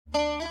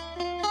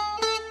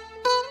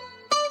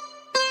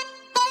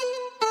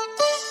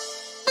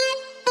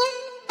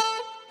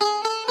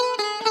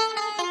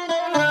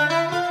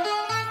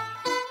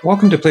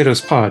Welcome to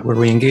Plato's Pod, where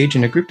we engage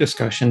in a group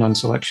discussion on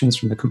selections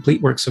from the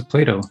complete works of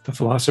Plato, the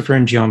philosopher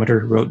and geometer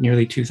who wrote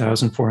nearly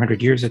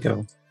 2,400 years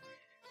ago.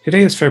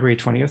 Today is February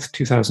 20th,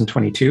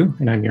 2022,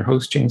 and I'm your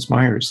host, James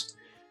Myers.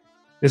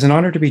 It is an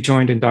honor to be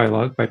joined in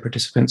dialogue by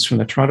participants from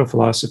the Toronto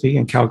Philosophy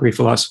and Calgary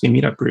Philosophy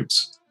meetup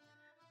groups.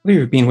 Whether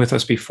you've been with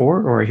us before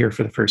or are here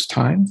for the first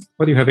time,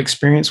 whether you have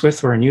experience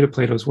with or are new to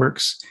Plato's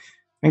works,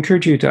 I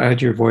encourage you to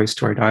add your voice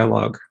to our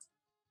dialogue.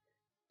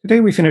 Today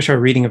we finish our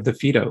reading of the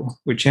Phaedo,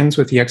 which ends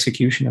with the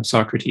execution of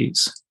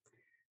Socrates.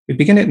 We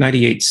begin at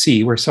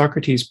 98c, where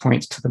Socrates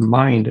points to the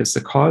mind as the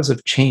cause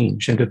of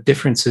change and of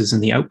differences in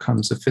the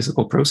outcomes of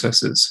physical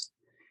processes.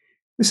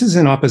 This is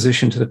in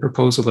opposition to the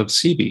proposal of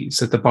Cebes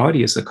that the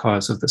body is the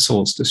cause of the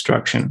soul's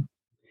destruction.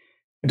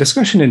 A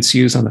discussion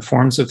ensues on the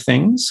forms of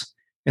things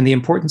and the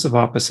importance of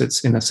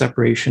opposites in the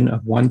separation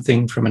of one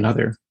thing from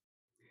another.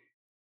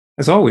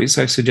 As always,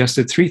 I've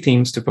suggested 3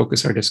 themes to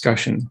focus our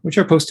discussion, which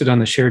are posted on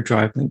the shared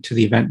drive link to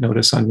the event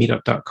notice on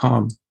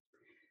meetup.com.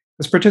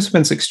 As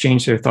participants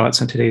exchange their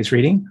thoughts on today's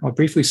reading, I'll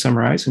briefly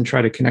summarize and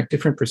try to connect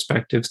different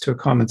perspectives to a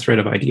common thread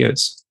of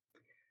ideas.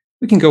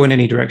 We can go in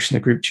any direction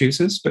the group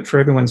chooses, but for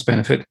everyone's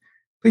benefit,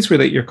 please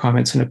relate your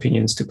comments and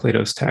opinions to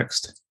Plato's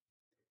text.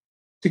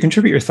 To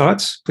contribute your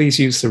thoughts, please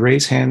use the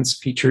raise hands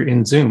feature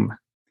in Zoom.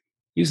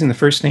 Using the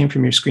first name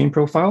from your screen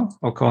profile,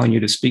 I'll call on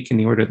you to speak in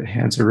the order that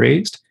hands are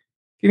raised,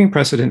 giving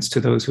precedence to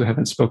those who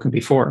haven't spoken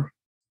before.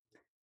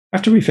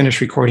 After we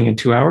finish recording in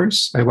 2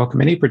 hours, I welcome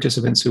any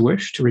participants who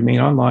wish to remain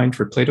online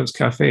for Plato's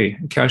Cafe,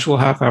 a casual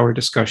half-hour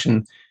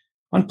discussion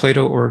on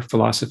Plato or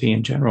philosophy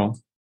in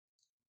general.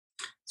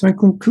 So in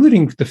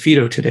concluding the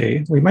Phaedo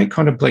today, we might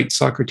contemplate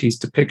Socrates'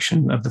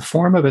 depiction of the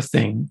form of a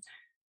thing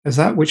as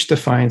that which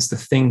defines the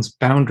thing's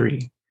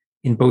boundary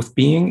in both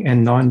being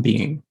and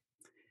non-being.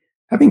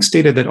 Having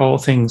stated that all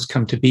things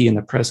come to be in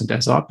the present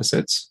as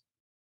opposites,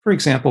 for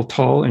example,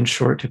 tall and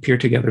short appear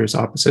together as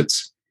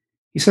opposites,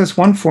 he says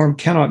one form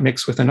cannot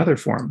mix with another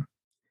form.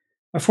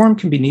 A form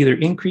can be neither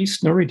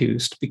increased nor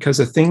reduced because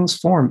a thing's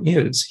form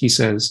is, he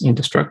says,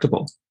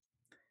 indestructible.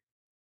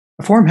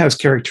 A form has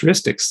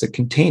characteristics that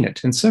contain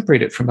it and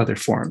separate it from other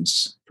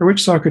forms, for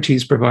which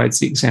Socrates provides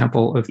the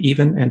example of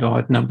even and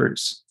odd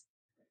numbers.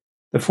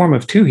 The form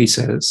of 2, he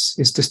says,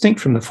 is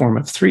distinct from the form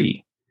of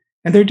 3,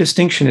 and their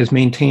distinction is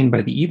maintained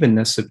by the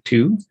evenness of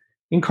 2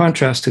 in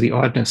contrast to the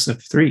oddness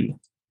of 3.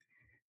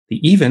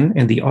 The even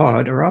and the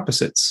odd are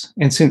opposites,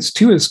 and since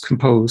 2 is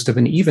composed of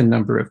an even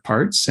number of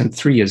parts and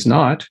 3 is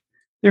not,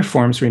 their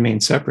forms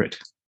remain separate.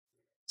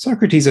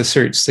 Socrates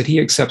asserts that he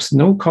accepts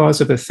no cause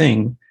of a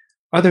thing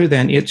other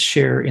than its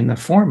share in the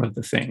form of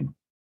the thing.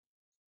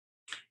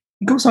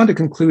 He goes on to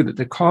conclude that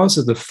the cause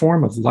of the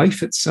form of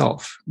life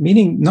itself,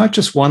 meaning not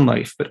just one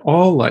life, but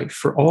all life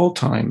for all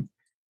time,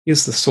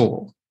 is the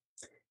soul.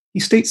 He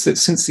states that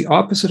since the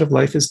opposite of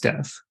life is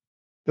death,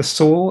 the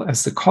soul,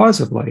 as the cause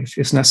of life,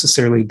 is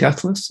necessarily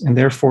deathless and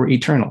therefore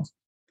eternal.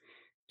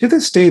 To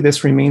this day,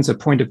 this remains a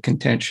point of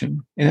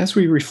contention, and as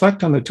we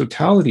reflect on the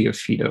totality of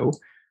Phaedo,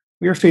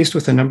 we are faced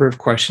with a number of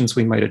questions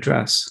we might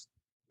address.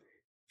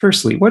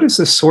 Firstly, what is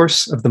the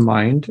source of the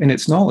mind and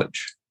its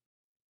knowledge?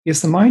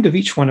 Is the mind of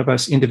each one of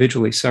us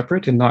individually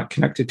separate and not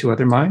connected to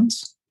other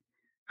minds?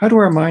 How do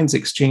our minds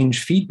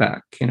exchange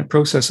feedback in a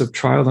process of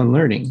trial and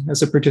learning,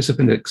 as a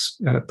participant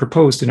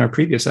proposed in our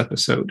previous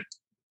episode?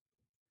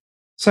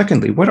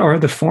 Secondly, what are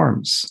the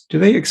forms? Do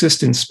they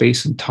exist in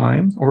space and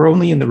time, or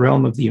only in the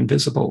realm of the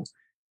invisible,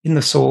 in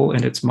the soul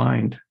and its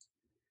mind?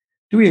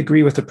 Do we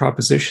agree with the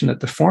proposition that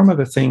the form of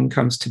a thing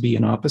comes to be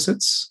in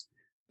opposites,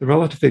 the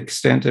relative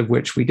extent of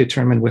which we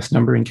determine with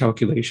number and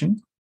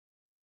calculation?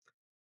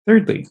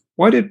 Thirdly,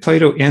 why did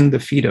Plato end the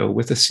Phaedo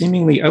with a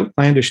seemingly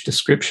outlandish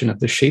description of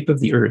the shape of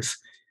the earth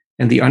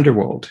and the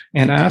underworld,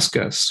 and ask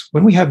us,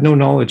 when we have no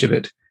knowledge of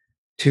it,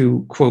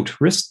 to,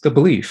 quote, risk the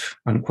belief,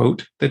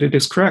 unquote, that it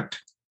is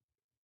correct?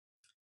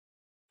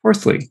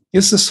 Fourthly,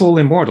 is the soul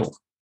immortal?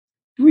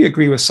 Do we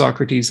agree with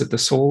Socrates that the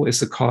soul is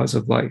the cause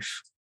of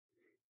life?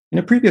 In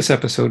a previous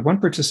episode, one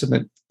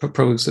participant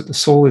proposed that the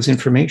soul is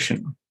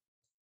information.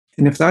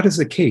 And if that is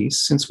the case,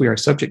 since we are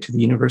subject to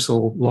the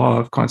universal law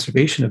of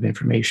conservation of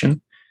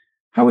information,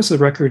 how is the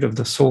record of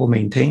the soul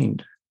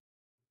maintained?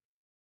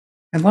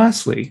 And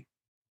lastly,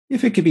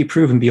 if it could be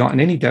proven beyond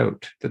any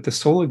doubt that the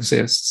soul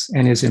exists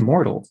and is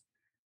immortal,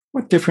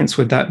 what difference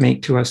would that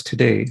make to us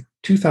today,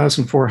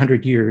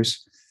 2,400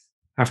 years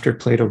after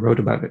Plato wrote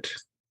about it?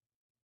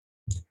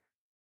 So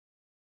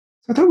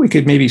I thought we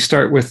could maybe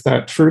start with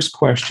that first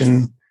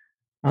question,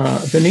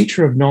 the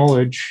nature of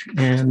knowledge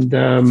and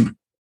the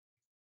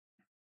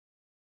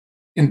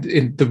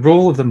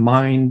role of the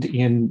mind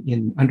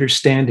in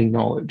understanding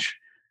knowledge.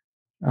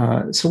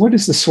 So what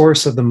is the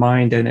source of the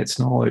mind and its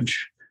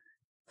knowledge?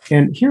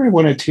 And here I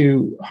wanted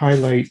to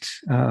highlight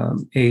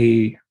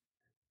a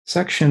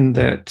section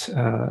that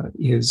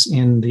is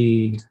in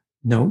the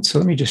notes. So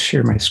let me just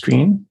share my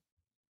screen.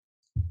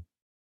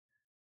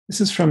 This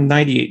is from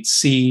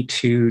 98C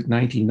to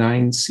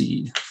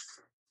 99C.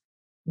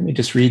 Let me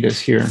just read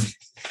this here.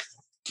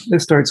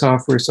 This starts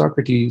off where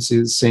Socrates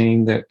is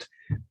saying that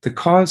the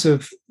cause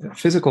of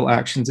physical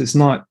actions is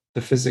not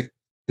the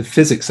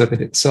physics of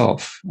it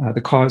itself.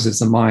 The cause is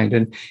the mind.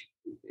 And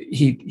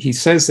he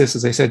says this,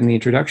 as I said in the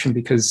introduction,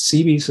 because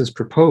Seebees has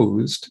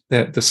proposed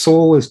that the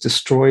soul is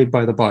destroyed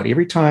by the body.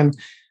 Every time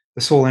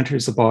the soul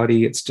enters the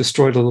body, it's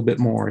destroyed a little bit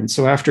more. And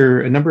so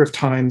after a number of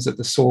times that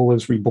the soul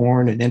is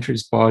reborn and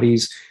enters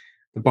bodies,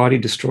 the body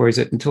destroys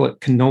it until it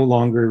can no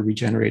longer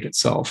regenerate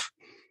itself.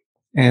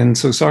 And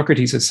so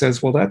Socrates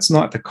says, well, that's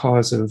not the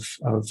cause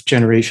of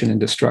generation and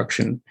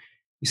destruction.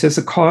 He says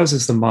the cause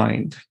is the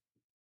mind.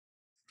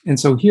 And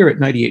so here at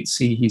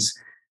 98C,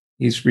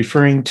 he's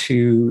referring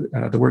to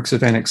the works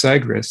of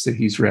Anaxagoras that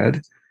he's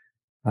read.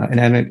 And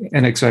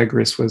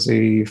Anaxagoras was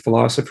a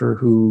philosopher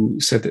who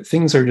said that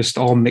things are just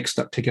all mixed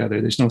up together.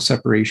 There's no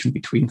separation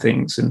between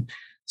things. And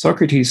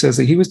Socrates says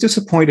that he was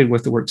disappointed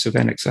with the works of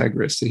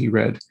Anaxagoras that he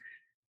read.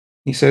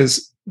 He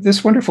says,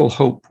 this wonderful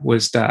hope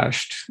was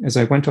dashed as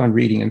I went on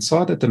reading and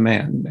saw that the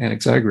man,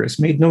 Anaxagoras,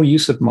 made no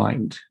use of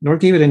mind, nor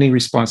gave it any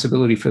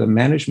responsibility for the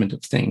management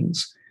of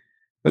things,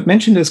 but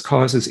mentioned as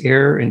causes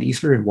air and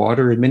ether and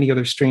water and many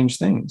other strange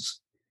things.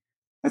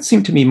 That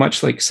seemed to me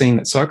much like saying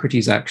that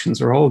Socrates'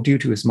 actions are all due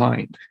to his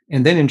mind,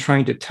 and then in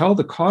trying to tell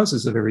the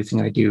causes of everything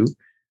I do,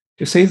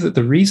 to say that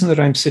the reason that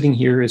I'm sitting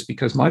here is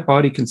because my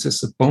body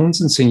consists of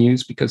bones and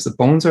sinews, because the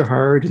bones are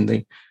hard and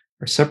they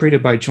are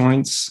separated by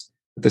joints,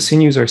 but the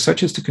sinews are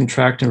such as to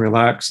contract and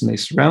relax, and they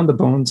surround the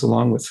bones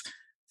along with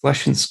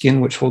flesh and skin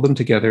which hold them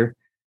together.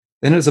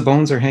 Then as the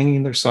bones are hanging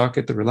in their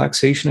socket, the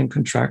relaxation and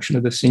contraction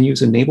of the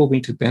sinews enable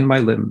me to bend my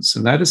limbs,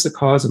 and that is the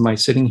cause of my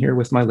sitting here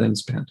with my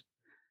limbs bent.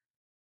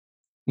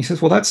 He says,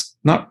 well, that's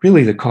not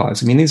really the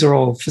cause. I mean, these are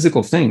all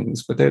physical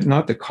things, but they're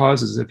not the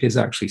causes of his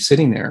actually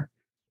sitting there.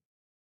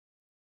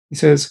 He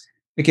says,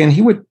 again,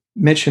 he would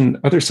mention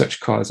other such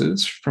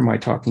causes from my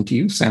talking to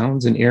you,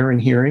 sounds and air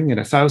and hearing and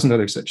 1,000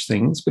 other such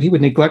things, but he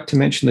would neglect to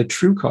mention the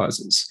true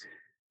causes,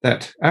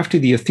 that after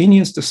the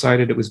Athenians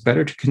decided it was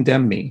better to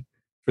condemn me,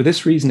 for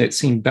this reason it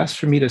seemed best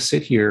for me to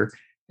sit here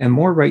and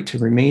more right to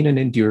remain and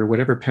endure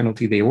whatever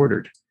penalty they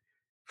ordered.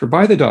 For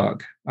by the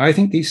dog, I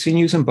think these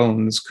sinews and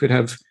bones could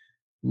have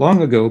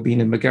long ago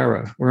been in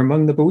Megara or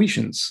among the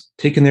Boeotians,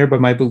 taken there by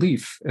my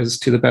belief as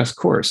to the best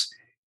course,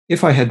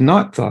 if I had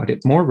not thought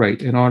it more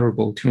right and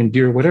honorable to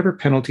endure whatever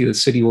penalty the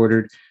city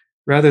ordered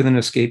rather than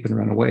escape and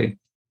run away.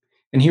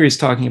 And here he's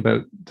talking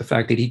about the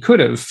fact that he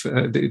could have,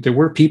 there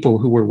were people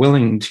who were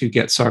willing to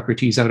get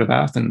Socrates out of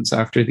Athens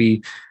after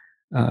he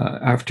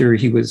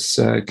was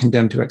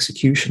condemned to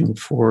execution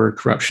for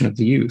corruption of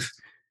the youth.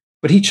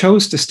 But he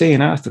chose to stay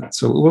in Athens.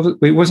 So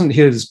it wasn't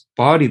his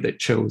body that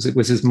chose, it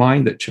was his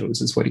mind that chose,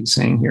 is what he's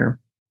saying here.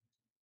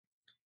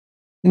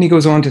 And he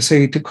goes on to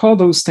say, to call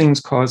those things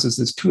causes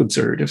is too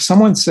absurd. If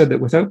someone said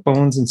that without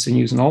bones and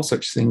sinews and all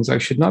such things, I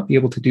should not be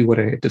able to do what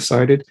I had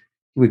decided,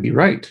 he would be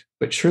right.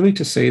 But surely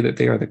to say that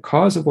they are the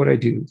cause of what I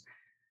do,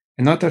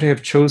 and not that I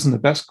have chosen the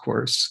best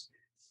course,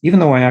 even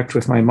though I act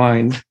with my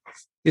mind,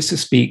 is to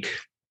speak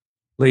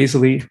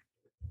lazily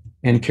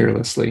and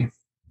carelessly.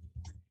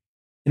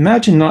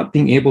 Imagine not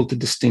being able to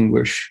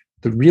distinguish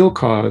the real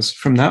cause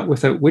from that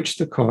without which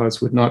the cause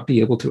would not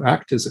be able to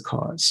act as a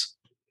cause.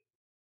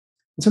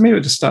 And so maybe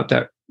I'll just stop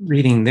that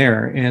reading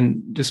there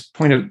and just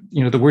point out,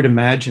 the word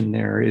imagine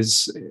there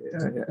is,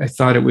 I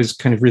thought it was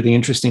kind of really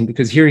interesting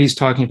because here he's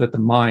talking about the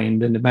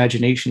mind and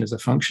imagination is a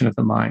function of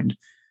the mind.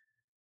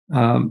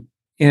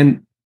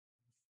 And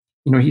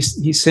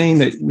he's saying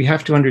that we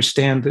have to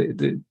understand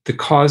the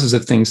causes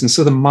of things. And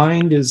so the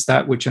mind is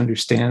that which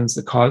understands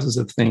the causes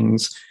of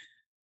things.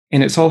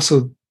 And it's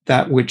also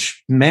that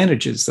which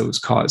manages those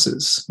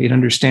causes. It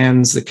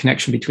understands the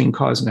connection between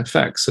cause and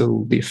effect.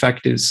 So the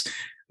effect is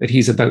that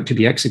he's about to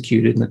be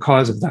executed. And the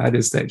cause of that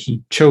is that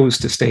he chose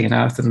to stay in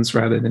Athens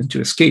rather than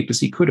to escape as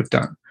he could have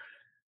done.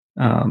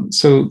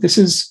 So this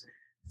is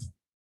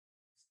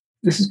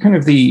kind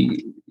of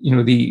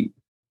the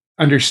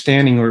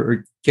understanding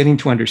or getting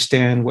to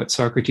understand what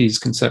Socrates'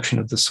 conception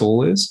of the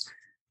soul is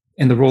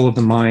and the role of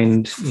the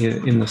mind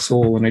in the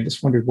soul. And I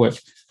just wondered what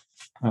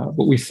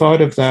we thought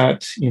of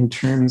that in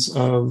terms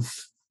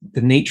of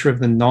the nature of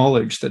the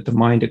knowledge that the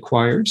mind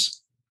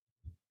acquires.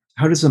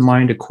 How does the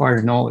mind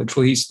acquire knowledge?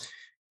 Well,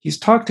 he's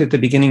talked at the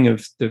beginning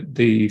of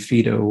the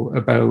Phaedo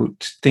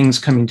about things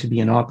coming to be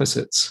in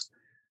opposites.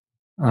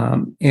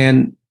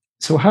 And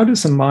so how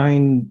does the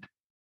mind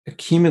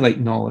accumulate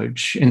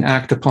knowledge and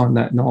act upon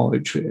that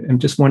knowledge? I'm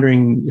just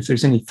wondering if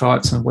there's any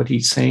thoughts on what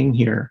he's saying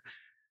here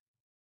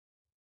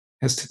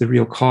as to the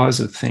real cause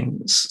of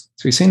things.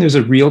 So he's saying there's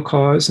a real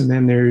cause, and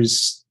then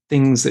there's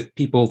things that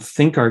people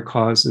think are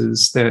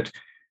causes that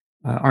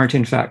aren't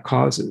in fact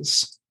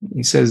causes.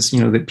 He says,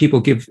 that people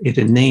give it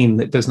a name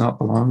that does not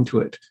belong to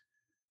it.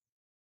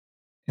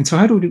 And so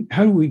how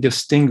do we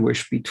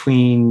distinguish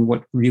between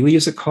what really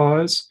is a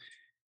cause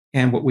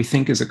and what we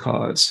think is a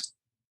cause?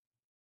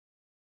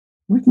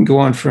 We can go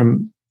on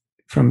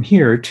from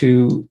here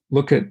to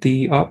look at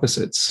the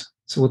opposites.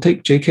 So we'll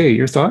take JK,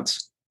 your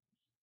thoughts?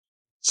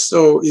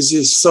 So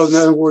in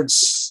other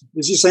words,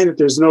 is he saying that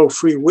there's no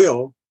free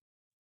will,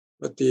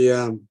 but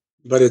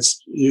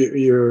it's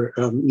you're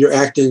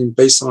acting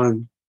based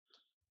on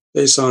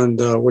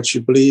what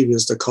you believe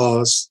is the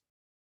cause,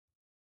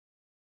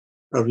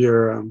 of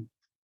your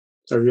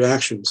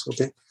actions.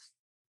 Okay,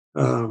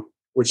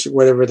 which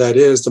whatever that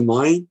is, the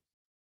mind.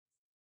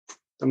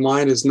 The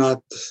mind is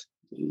not,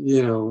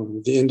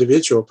 the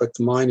individual, but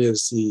the mind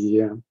is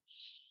the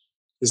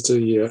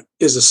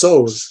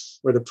soul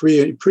or the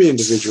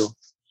pre-individual.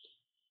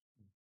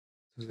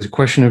 The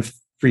question of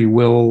free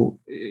will.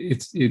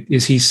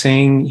 Is he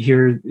saying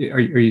here? Are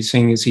you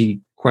saying, is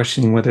he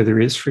questioning whether there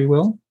is free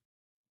will?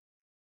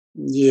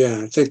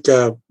 Yeah, I think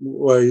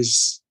well,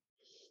 he's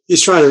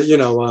trying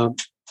to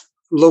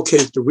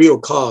locate the real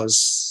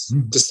cause,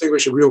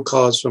 distinguish the real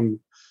cause from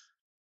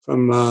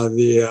from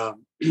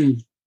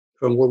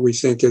what we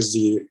think is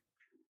the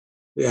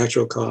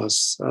actual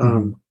cause.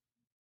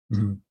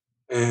 Mm-hmm.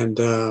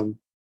 And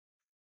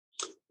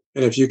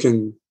if you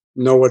can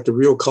know what the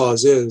real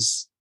cause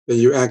is, then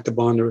you act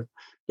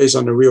based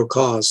on the real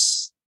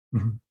cause.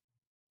 Mm-hmm.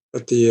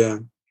 But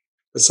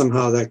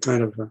somehow that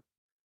kind of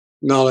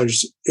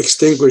knowledge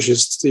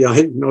extinguishes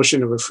the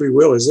notion of a free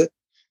will. Is it?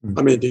 Mm-hmm.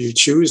 I mean, do you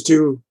choose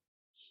to?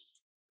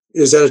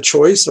 Is that a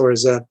choice, or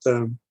is that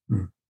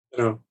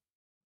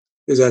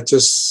is that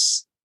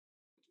just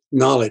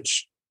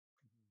knowledge?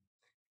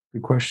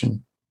 Good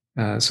question.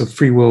 So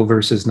free will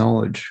versus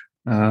knowledge.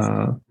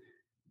 And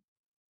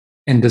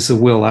does the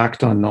will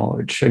act on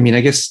knowledge? I mean,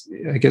 I guess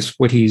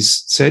what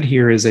he's said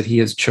here is that he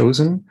has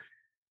chosen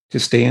to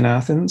stay in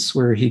Athens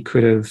where he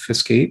could have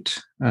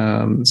escaped.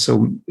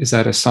 So is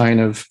that a sign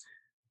of,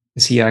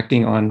 is he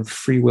acting on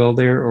free will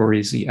there, or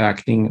is he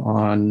acting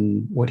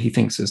on what he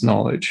thinks is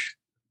knowledge?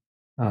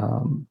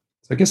 So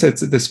I guess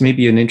this may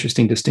be an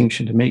interesting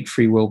distinction to make,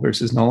 free will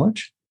versus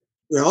knowledge.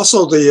 Yeah,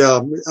 also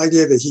the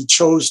idea that he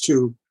chose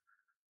to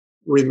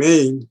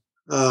remain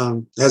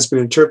has been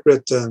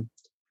interpreted,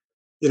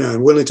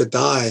 and willing to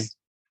die.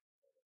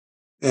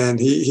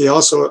 And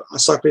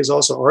Socrates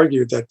also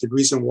argued that the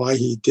reason why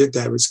he did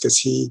that was because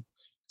he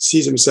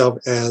sees himself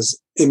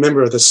as a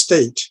member of the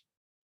state.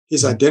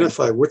 He's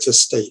identified with the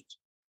state.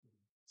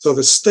 So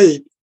the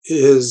state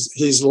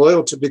he's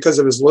loyal to, because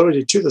of his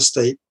loyalty to the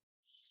state,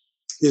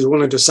 he's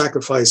willing to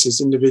sacrifice his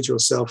individual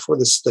self for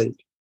the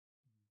state.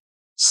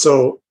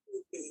 So,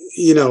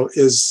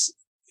 is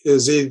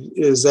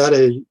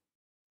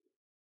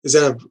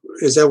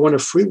that one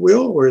of free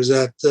will, or is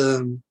that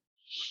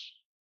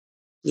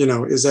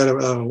is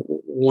that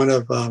one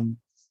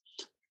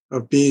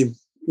of being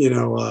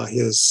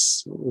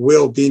his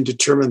will being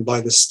determined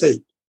by the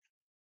state?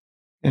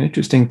 An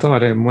interesting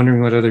thought. I'm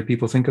wondering what other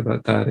people think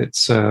about that.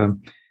 It's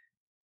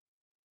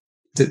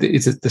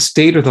is it the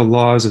state or the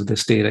laws of the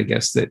state, I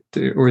guess, that,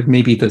 or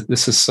maybe the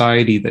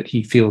society that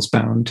he feels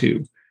bound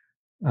to,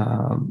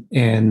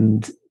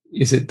 and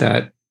is it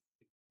that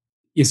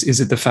is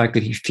it the fact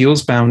that he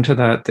feels bound to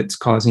that that's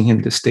causing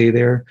him to stay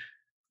there,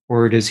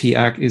 or is he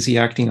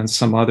acting on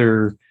some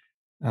other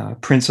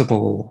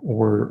principle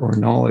or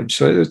knowledge?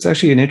 So it's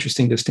actually an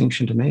interesting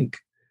distinction to make.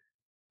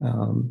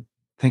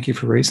 Thank you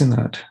for raising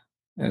that.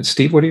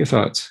 Steve, what are your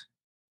thoughts?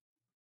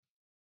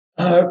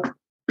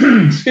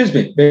 Excuse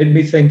me, made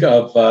me think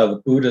of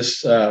the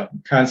Buddhist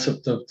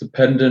concept of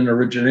dependent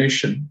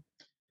origination.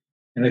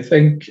 And I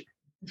think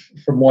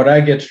from what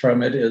I get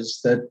from it is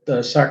that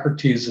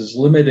Socrates is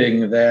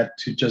limiting that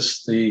to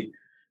just the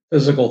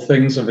physical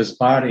things of his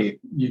body.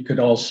 You could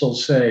also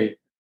say,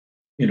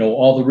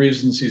 all the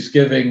reasons he's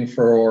giving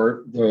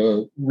for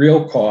the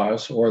real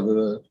cause, or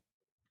the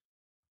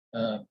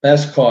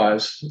best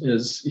cause,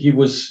 is he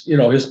was,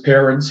 his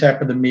parents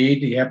happened to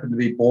meet. He happened to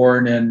be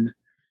born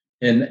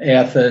in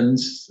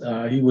Athens.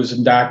 He was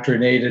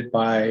indoctrinated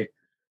by,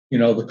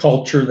 the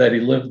culture that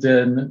he lived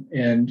in,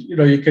 and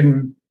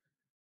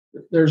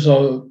there's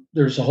a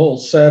whole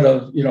set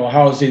of,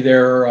 how is he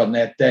there on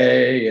that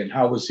day, and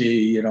how was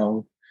he,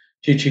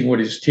 teaching what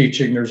he's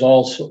teaching. There's a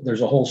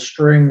whole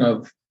string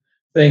of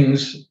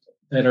things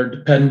that are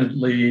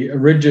dependently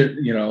rigid,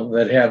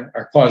 that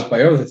are caused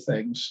by other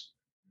things.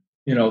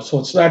 So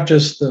it's not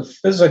just the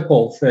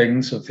physical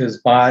things of his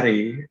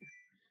body,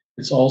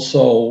 it's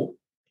also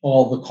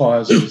all the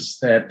causes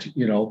that,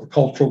 the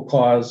cultural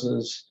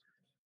causes,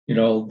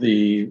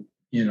 the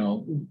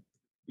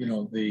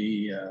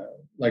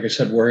like I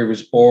said, where he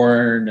was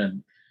born,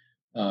 and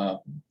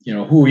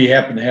who he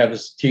happened to have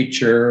as a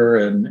teacher,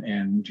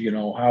 and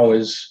how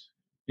his,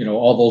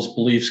 all those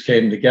beliefs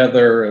came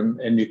together,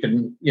 and you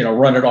can,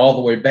 run it all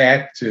the way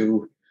back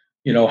to,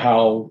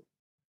 how,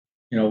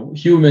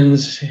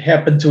 humans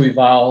happened to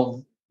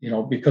evolve,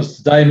 because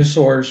the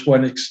dinosaurs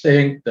went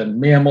extinct and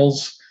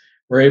mammals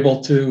were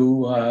able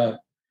to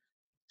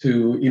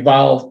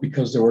evolve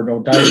because there were no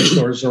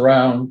dinosaurs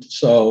around.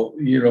 So,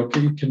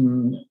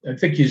 I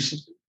think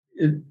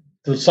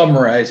to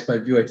summarize my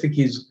view, I think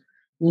he's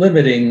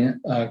limiting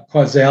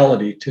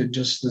causality to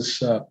just this,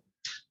 to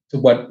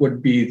what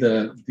would be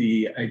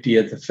the idea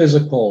of the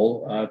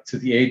physical to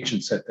the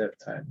ancients at that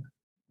time.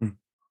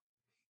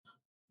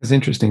 It's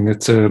interesting.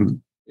 That's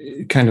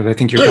kind of, I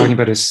think you're talking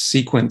about a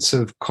sequence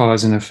of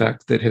cause and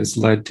effect that has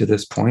led to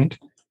this point.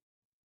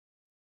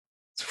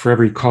 So for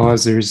every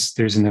cause,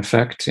 there's an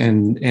effect,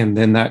 and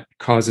then that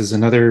causes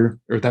another,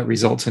 or that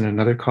results in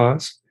another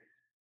cause.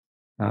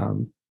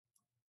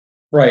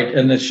 Right,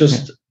 and it's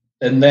just,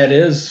 and that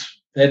is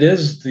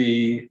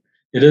the,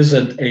 it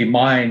isn't a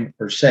mind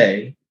per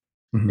se.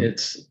 Mhm.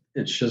 It's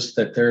just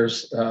that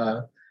there's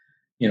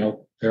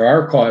there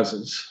are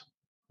causes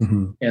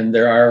Mhm. and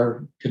there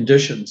are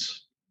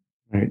conditions.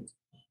 Right.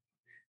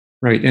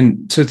 Right.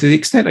 And so to the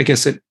extent, I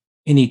guess, that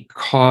any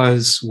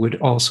cause would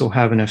also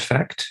have an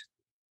effect,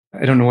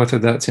 I don't know whether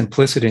that's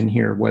implicit in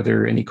here,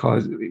 whether a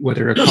cause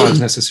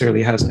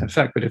necessarily has an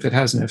effect, but if it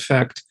has an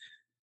effect,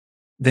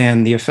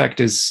 then the effect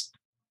is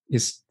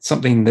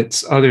something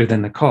that's other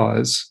than the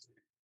cause.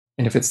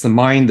 And if it's the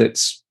mind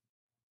that's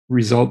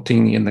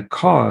resulting in the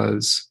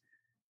cause,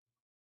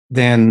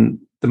 then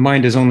the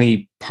mind is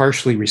only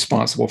partially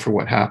responsible for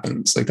what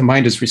happens. Like the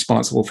mind is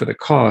responsible for the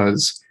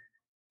cause,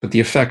 but the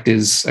effect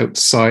is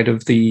outside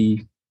of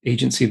the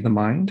agency of the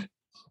mind.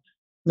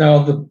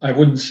 Now, I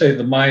wouldn't say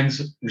the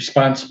mind's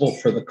responsible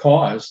for the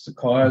cause. The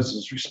cause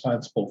is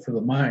responsible for the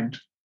mind.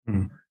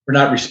 Mm. We're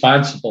not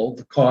responsible.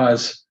 The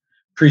cause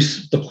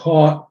preceded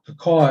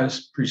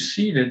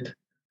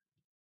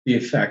the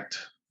effect.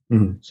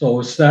 Mm.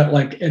 So it's not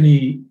like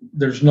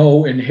there's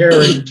no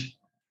inherent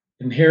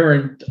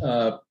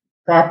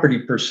property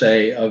per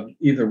se of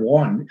either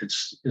one.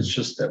 It's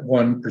just that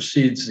one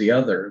precedes the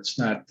other. It's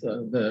not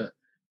the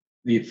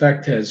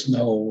effect has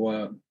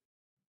no.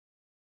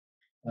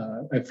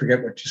 I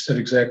forget what you said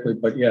exactly,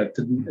 but yeah,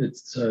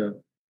 it's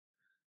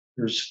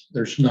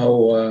there's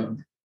no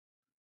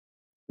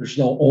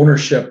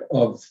ownership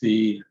of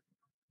the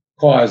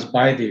cause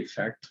by the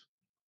effect.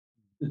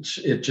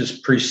 It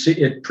just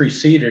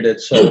preceded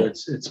it, so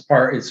it's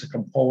a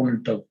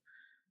component of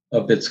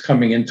its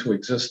coming into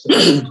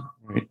existence.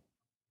 Right.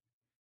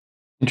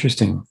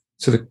 Interesting.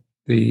 So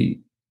the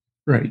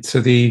right.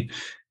 So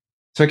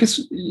I guess,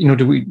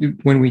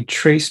 when we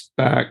trace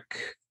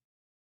back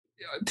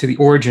to the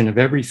origin of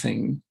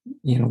everything,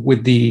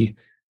 would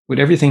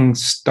everything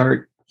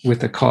start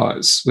with a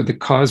cause? Would the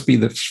cause be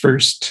the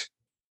first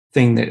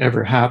thing that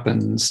ever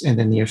happens, and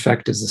then the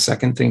effect is the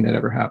second thing that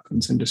ever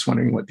happens? I'm just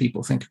wondering what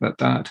people think about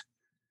that.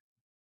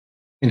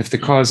 And if the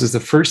cause is the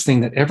first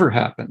thing that ever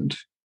happened,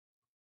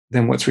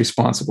 then what's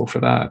responsible for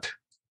that?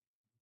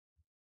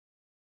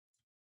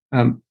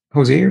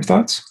 Jose, your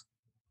thoughts?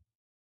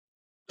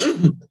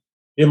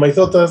 Yeah, my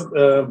thought is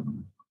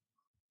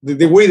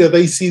the way that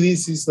I see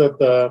this is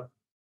that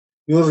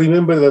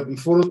remember that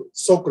before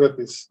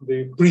Socrates,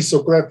 the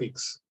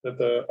pre-Socratics, that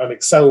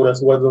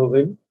Anaxagoras was one of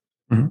them,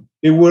 mm-hmm.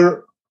 they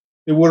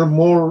were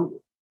more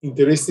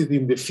interested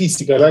in the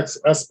physical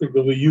aspect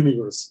of the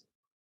universe.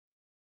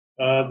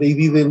 They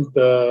didn't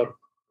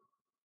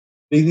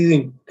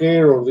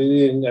care, or they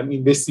didn't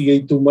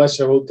investigate too much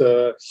about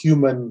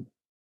human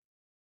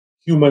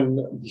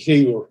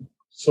behavior.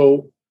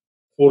 So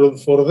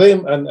for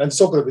them, and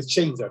Socrates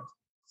changed that.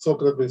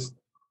 Socrates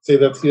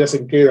said that he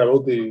doesn't care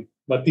about the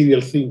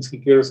material things; he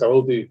cares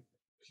about the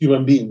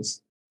human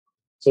beings.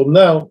 So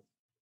now,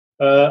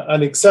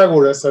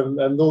 Anaxagoras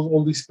and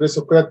all these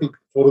pre-Socratic,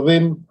 for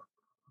them,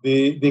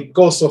 the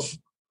cause of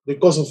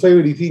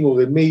everything, or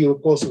the major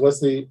cause,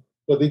 was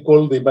what they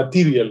call the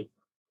material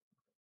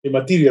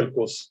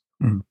cause.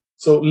 Mm.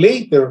 So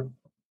later,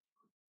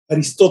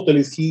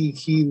 Aristoteles he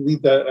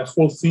did a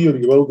whole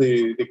theory about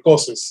the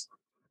causes,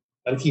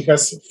 and he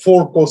has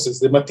 4 causes: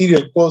 the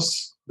material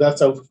cause,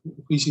 that's how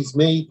which is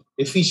made;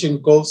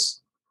 efficient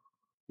cause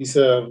is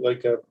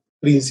like a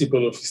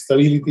principle of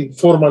stability;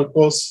 formal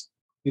cause,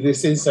 in a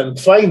sense; and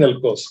final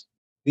cause,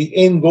 the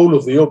end goal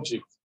of the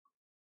object.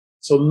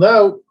 So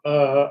now,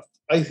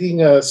 I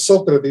think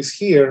Socrates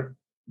here,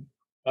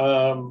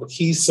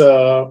 he's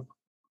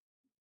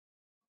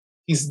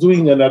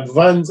doing an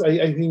advance.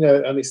 I think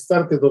an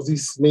started of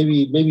this.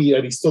 Maybe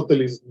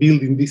Aristotle is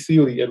building this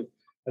theory, and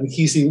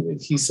he's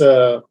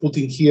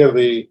putting here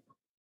the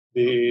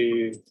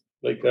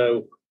like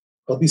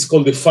what is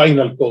called the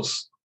final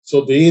cause.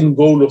 So the end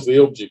goal of the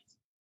object.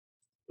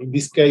 In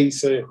this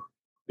case, for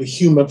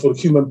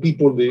human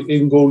people, the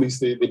end goal is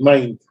the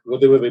mind,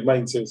 whatever the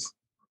mind says.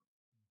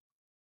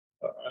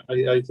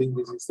 I think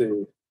this is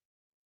the.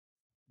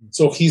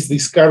 So he's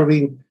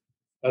discarding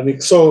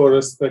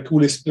Anaxagoras that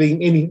will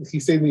explain any. He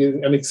said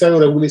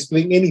Anaxagoras will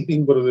explain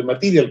anything but the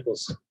material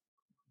cause.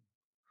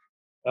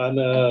 And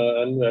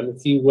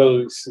he,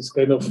 well, it's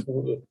kind of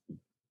a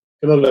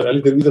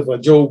little bit of a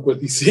joke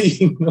what he's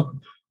saying,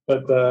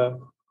 but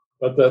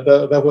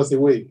that was the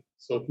way.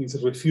 So he's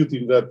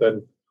refuting that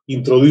and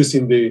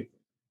introducing the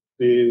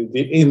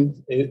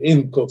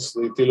end cause,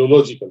 the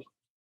teleological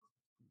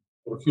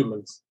for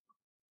humans.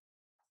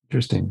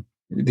 Interesting.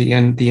 The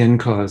end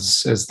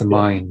cause as the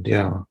mind.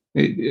 Yeah,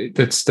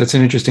 that's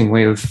an interesting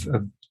way of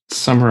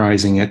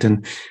summarizing it,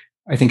 and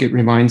I think it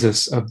reminds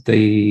us of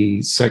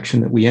the section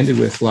that we ended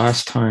with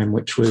last time,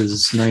 which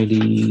was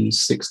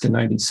 96 to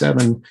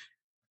 97,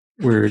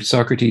 where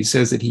Socrates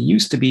says that he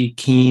used to be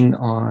keen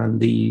on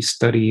the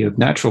study of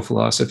natural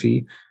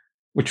philosophy,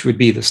 which would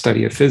be the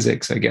study of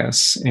physics, I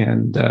guess.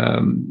 And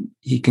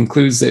he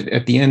concludes that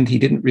at the end, he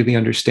didn't really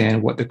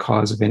understand what the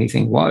cause of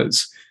anything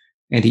was.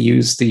 And he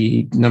used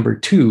the number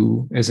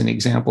 2 as an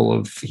example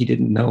of he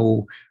didn't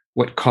know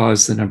what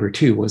caused the number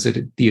 2. Was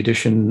it the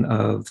addition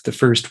of the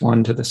first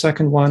one to the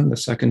second one, the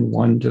second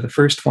one to the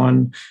first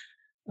one,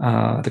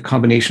 the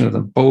combination of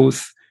them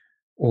both,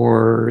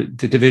 or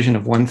the division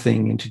of one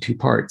thing into 2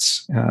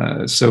 parts?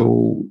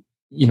 So,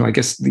 I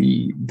guess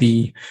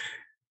the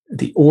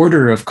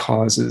order of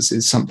causes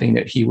is something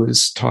that he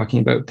was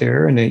talking about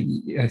there, and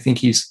I think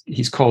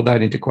he's called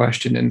that into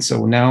question. And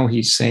so now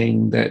he's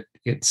saying that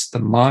it's the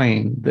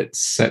mind that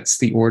sets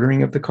the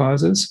ordering of the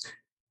causes,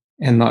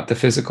 and not the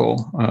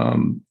physical.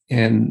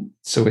 And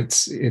so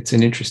it's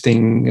an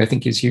interesting, I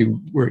think, as you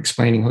were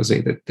explaining,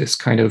 Jose, that this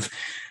kind of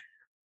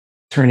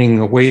turning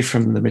away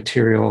from the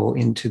material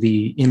into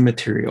the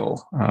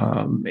immaterial,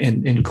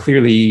 and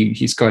clearly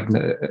he's got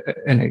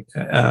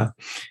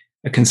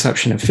a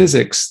conception of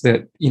physics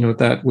that,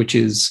 that which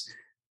is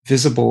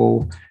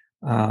visible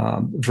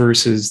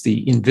versus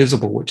the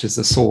invisible, which is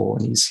the soul.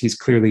 And he's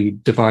clearly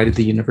divided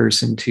the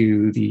universe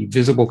into the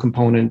visible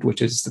component,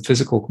 which is the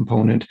physical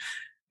component,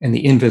 and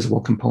the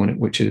invisible component,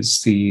 which is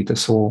the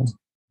soul.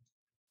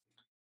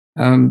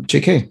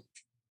 JK.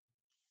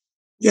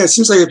 Yeah, it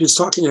seems like if he's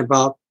talking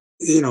about,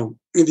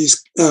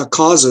 these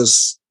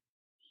causes,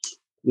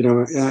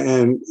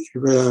 and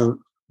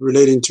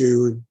relating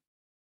to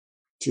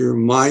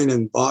mind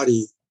and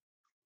body,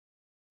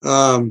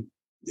 aren't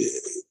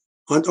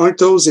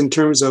those in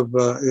terms of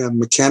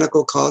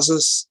mechanical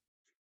causes,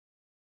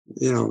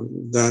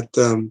 that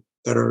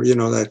are,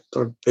 that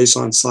are based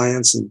on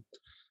science,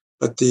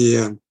 but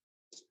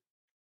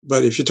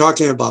if you're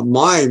talking about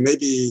mind,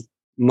 maybe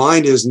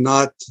mind is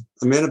not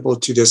amenable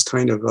to this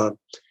kind of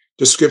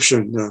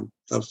description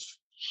of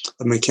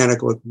a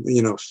mechanical,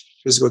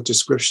 physical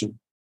description,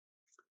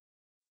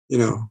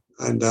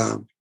 and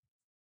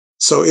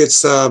so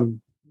it's,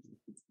 mind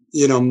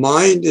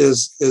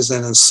is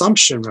an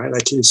assumption, right?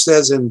 Like he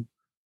says in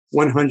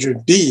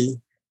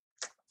 100b,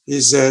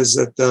 he says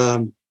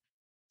that,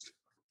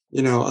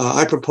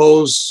 I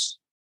propose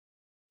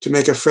to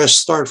make a fresh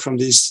start from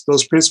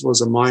those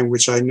principles of mind,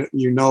 which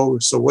you know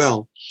so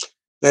well.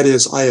 That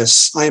is, I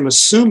am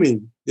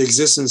assuming the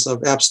existence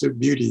of absolute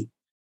beauty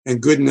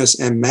and goodness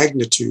and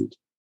magnitude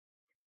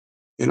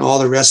in all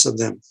the rest of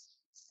them.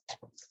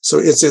 So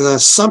it's an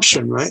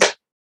assumption, right?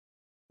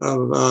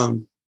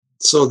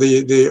 So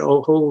the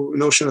whole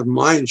notion of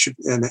mind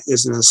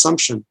is an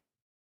assumption,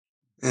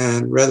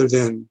 and rather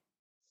than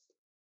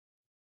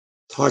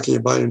talking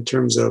about in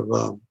terms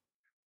of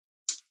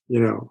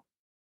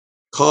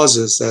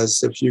causes,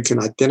 as if you can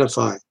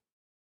identify,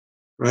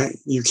 right?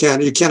 You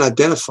can't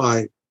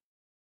identify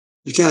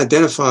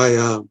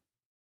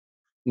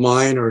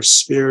mind or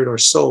spirit or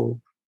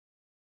soul,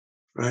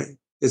 right?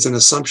 It's an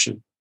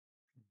assumption.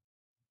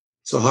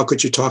 So how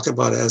could you talk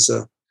about it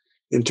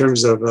in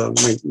terms of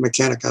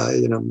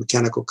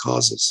mechanical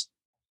causes?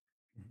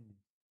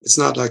 It's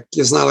not like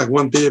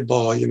one billiard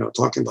ball,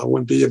 talking about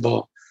one billiard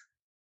ball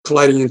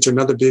colliding into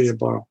another billiard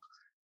ball.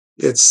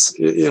 It's,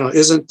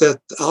 isn't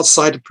that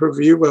outside the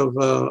purview of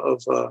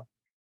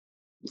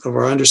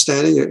our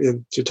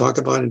understanding to talk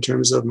about in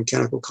terms of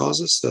mechanical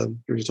causes?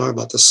 If you talk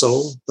about the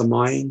soul, the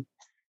mind,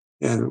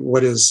 and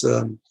what is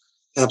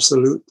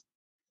absolute.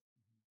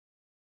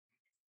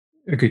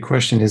 A good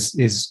question is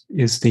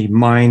the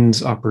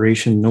mind's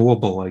operation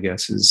knowable, I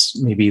guess, is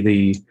maybe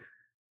the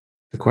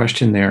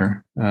question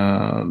there.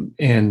 And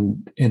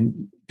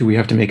do we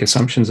have to make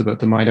assumptions about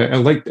the mind? I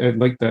like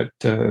that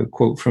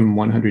quote from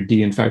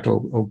 100D. In fact,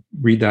 I'll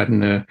read that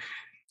in a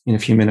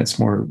few minutes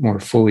more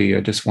fully.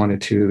 I just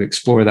wanted to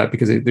explore that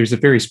because there's a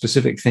very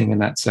specific thing in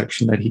that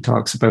section that he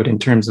talks about in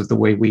terms of the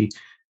way we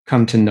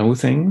come to know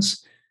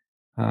things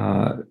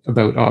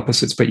about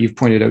opposites. But you've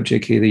pointed out,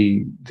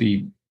 JK,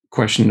 the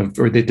question of,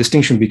 or the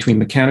distinction between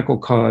mechanical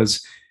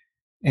cause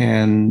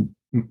and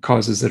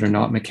causes that are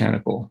not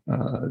mechanical.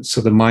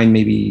 So the mind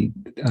maybe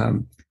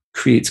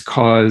creates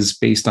cause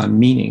based on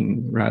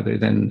meaning rather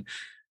than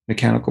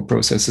mechanical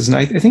processes. And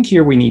I think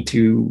here we need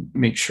to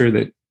make sure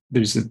that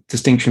there's a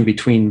distinction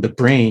between the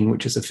brain,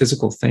 which is a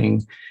physical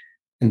thing,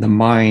 and the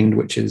mind,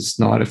 which is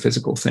not a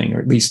physical thing, or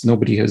at least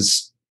nobody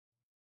has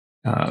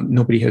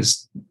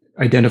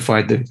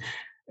identified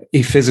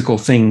a physical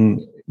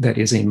thing that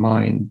is a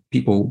mind.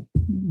 People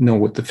know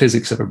what the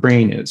physics of a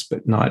brain is,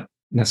 but not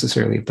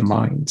necessarily of the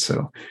mind.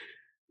 So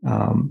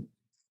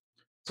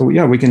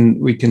yeah, we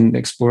can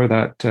explore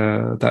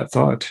that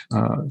thought.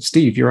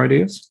 Steve, your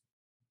ideas?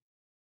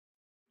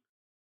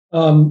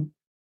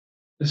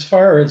 As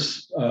far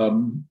as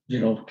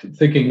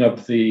thinking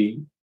of the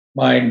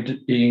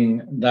mind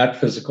being not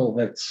physical,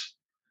 that's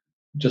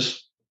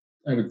just,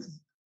 I would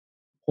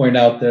point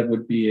out that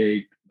would be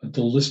a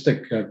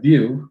dualistic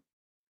view,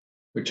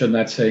 which I'm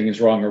not saying is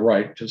wrong or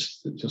right,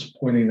 just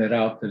pointing that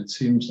out, that it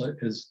seems like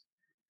is.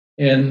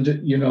 And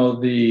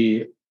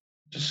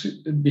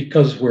just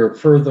because we're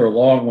further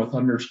along with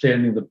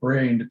understanding the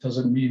brain, it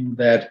doesn't mean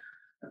that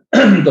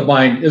the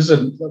mind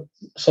isn't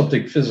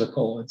something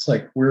physical. It's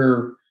like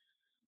we're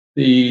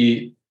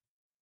the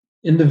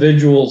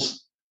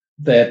individuals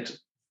that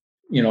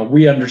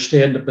we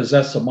understand to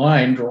possess a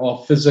mind are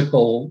all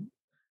physical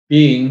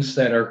beings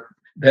that are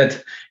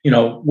that,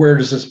 where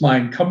does this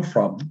mind come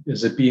from?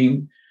 Is it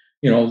being,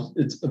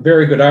 it's a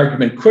very good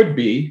argument could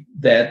be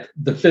that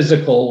the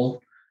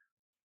physical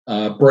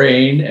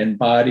brain and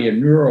body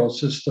and neural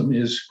system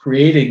is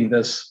creating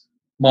this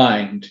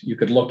mind. You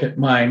could look at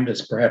mind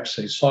as perhaps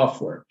a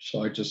software.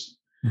 So I just,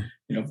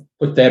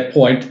 put that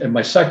point. And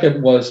my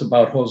second was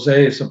about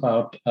Jose's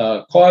about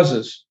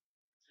causes.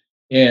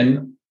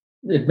 And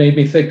it made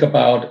me think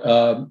about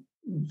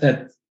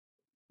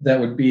that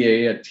would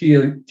be a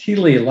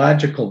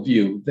teleological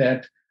view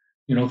that,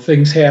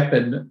 things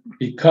happen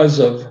because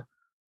of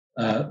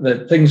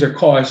that things are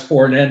caused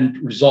for an end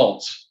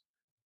results.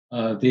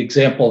 The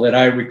example that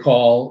I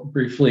recall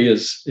briefly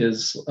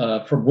is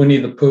from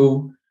Winnie the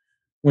Pooh.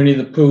 Winnie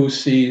the Pooh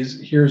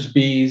hears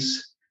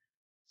bees.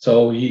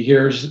 So he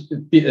hears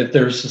if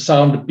there's the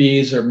sound of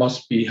bees, there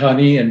must be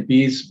honey, and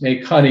bees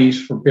make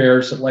honeys for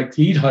bears that like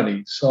to eat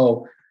honey.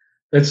 So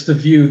that's the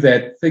view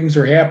that things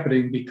are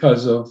happening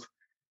because of,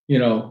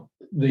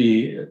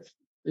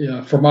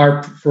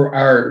 for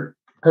our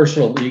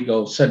personal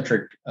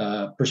egocentric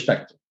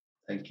perspective.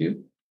 Thank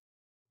you.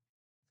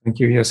 Thank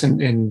you. Yes,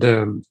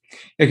 and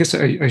I guess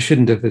I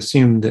shouldn't have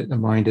assumed that the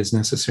mind is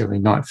necessarily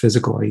not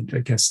physical. I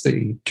guess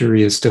the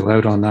jury is still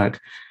out on that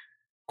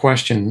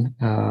question.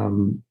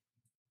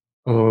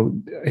 Although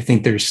I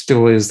think there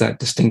still is that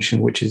distinction,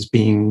 which is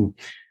being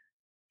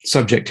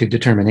subject to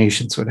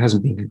determination, so it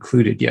hasn't been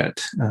concluded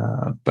yet.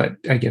 But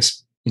I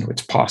guess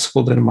it's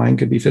possible that a mind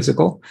could be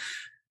physical.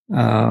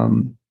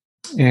 And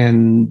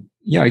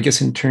yeah, I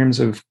guess in terms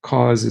of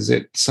cause, is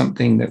it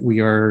something that we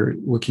are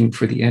looking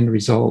for the end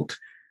result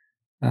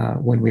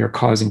when we are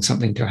causing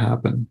something to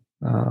happen?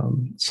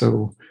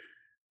 So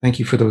thank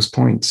you for those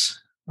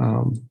points.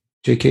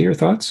 JK, your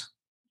thoughts?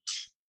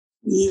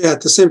 Yeah, at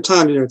the same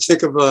time,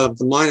 think of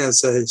the mind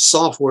as a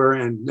software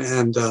and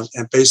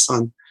based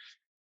on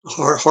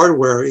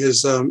hardware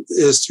is to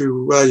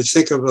you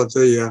think of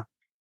the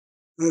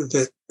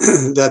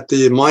that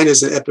the mind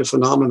is an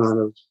epiphenomenon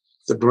of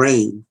the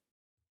brain,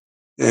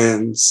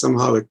 and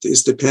somehow it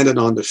is dependent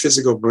on the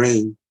physical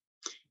brain.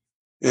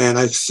 And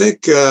I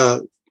think I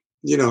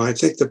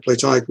think the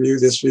Platonic view,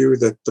 this view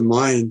that the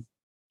mind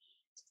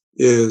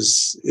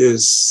is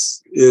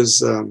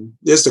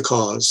the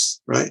cause,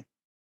 right?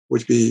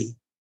 Would be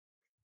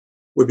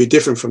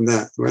different from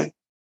that, right?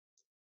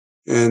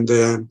 And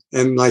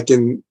like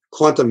in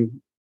quantum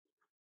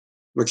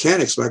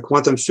mechanics, like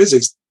quantum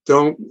physics,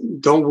 don't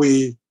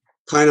we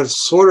kind of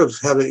sort of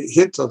have a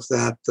hint of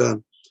that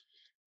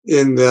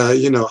in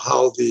the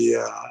how the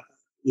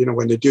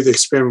when they do the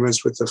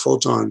experiments with the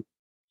photon,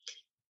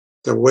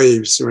 the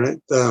waves,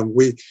 right?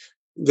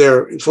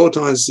 They're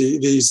photons.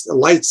 These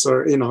lights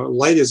are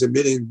light is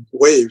emitting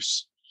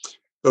waves.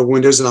 But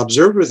when there's an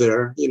observer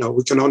there,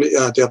 we can only,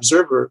 the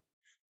observer,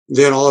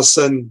 then all of a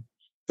sudden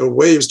the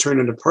waves turn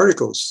into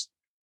particles.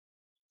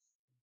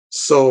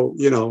 So,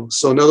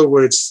 so in other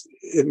words,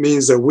 it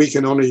means that we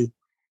can only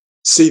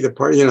see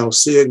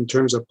see it in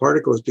terms of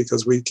particles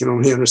because we can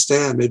only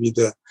understand maybe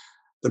the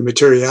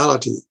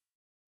materiality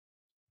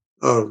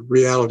of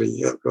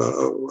reality, of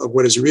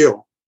what is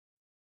real.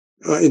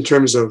 In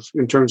terms of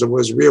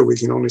what is real, we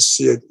can only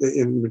see it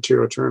in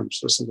material terms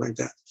or something like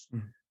that.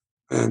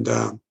 And,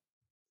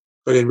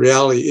 but in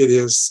reality, it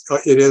is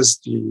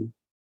the,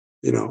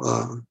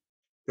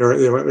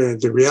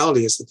 the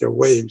reality is that they're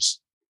waves,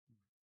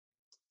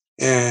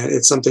 and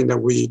it's something that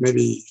we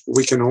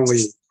can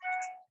only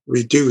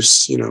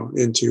reduce,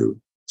 into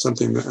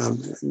something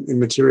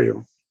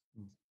immaterial,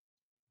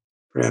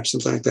 perhaps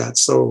something like that.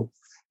 So,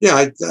 yeah,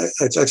 I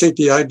think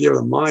the idea of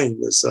the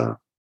mind is a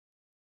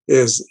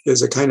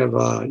kind of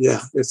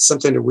it's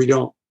something that we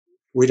don't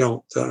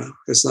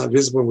it's not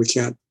visible. We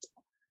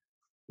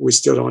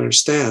still don't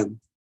understand.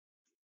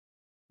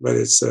 But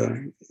it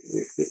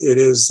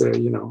is,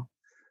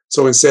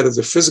 so instead of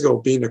the physical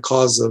being the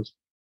cause of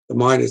the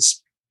mind,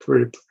 it's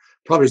probably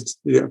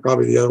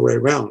the other way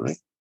around, right?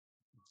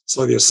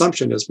 So the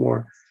assumption is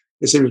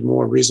it seems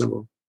more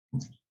reasonable.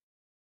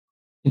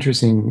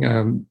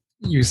 Interesting.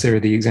 Use there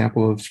the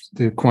example of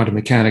the quantum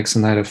mechanics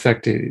and that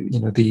effect,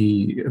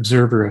 the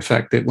observer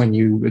effect, that when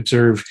you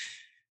observe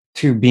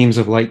two beams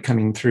of light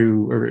coming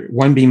through, or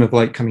one beam of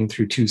light coming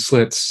through two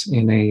slits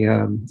in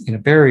a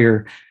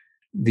barrier,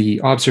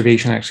 the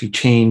observation actually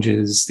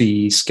changes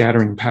the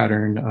scattering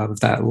pattern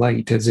of that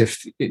light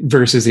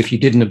versus if you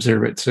didn't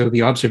observe it. So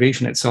the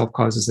observation itself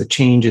causes a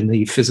change in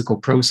the physical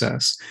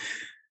process.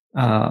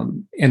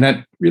 And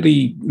that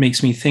really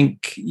makes me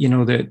think,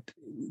 that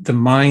the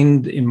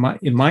mind, in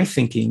my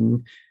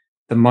thinking,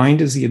 the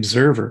mind is the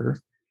observer,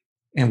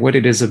 and what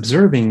it is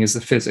observing is the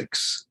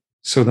physics.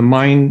 So the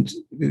mind,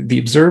 the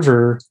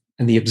observer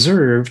and the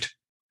observed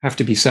have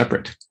to be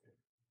separate.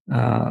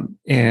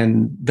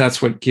 And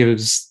that's what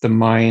gives the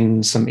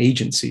mind some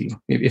agency.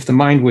 If the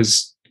mind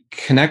was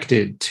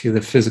connected to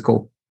the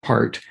physical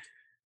part,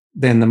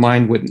 then the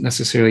mind wouldn't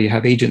necessarily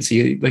have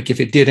agency. Like if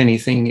it did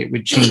anything, it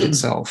would change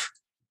itself.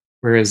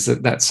 Whereas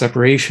that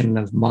separation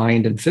of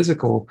mind and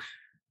physical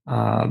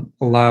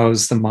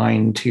allows the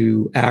mind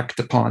to act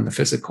upon the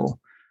physical.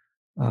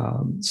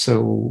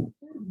 So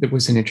that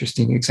was an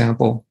interesting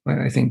example.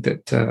 I think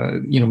that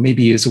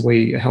maybe is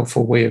a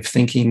helpful way of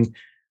thinking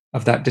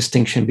of that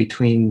distinction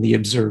between the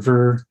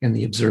observer and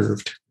the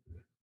observed.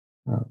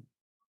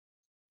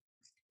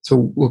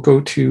 So we'll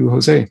go to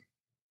Jose.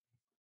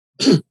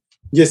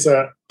 Yes,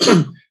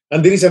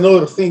 and there is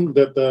another thing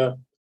that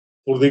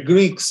for the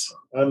Greeks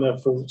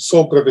and for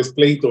Socrates,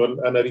 Plato,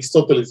 and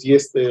Aristoteles,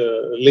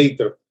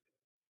 later,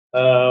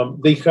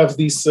 they have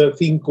this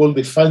thing called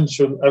the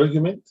function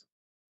argument,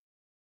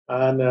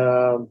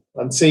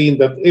 and saying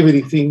that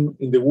everything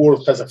in the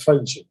world has a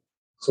function.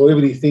 So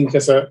everything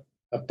has a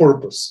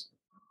purpose,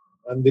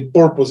 and the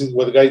purpose is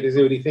what guides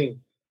everything.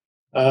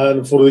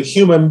 And for the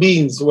human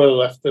beings,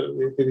 well, after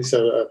there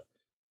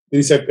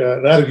is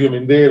an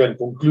argument there, and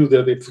conclude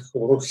that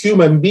for a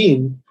human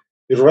being,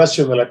 the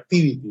rational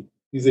activity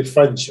is a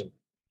function.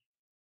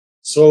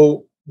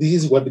 So this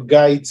is what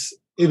guides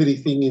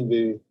everything in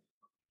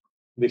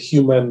the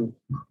human,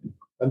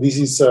 and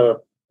this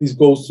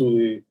goes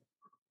to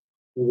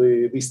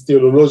this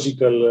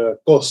theological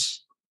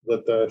cause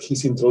that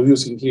he's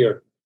introducing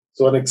here.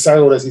 So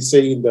Anaxagoras is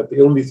saying that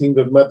the only thing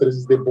that matters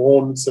is the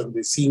bones and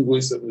the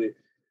sinews and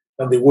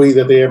the way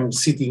that I am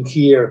sitting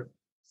here,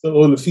 so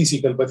all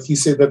physical. But he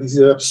said that this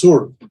is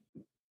absurd.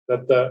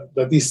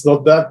 That is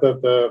not that.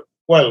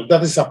 Well,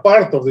 that is a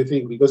part of the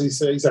thing because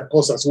it's a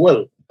cause as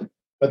well,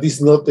 but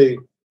it's not the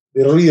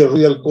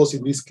real cause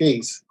in this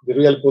case. The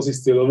real cause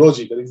is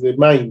theological. It's the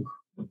mind.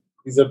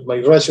 Is that my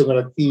rational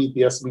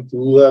activity asks me to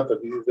do that,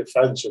 and this is the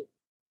function.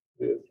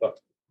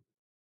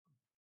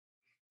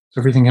 So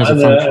everything has a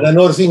function. And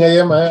another thing, I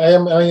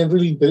am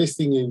really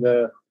interested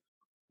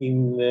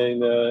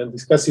in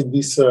discussing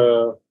this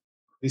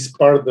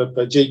part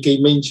that J.K.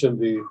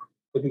 mentioned,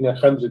 I think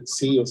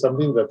 100C or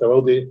something, that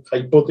about the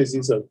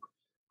hypothesis and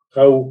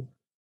how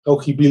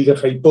he built a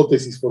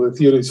hypothesis for the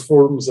theory's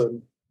forms,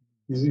 and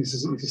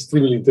it's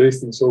extremely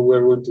interesting. So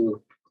we're going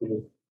to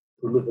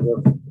look at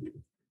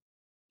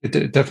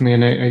that. Definitely,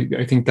 and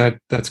I think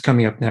that's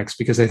coming up next,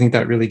 because I think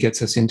that really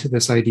gets us into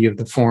this idea of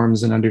the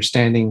forms and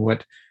understanding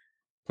what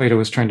Plato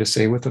was trying to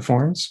say with the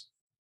forms.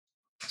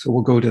 So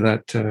we'll go to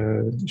that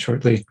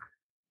shortly.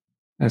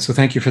 So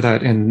thank you for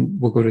that, and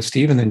we'll go to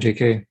Steve and then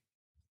JK.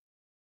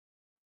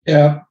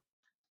 Yeah.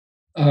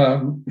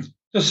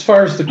 As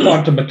far as the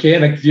quantum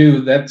mechanic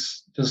view,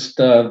 that's just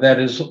that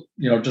is,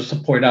 just to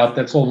point out,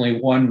 that's only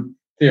one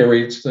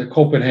theory. It's the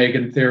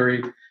Copenhagen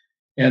theory.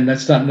 And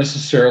that's not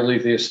necessarily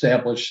the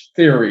established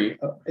theory.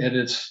 And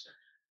it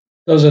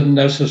doesn't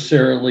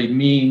necessarily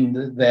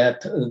mean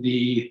that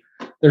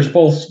there's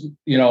both,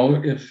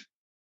 if,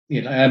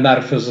 I'm not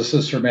a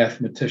physicist or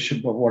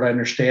mathematician, but what I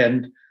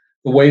understand,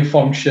 the wave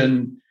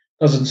function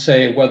doesn't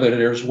say whether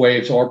there's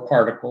waves or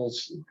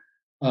particles.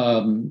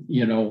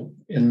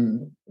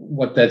 In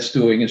what that's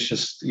doing is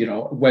just,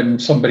 when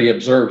somebody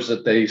observes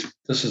it,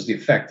 this is the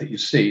effect that you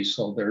see.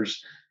 So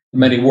there's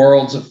many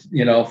worlds of,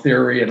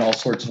 theory and all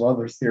sorts of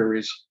other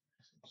theories.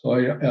 So,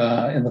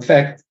 and the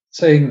fact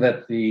saying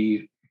that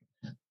the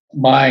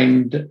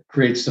mind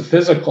creates the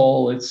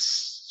physical,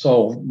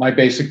 so my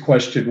basic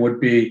question would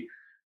be,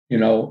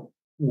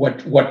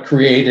 what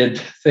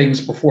created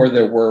things before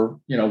there were,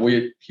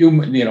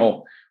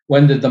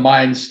 when did the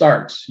mind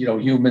start?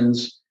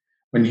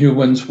 When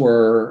humans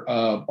were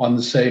on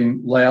the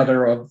same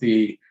ladder of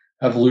the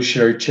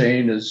evolutionary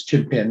chain as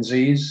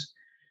chimpanzees,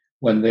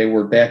 when they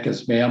were back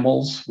as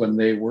mammals, when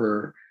they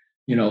were,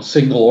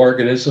 single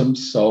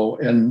organisms. So,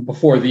 and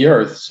before the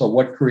earth. So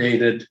what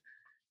created,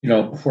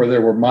 before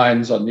there were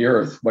minds on the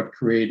earth, what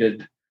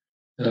created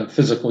the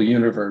physical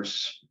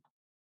universe?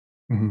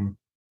 Mm-hmm.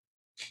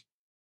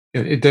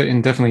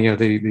 And definitely,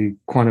 the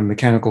quantum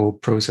mechanical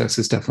process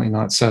is definitely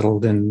not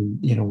settled. And,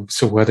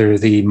 so whether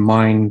the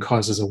mind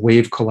causes a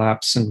wave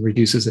collapse and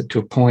reduces it to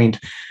a point,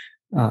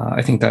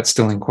 I think that's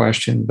still in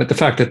question. But the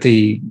fact that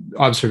the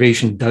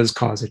observation does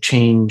cause a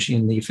change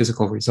in the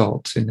physical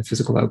result, in the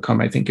physical outcome,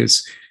 I think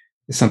is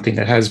something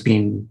that has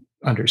been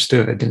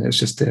understood. And it's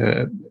just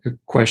a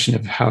question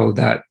of how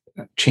that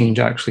change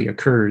actually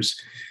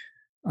occurs.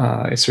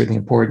 It's certainly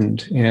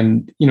important.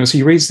 And, so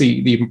you raise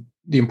the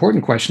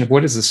important question of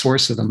what is the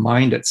source of the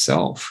mind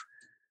itself?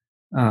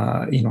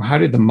 How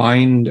did the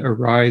mind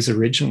arise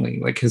originally?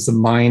 Like, has the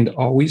mind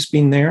always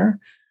been there?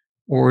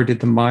 Or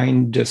did the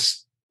mind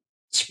just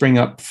spring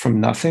up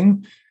from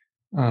nothing?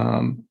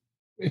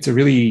 It's a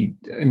really,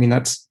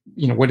 that's,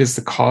 what is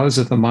the cause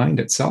of the mind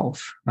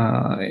itself?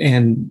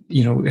 And,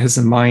 has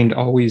the mind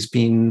always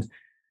been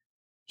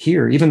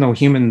here, even though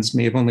humans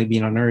may have only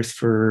been on Earth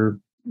for,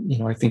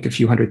 I think a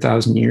few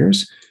 100,000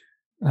 years?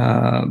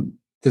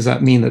 Does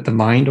that mean that the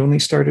mind only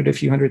started a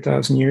few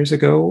 100,000 years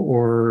ago,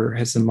 or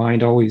has the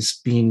mind always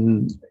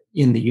been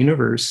in the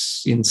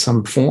universe in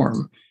some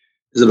form?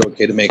 Is it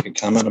okay to make a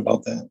comment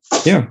about that?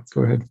 Yeah,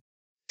 go ahead.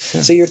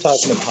 Yeah. So you're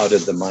talking about how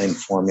did the mind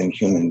form in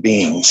human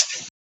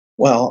beings?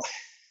 Well,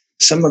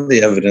 some of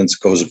the evidence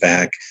goes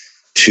back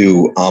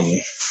to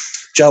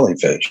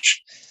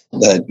jellyfish.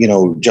 That,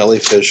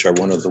 jellyfish are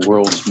one of the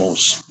world's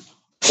most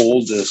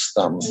oldest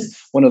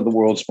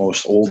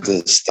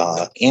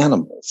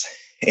animals.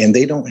 and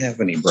they don't have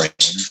any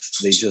brains.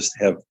 They just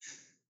have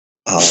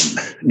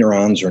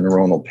neurons or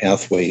neuronal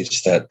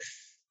pathways that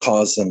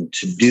cause them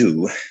to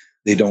do.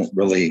 They don't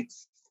really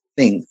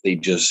think, they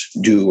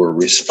just do or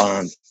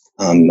respond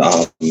on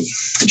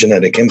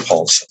genetic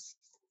impulse.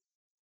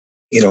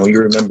 You know, you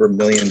remember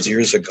millions of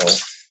years ago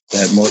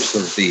that most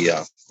of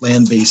the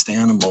land-based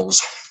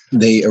animals,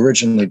 they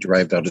originally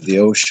derived out of the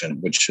ocean,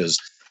 which is,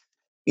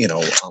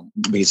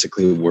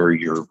 basically where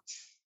your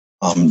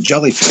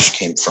jellyfish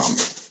came from.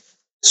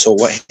 So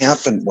what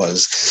happened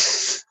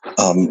was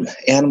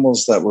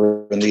animals that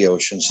were in the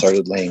ocean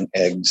started laying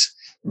eggs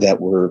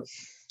that were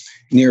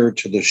nearer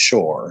to the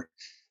shore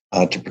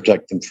to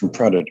protect them from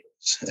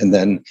predators.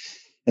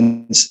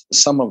 And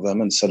some of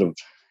them, instead of,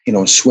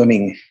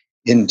 swimming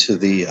into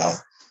the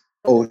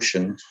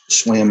ocean,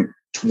 swam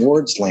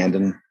towards land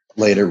and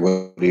later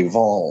would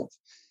evolve.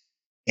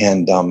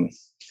 And,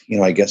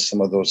 I guess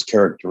some of those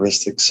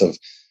characteristics of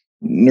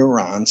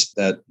neurons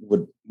that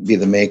would be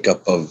the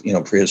makeup of,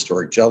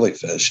 prehistoric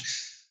jellyfish,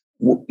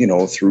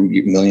 through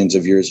millions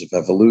of years of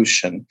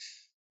evolution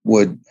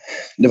would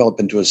develop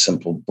into a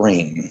simple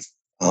brain.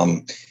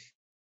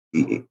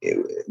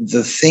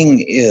 The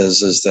thing is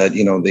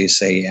that, they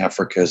say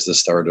Africa is the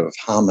start of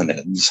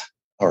hominids,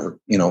 or,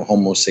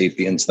 Homo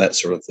sapiens, that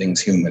sort of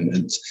things,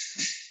 humanids.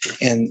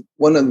 And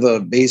one of the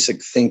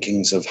basic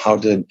thinkings of how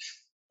did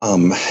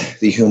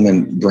the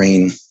human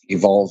brain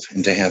evolve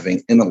into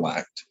having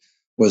intellect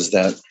was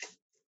that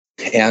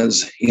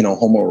as,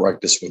 Homo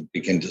erectus would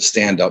begin to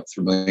stand up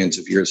through millions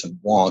of years and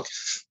walk,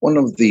 one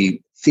of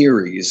the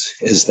theories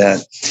is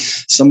that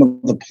some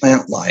of the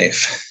plant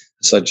life,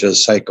 such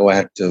as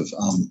psychoactive,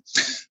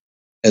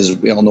 as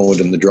we all know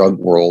it in the drug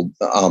world,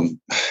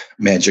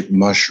 magic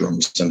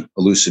mushrooms and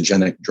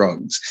hallucinogenic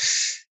drugs,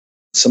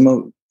 some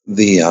of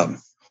the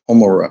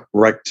Homo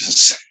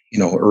erectus,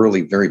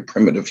 early, very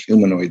primitive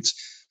humanoids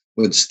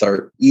would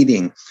start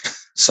eating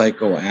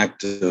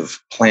psychoactive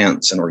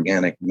plants in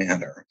organic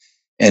matter.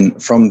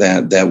 And from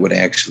that would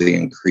actually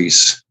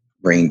increase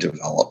brain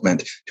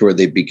development to where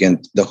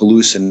the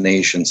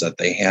hallucinations that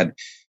they had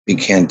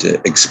began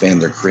to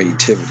expand their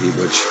creativity,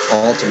 which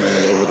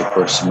ultimately over the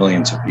course of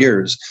millions of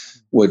years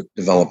would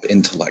develop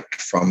intellect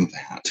from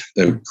that.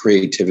 The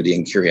creativity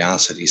and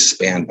curiosity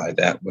spanned by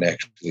that would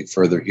actually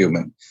further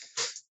human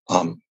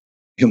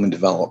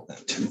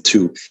development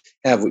to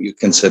have what you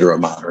consider a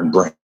modern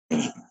brain.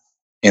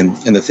 And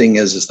the thing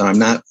is that I'm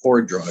not for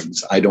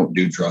drugs. I don't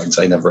do drugs.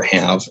 I never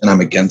have, and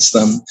I'm against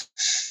them.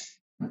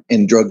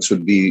 And drugs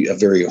would be a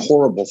very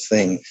horrible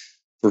thing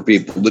for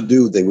people to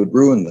do. They would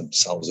ruin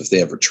themselves if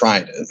they ever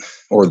tried it,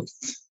 or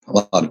a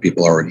lot of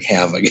people already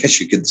have, I guess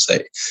you could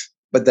say.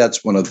 But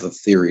that's one of the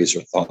theories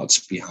or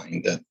thoughts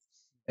behind it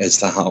as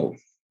to how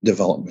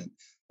development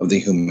of the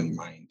human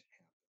mind.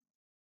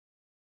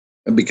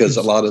 Because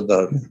a lot of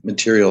the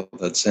material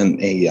that's in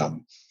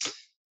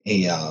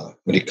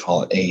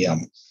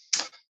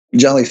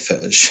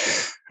jellyfish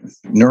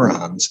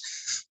neurons,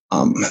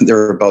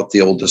 they're about the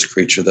oldest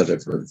creature that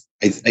ever,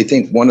 I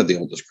think one of the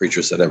oldest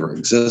creatures that ever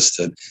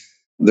existed.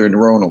 Their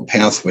neuronal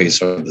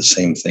pathways are the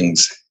same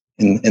things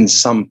in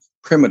some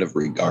primitive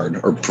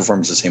regard, or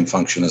performs the same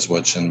function as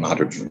what's in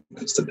modern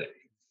humans today.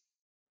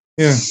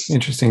 Yeah,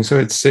 interesting. So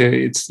it's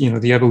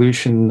the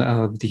evolution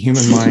of the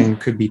human mind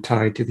could be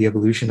tied to the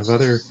evolution of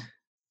other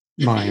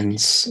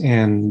minds,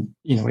 and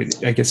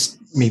I guess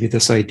maybe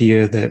this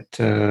idea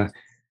that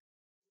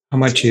how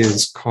much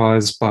is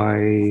caused by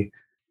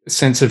a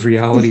sense of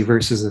reality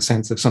versus a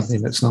sense of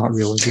something that's not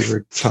real, as we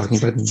were talking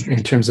about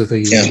in terms of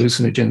the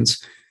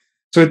hallucinogens.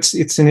 So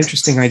it's an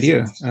interesting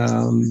idea.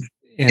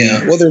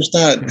 Well, there's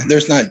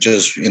not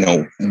just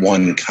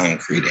one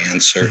concrete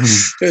answer.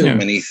 There are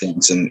many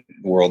things in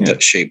the world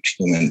that shaped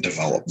human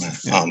development.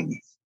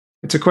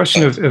 It's a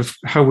question of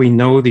how we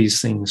know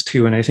these things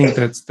too, and I think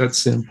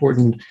that's an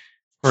important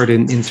part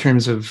in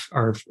terms of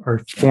our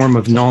form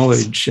of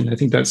knowledge, and I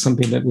think that's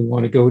something that we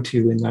want to go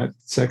to in that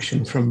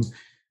section from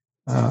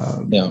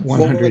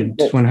 100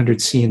 to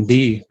 100 C and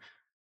D.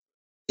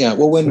 Yeah,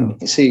 well,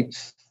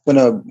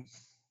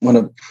 when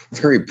a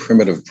very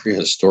primitive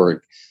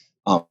prehistoric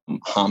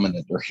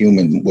hominid or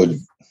human would,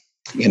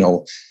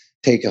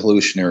 take a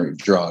hallucinatory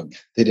drug,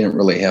 they didn't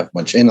really have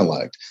much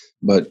intellect,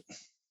 but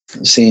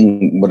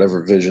seeing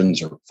whatever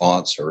visions or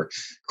thoughts or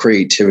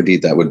creativity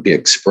that would be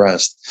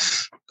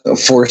expressed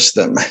forced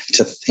them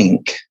to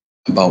think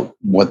about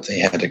what they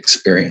had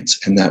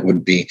experienced. And that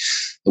would be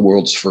the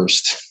world's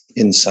first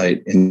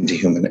insight into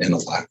human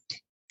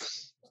intellect.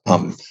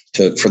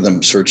 For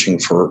them searching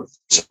for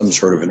some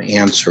sort of an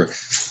answer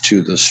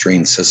to the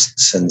strange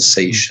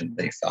sensation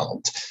they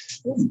felt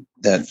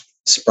that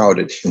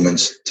sprouted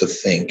humans to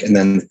think. And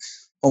then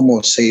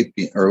Homo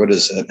sapien, or what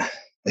is it?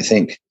 I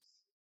think,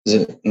 is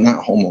it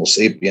not Homo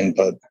sapien,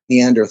 but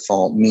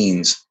Neanderthal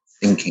means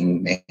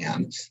thinking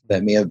man.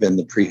 That may have been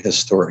the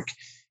prehistoric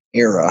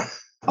era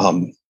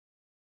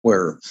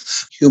where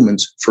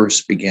humans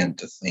first began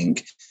to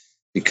think,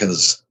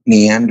 because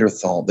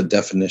Neanderthal, the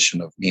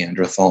definition of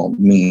Neanderthal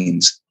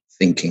means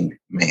thinking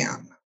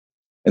man.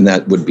 And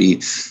that would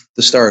be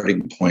the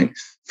starting point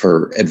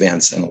for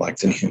advanced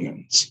intellect in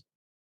humans.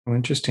 Oh,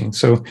 interesting.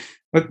 So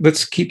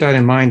let's keep that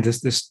in mind.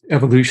 This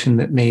evolution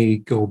that may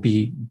go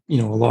be a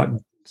lot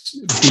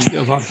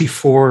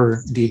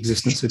before the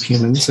existence of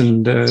humans,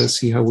 and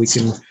see how we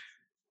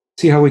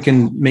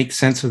can make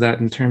sense of that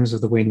in terms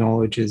of the way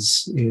knowledge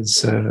is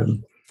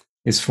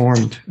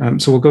formed.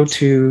 So we'll go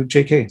to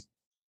J.K.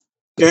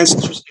 Yeah, it's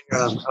interesting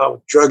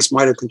how drugs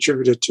might have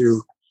contributed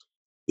to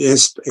the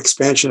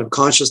expansion of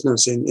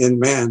consciousness in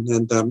man,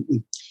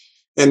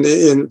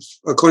 and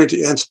according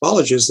to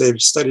anthropologists,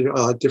 they've studied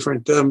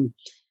different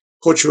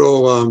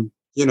cultural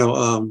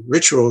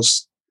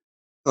rituals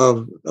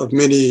of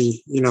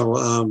many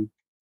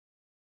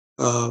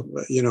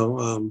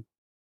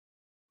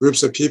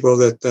groups of people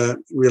that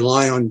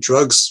rely on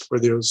drugs for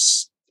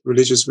those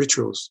religious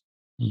rituals,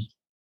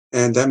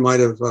 and that might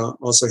have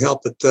also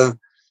helped. But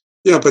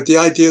but the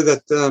idea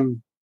that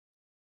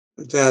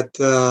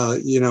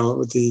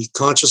the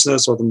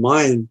consciousness or the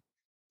mind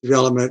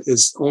development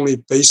is only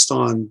based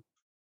on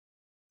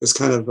this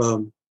kind of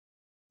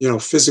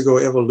physical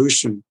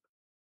evolution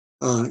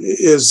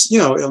is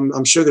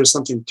I'm sure there's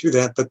something to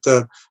that, but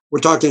we're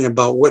talking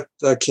about what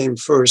came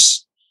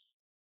first,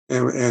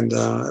 and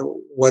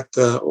what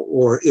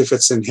or if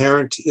it's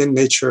inherent in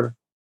nature,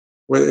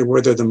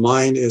 whether the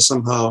mind is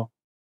somehow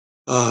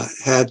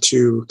had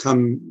to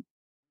come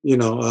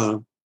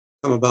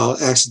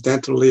about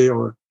accidentally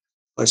or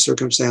by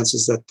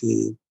circumstances that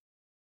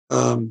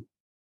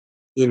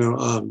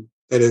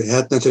that it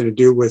had nothing to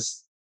do with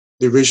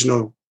the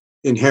original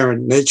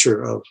inherent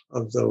nature of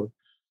the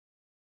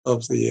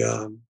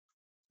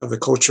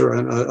culture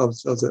and of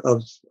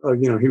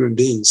human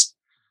beings.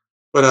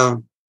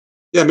 But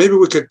yeah, maybe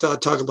we could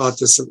talk about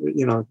this,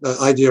 the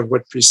idea of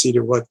what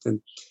preceded what.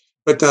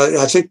 But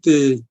I think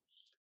the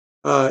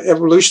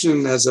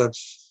evolution as a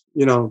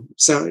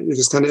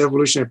this kind of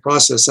evolutionary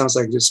process sounds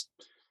like it's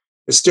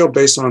still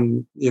based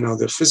on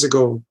the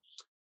physical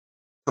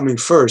coming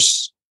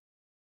first,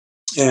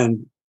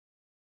 and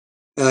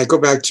I go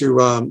back to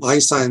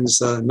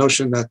Einstein's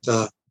notion that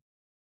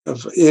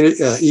of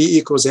E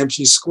equals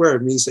mc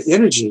squared means the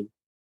energy.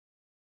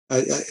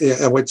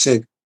 I would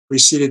say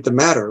preceded the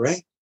matter,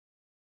 right?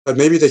 But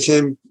maybe they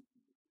came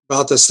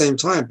about the same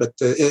time. But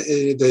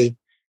the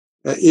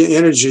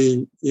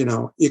energy,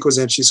 equals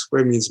mc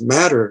squared means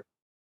matter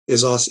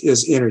is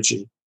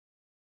energy.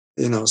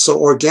 So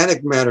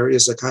organic matter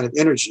is a kind of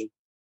energy,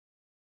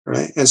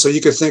 right? And so you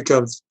could think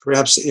of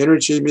perhaps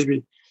energy,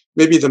 maybe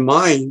the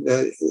mind.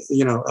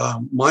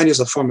 Mind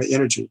is a form of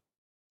energy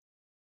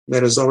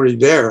that is already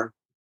there,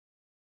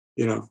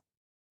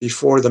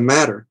 before the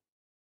matter.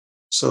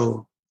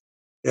 So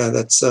yeah,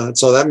 that's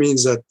so that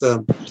means that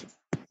the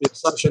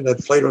assumption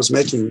that Plato's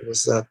making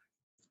is that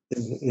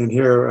in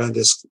here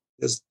this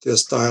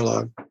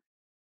dialogue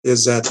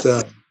is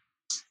that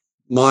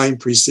mind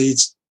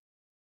precedes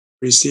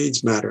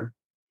matter.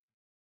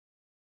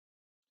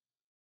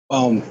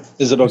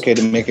 Is it okay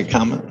to make a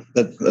comment?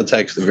 That's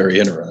actually very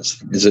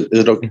interesting. Is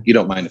it okay? You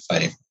don't mind if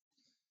I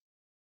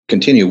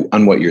continue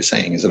on what you're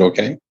saying? Is it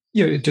okay?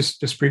 Yeah,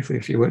 just briefly,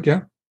 if you would.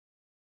 Yeah.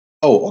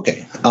 Oh,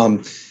 okay.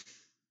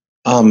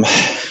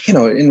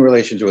 In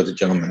relation to what the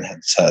gentleman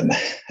had said,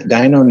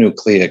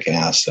 dinonucleic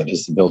acid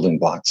is the building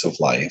blocks of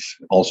life,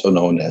 also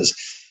known as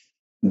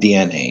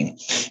DNA.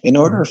 In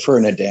order for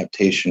an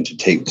adaptation to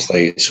take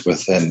place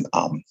within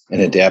an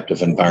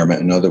adaptive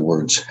environment, in other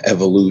words,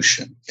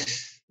 evolution,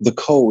 the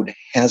code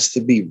has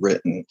to be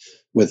written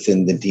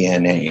within the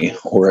DNA,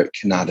 or it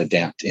cannot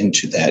adapt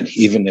into that,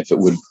 even if it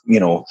would,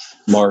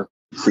 mark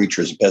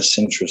creature's best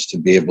interest to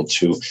be able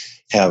to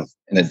have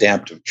an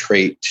adaptive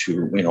trait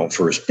to,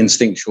 for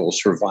instinctual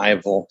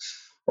survival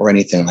or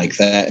anything like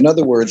that. In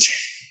other words,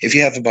 if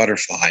you have a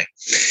butterfly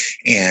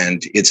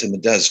and it's in the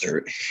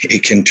desert,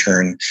 it can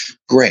turn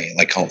gray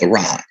like all the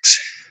rocks.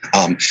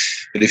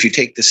 But if you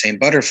take the same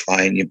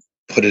butterfly and you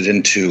put it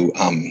into,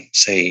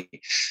 say,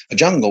 a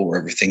jungle where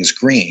everything's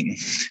green,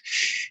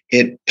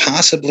 it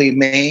possibly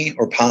may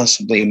or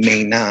possibly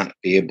may not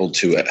be able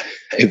to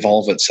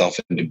evolve itself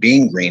into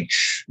being green.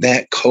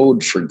 That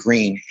code for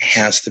green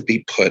has to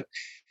be put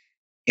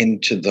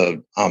into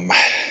the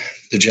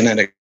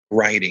genetic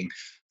writing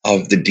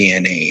of the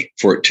DNA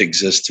for it to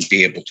exist to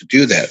be able to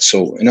do that.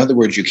 So in other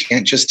words, you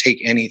can't just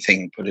take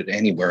anything, put it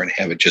anywhere and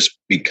have it just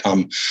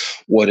become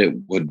what it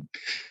would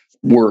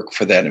work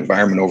for that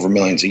environment over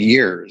millions of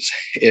years.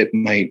 It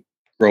might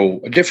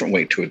grow a different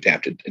way to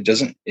adapt it.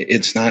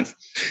 It's not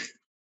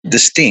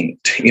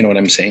distinct. You know what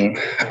I'm saying?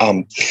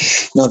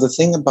 Now, the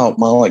thing about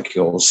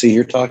molecules, see,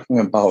 you're talking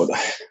about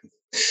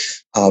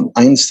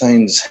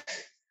Einstein's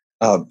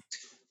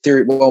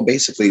theory. Well,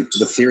 basically,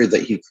 the theory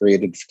that he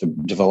created to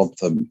develop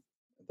the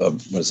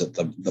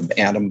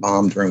atom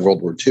bomb during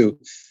World War II.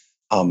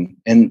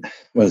 And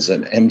was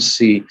it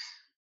MC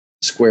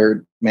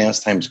squared, mass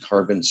times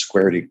carbon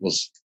squared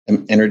equals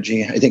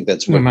energy? I think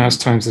that's what mass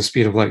times the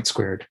speed of light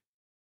squared.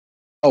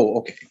 Oh,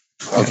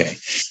 okay.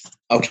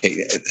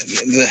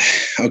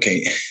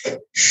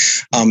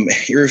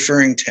 You're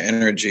referring to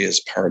energy as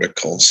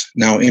particles.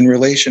 Now, in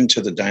relation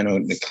to the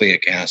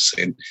dinonucleic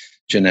acid,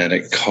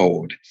 genetic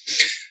code.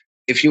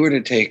 If you were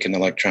to take an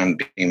electron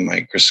beam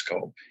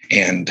microscope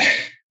and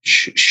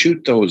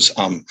shoot those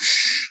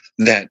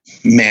that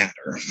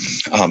matter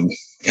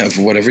of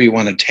whatever you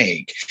want to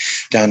take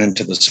down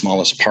into the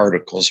smallest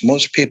particles,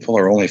 most people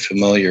are only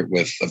familiar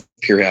with the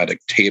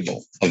periodic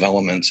table of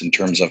elements in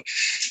terms of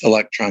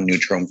electron,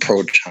 neutron,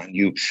 proton.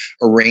 You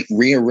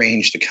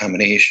rearrange the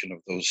combination of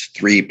those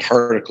three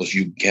particles,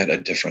 you get a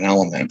different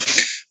element.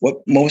 What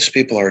most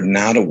people are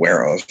not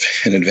aware of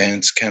in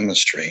advanced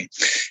chemistry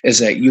is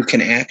that you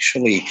can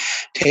actually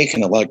take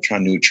an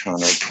electron,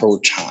 neutron, or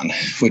proton,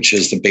 which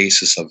is the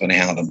basis of an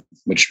atom,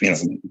 which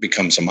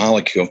becomes a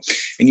molecule,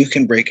 and you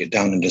can break it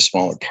down into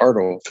smaller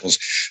particles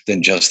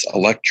than just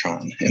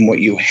electron. And what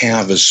you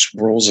have is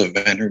swirls of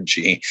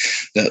energy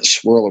that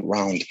swirl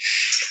around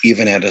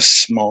even at a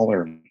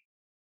smaller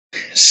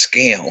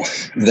scale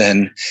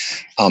than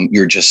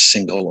your just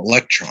single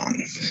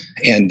electron.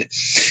 And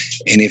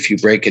if you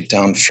break it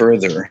down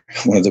further,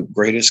 one of the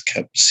greatest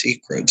kept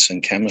secrets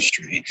in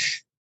chemistry,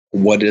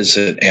 what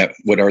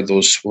are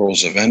those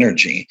swirls of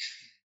energy?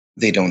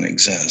 They don't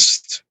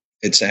exist.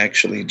 It's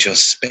actually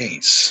just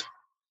space.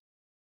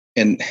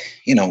 And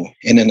now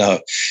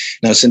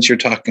since you're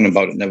talking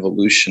about an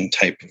evolution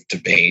type of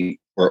debate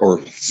or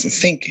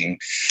thinking,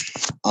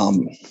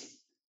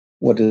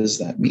 what does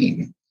that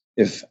mean?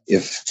 If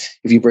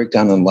you break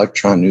down an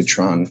electron,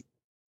 neutron,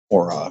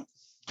 or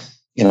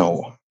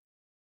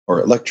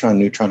electron,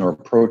 neutron, or a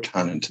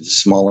proton into the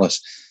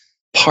smallest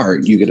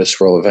part, you get a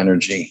swirl of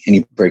energy, and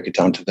you break it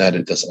down to that,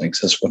 it doesn't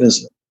exist. What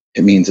is it?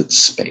 It means it's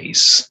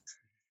space.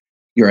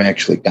 You're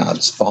actually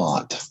God's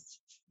thought.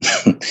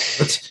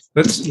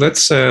 let's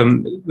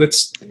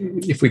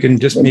if we can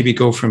just maybe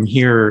go from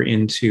here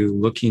into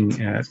looking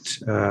at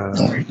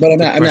but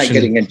I'm not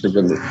getting into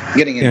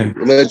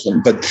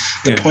religion, but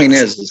the point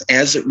is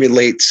as it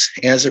relates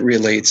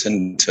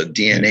into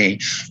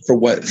DNA for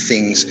what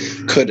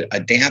things could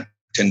adapt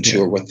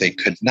into or what they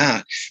could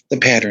not, the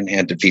pattern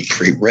had to be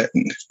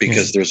pre-written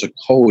because there's a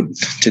code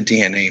to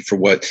DNA for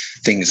what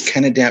things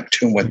can adapt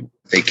to and what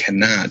they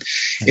cannot.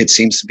 It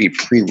seems to be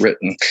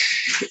pre-written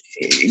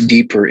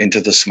deeper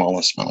into the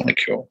smallest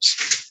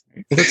molecules.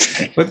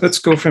 Let's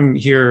go from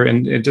here,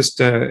 and just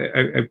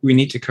we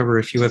need to cover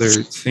a few other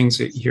things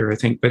here, I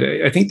think. But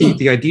I think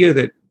the idea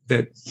that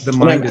the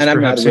mind is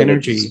perhaps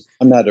energy.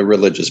 I'm not a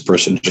religious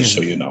person, just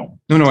so you know.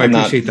 No, I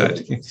appreciate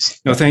that.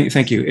 No,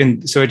 thank you.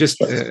 And so I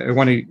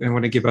want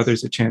to give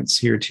others a chance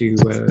here to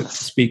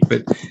speak.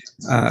 But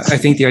I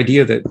think the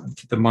idea that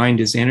the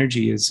mind is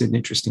energy is an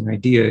interesting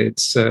idea.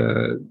 It's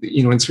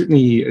and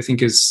certainly I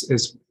think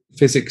as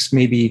physics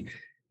maybe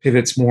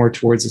pivots more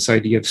towards this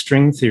idea of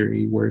string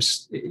theory, where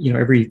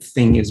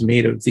everything is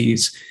made of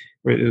these.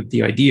 Or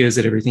the idea is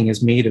that everything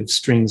is made of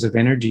strings of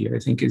energy. I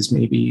think is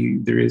maybe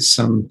there is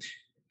some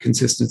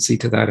consistency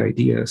to that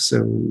idea.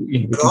 So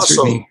we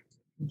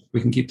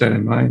can keep that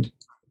in mind.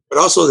 But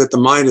also that the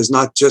mind is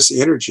not just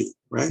energy,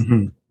 right?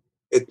 Mm-hmm.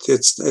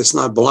 It's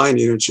not blind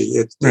energy.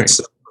 It's right.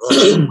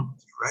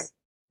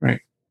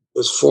 Right.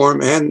 There's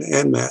form and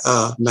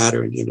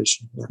matter and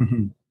energy. Yeah.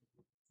 Mm-hmm.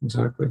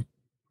 Exactly.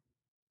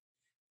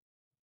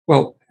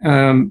 Well,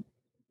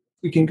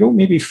 we can go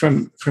maybe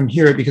from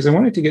here, because I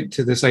wanted to get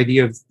to this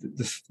idea of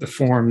the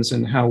forms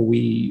and how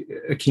we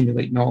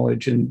accumulate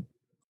knowledge. And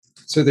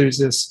so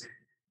there's a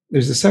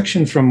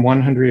section from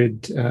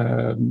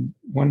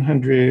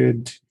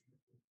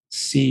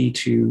 100C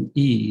to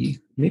E.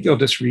 Maybe I'll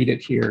just read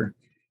it here.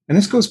 And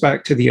this goes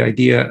back to the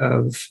idea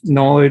of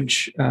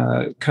knowledge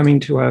coming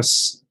to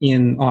us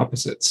in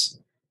opposites,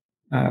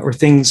 or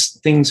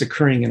things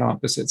occurring in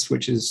opposites,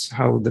 which is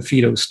how the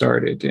Phaedo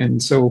started.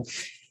 And so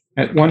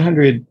at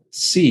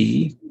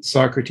 100C,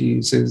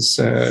 Socrates is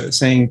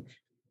saying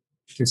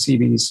to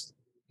Cebes,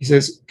 he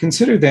says,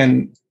 "Consider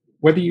then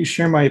whether you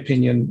share my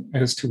opinion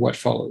as to what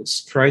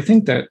follows. For I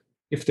think that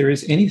if there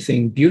is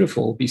anything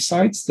beautiful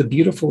besides the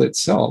beautiful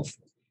itself,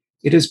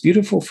 it is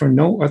beautiful for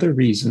no other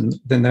reason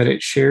than that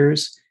it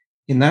shares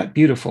in that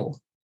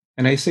beautiful.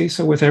 And I say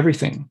so with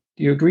everything.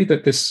 Do you agree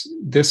that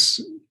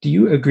do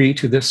you agree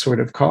to this sort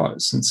of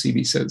cause?" And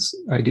Cebes says,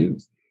 "I do."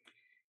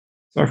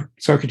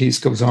 Socrates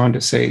goes on to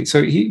say,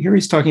 so here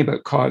he's talking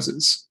about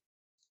causes.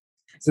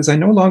 He says, "I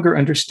no longer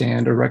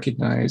understand or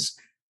recognize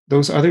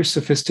those other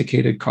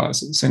sophisticated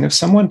causes. And if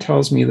someone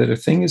tells me that a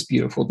thing is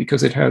beautiful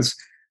because it has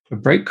a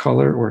bright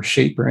color or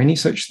shape or any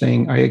such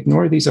thing, I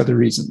ignore these other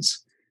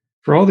reasons.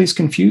 For all these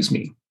confuse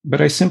me,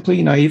 but I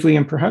simply, naively,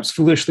 and perhaps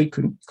foolishly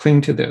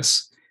cling to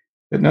this,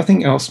 that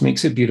nothing else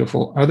makes it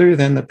beautiful other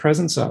than the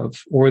presence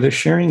of, or the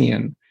sharing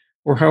in,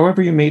 or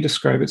however you may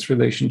describe its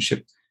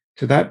relationship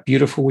to that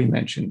beautiful we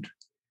mentioned.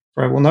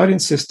 For I will not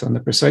insist on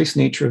the precise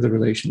nature of the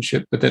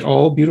relationship, but that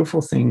all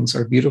beautiful things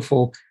are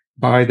beautiful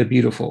by the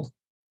beautiful.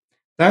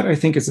 That, I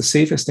think, is the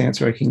safest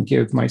answer I can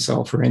give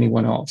myself or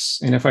anyone else.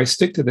 And if I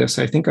stick to this,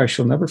 I think I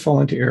shall never fall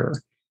into error.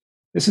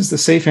 This is the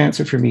safe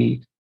answer for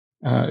me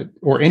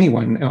or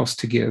anyone else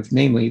to give,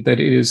 namely, that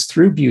it is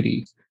through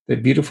beauty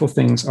that beautiful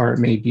things are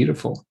made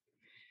beautiful."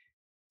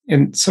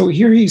 And so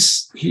here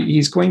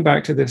he's going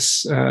back to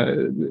this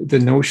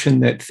the notion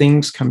that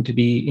things come to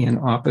be in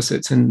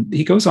opposites, and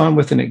he goes on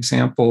with an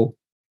example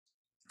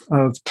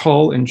of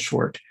tall and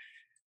short.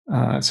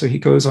 So he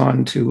goes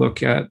on to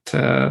look at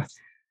the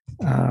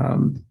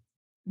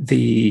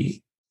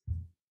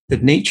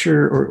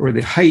nature or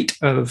the height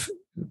of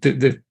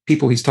the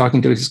people he's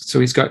talking to.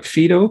 So he's got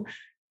Phaedo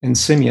and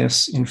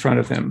Simmias in front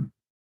of him,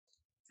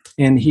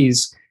 and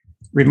he's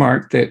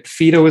remarked that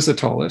Phaedo is the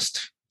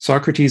tallest,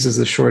 Socrates is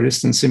the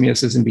shortest, and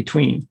Simmias is in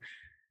between.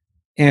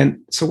 And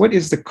so what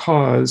is the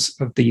cause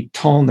of the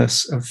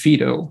tallness of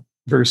Phaedo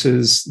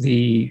versus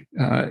the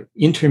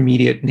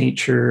intermediate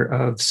nature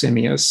of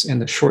Simmias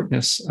and the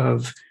shortness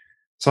of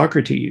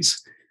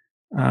Socrates?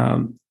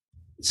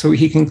 So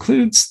he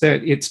concludes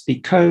that it's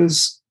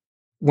because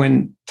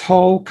when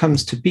tall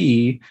comes to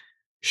be,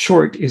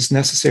 short is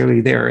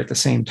necessarily there at the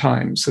same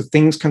time. So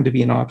things come to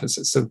be in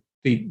opposites. So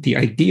the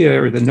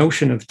idea or the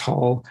notion of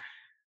tall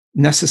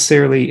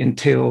necessarily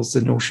entails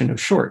the notion of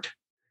short.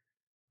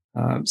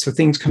 So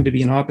things come to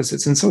be in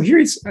opposites. And so here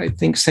he's, I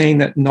think, saying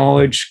that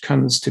knowledge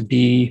comes to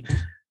be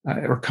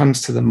or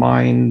comes to the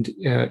mind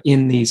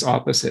in these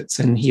opposites.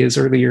 And he has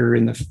earlier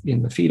in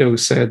the Phaedo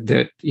said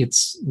that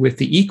it's with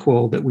the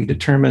equal that we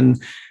determine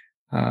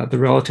the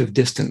relative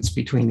distance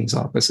between these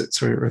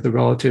opposites, or the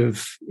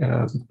relative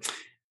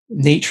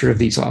nature of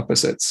these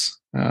opposites.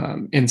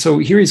 And so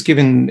here he's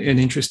given an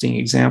interesting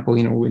example,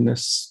 in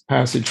this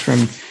passage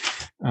from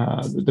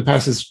the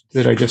passage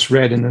that I just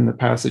read, and then the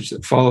passage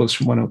that follows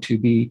from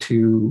 102b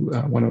to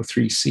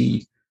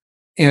 103c.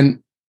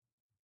 And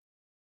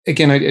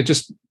again, I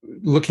just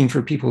looking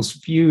for people's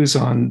views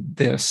on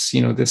this,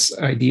 this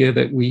idea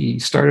that we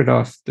started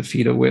off the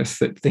Phaedo with,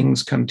 that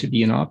things come to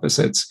be in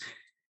opposites,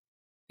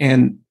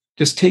 and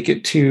just take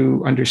it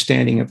to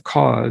understanding of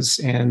cause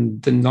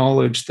and the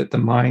knowledge that the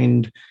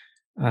mind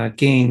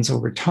gains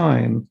over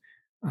time.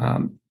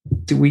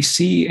 Do we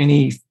see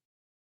any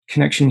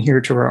connection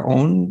here to our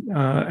own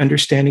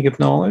understanding of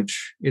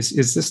knowledge?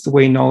 Is this the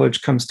way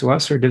knowledge comes to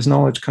us, or does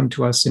knowledge come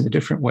to us in a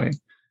different way?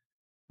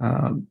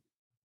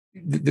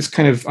 This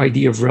kind of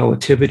idea of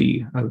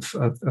relativity of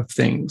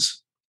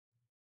things.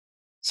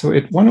 So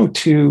at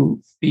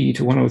 102b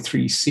to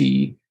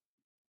 103c,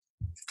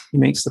 he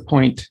makes the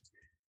point,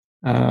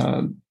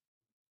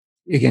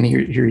 again,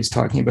 here he's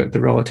talking about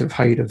the relative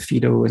height of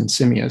Phaedo and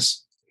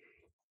Simmias.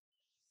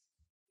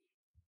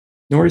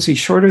 Nor is he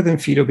shorter than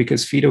Phaedo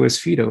because Phaedo is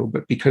Phaedo,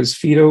 but because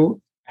Phaedo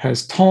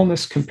has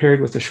tallness compared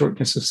with the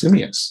shortness of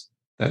Simmias.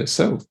 That is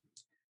so.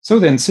 So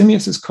then,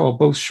 Simmias is called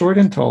both short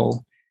and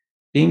tall,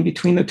 being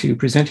between the two,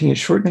 presenting his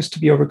shortness to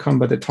be overcome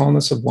by the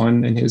tallness of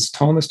one, and his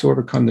tallness to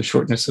overcome the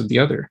shortness of the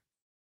other.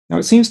 Now,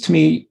 it seems to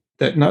me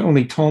that not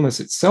only tallness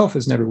itself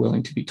is never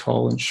willing to be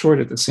tall and short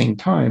at the same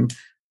time,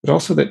 but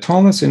also that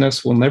tallness in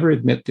us will never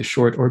admit the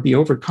short or be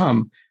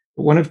overcome.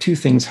 But one of two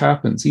things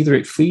happens. Either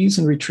it flees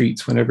and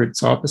retreats whenever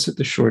its opposite,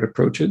 the short,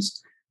 approaches,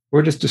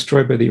 or it is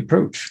destroyed by the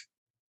approach.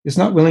 It is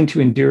not willing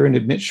to endure and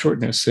admit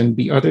shortness and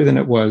be other than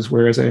it was,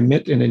 whereas I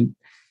admit and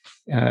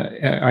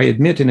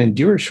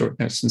endure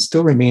shortness and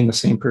still remain the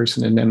same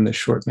person and am the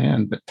short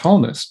man. But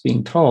tallness,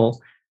 being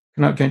tall,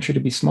 cannot venture to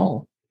be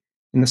small.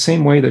 In the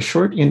same way, the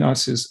short in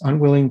us is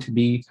unwilling to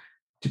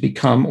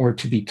become or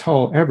to be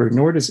tall ever,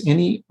 nor does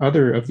any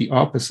other of the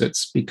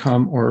opposites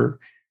become or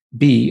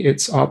be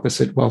its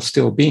opposite while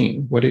still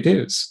being what it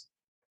is.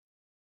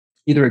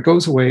 Either it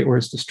goes away or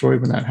is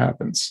destroyed when that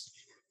happens.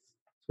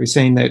 We're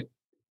saying that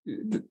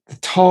the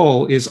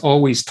tall is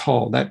always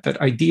tall.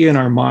 That idea in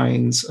our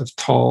minds of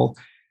tall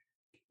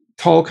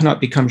cannot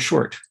become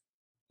short,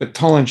 but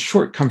tall and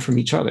short come from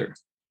each other.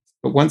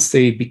 But once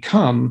they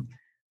become,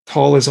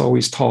 tall is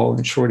always tall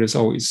and short is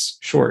always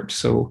short.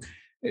 So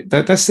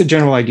that's the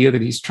general idea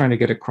that he's trying to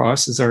get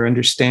across, is our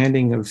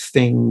understanding of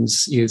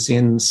things is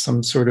in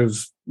some sort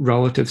of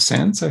relative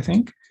sense, I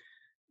think.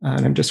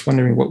 And I'm just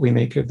wondering what we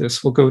make of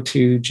this. We'll go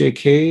to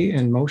JK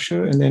and Moshe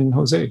and then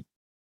Jose.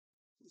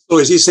 So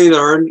is he saying that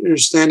our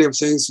understanding of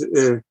things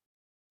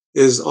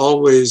is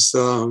always,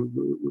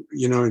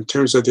 in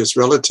terms of this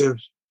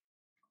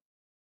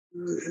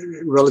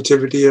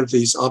relativity of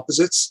these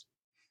opposites?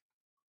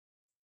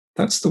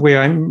 That's the way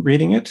I'm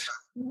reading it.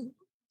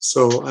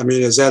 So, I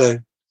mean, is that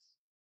a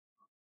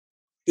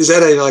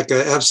like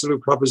an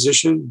absolute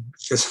proposition?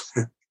 Because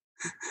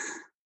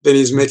then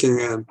he's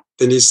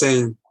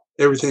saying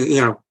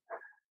everything,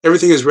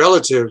 everything is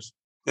relative,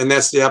 and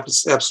that's the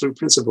absolute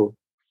principle.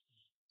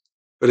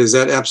 But is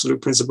that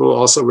absolute principle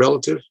also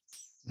relative?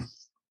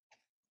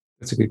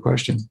 That's a good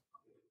question.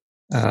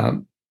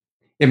 I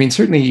mean,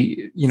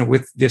 certainly,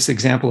 with this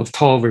example of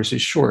tall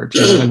versus short,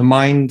 when the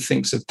mind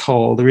thinks of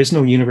tall, there is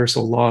no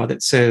universal law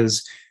that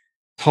says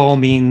tall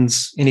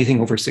means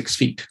anything over 6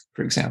 feet,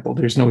 for example.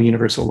 There's no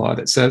universal law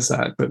that says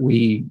that, but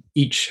we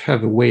each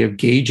have a way of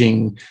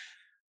gauging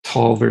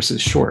tall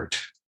versus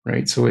short,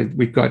 right? So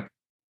we've got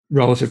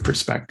relative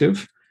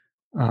perspective.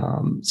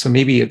 So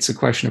maybe it's a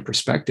question of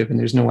perspective, and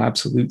there's no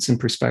absolutes in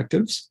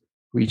perspectives.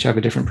 We each have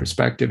a different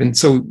perspective. And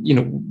so,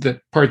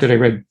 the part that I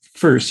read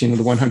first, the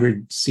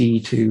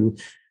 100C to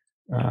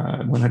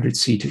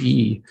 100C to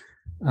E,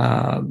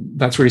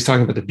 that's where he's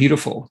talking about the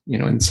beautiful,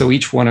 and so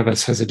each one of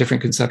us has a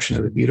different conception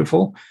of the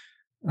beautiful.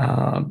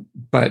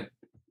 But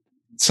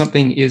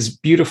something is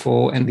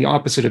beautiful, and the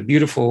opposite of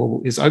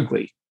beautiful is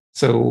ugly.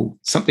 So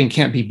something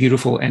can't be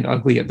beautiful and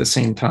ugly at the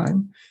same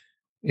time.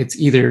 It's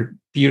either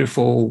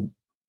beautiful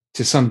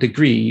to some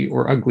degree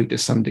or ugly to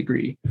some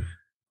degree.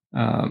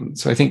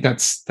 So I think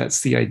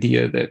that's the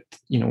idea that,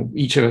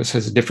 each of us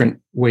has a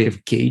different way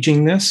of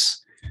gauging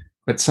this,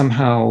 but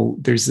somehow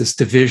there's this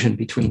division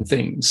between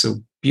things.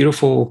 So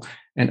beautiful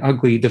and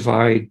ugly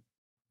divide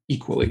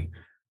equally.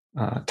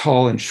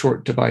 Tall and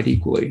short divide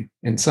equally.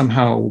 And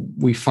somehow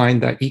we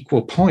find that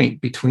equal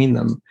point between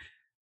them.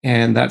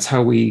 And that's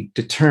how we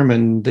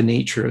determine the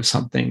nature of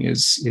something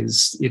is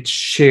its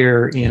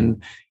share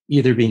in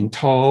either being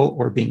tall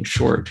or being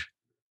short.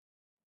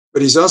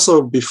 But he's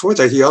also, before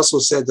that, he also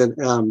said that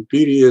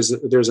beauty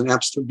there's an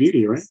absolute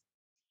beauty, right?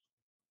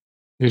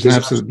 There's an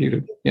absolute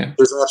beauty. Yeah.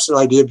 There's an absolute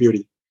idea of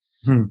beauty.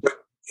 But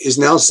he's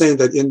now saying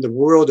that in the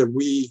world that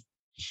we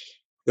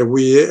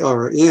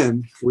are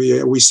in,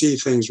 we see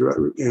things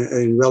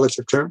in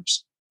relative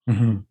terms.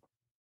 Mm-hmm.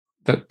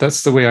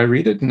 That's the way I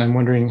read it, and I'm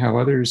wondering how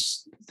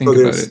others think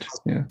about it.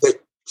 Yeah.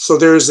 So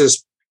there's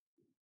this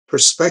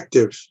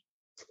perspectival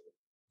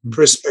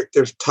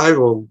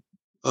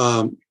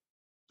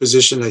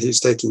position that he's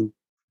taking,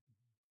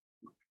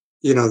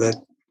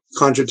 that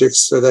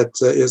contradicts, that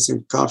is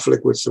in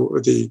conflict with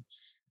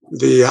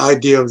the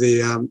idea of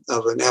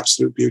an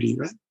absolute beauty,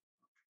 right?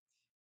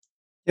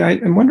 Yeah,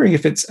 I'm wondering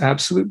if it's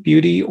absolute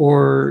beauty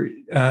or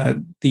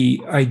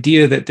the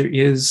idea that there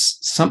is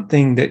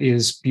something that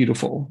is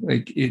beautiful.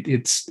 Like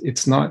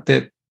it's not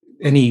that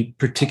any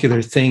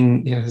particular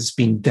thing has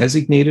been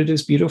designated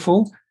as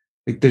beautiful.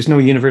 Like there's no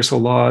universal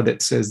law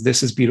that says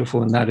this is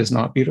beautiful and that is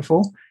not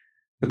beautiful.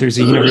 But there's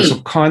a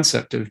universal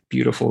concept of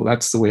beautiful.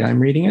 That's the way I'm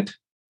reading it.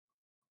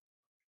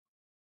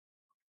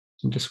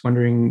 I'm just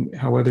wondering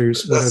how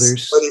others. But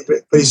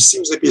he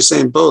seems to be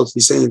saying both.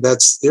 He's saying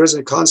there's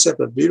a concept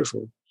of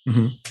beautiful.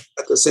 Mm-hmm.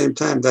 At the same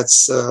time,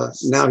 that's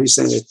now he's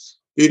saying that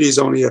beauty is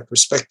only a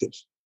perspective.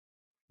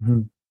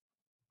 Mm-hmm.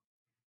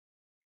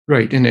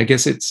 Right, and I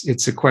guess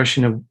it's a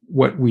question of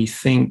what we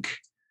think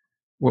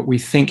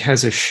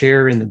has a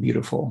share in the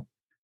beautiful.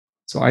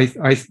 So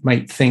I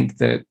might think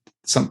that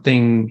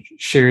something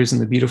shares in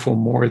the beautiful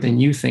more than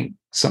you think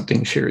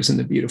something shares in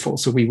the beautiful.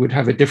 So we would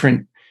have a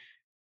different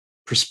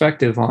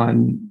perspective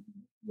on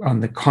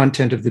the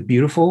content of the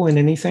beautiful in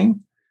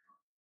anything.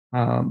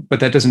 But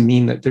that doesn't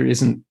mean that there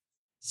isn't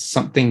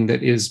something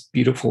that is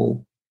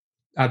beautiful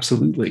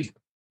absolutely,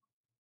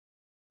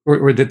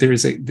 or that there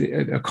is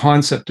a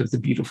concept of the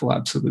beautiful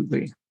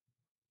absolutely.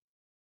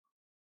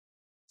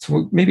 So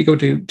we'll maybe go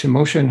to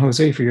Moshe and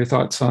Jose for your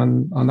thoughts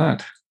on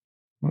that.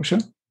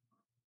 Moshe?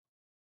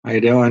 How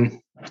you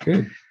doing?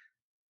 Good.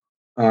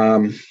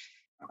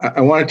 I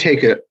want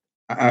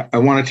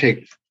to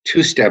take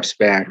two steps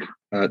back.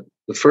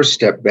 The first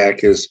step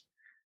back is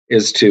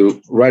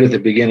to right at the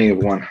beginning of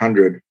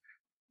 100,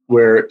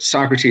 where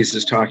Socrates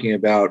is talking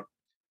about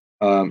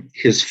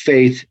his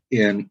faith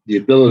in the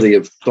ability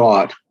of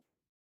thought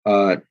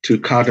to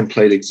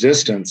contemplate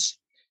existence,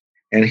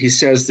 and he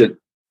says that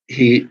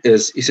he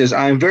says,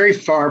 I am very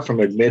far from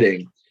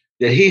admitting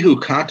that he who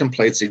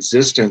contemplates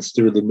existence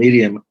through the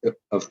medium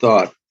of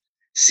thought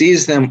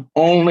sees them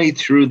only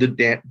through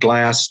the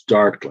glass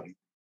darkly.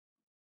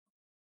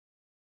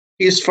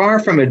 He is far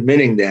from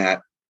admitting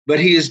that, but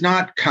he is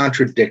not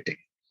contradicting.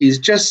 He's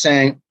just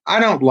saying, I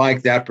don't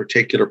like that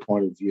particular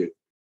point of view.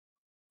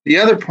 The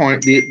other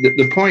point,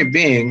 the point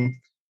being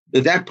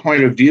that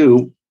point of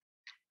view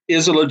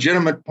is a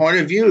legitimate point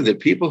of view, that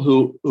people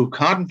who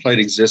contemplate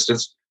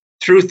existence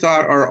through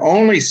thought are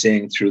only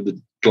seeing through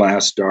the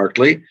glass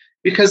darkly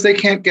because they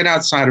can't get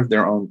outside of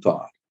their own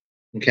thought.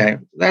 Okay,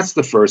 that's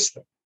the first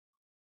thing.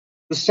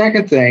 The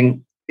second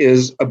thing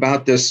is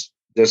about this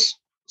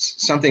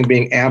something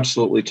being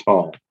absolutely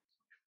tall.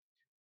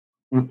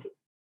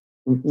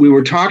 We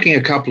were talking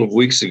a couple of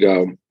weeks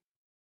ago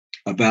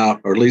about,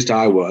 or at least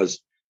I was,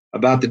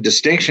 about the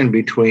distinction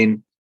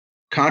between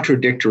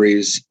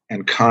contradictories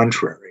and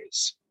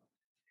contraries.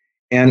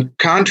 And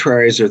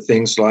contraries are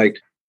things like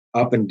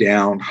up and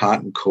down,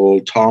 hot and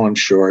cold, tall and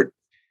short.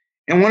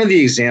 And one of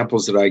the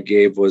examples that I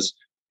gave was,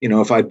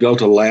 if I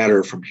built a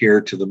ladder from here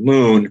to the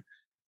moon,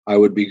 I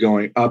would be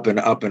going up and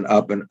up and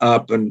up and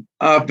up and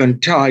up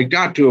until I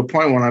got to a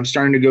point when I'm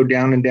starting to go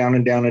down and down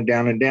and down and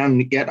down and down,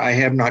 and yet I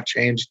have not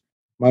changed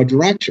my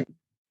direction.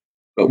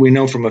 But we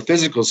know from a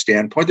physical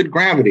standpoint that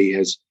gravity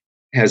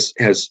has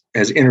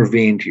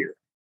intervened here.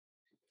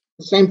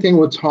 The same thing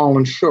with tall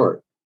and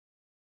short.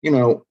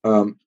 Kareem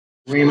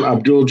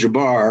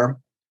Abdul-Jabbar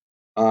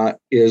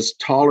is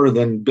taller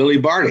than Billy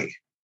Barty.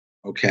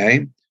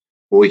 Okay,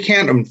 well, we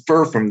can't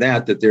infer from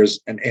that there's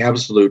an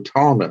absolute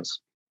tallness,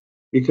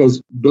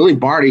 because Billy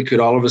Barty could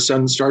all of a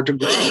sudden start to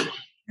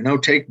grow,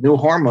 take new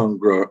hormone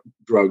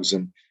drugs,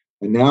 and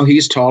now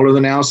he's taller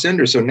than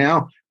Alcindor. So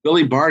now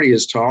Billy Barty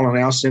is tall and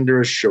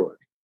Alcindor is short.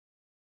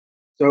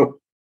 So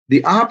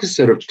the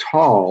opposite of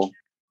tall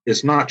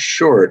is not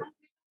short.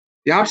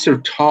 The opposite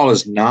of tall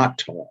is not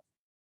tall.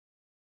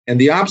 And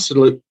the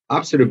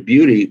opposite of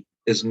beauty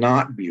is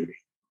not beauty.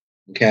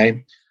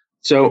 Okay.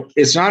 So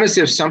it's not as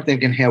if something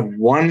can have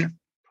one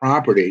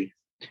property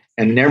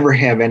and never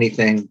have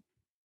anything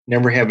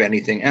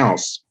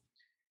else.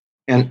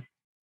 And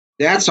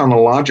that's from a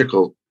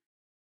logical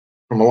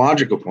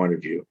point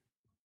of view.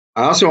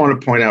 I also want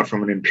to point out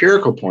from an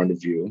empirical point of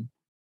view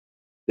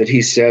that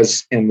he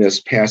says in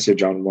this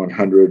passage on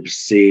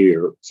 100C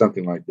or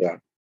something like that.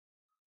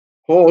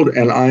 Hold,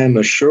 and I am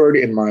assured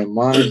in my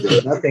mind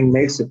that nothing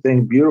makes a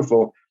thing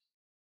beautiful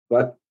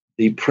but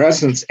the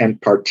presence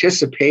and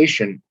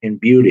participation in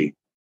beauty.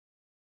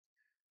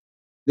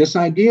 This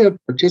idea of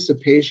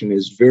participation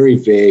is very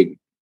vague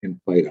in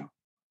Plato.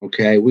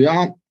 Okay, we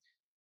all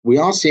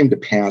seem to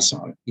pass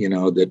on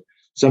it, that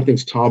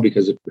something's tall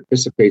because it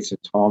participates in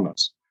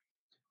tallness.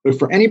 But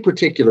for any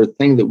particular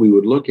thing that we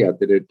would look at,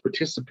 that it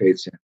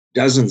participates in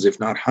dozens, if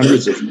not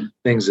hundreds of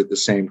things at the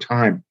same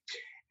time.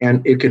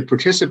 And it could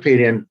participate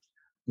in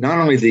not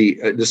only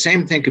the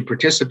same thing could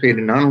participate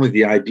in not only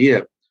the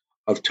idea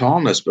of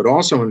tallness, but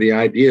also in the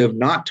idea of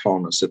not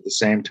tallness at the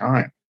same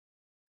time.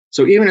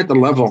 So even at the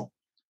level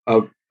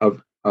of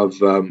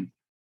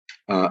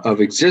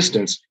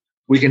existence,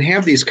 we can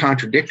have these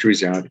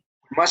contradictories out.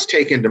 We must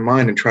take into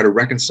mind and try to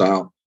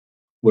reconcile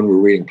when we're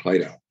reading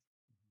Plato.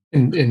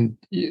 And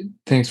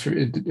thanks for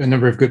a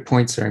number of good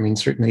points there. I mean,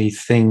 certainly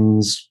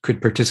things could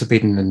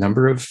participate in a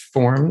number of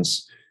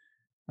forms.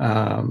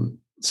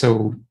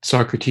 So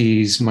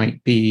Socrates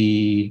might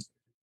be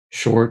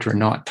short or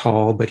not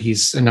tall, but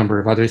he's a number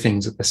of other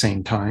things at the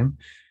same time.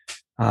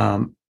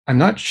 I'm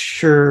not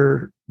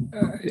sure,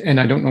 and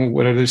I don't know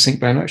what others think,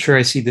 but I'm not sure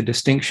I see the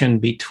distinction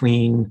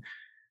between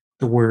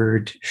the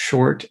word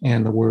short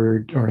and the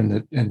word or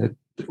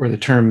the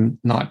term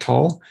not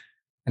tall.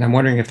 And I'm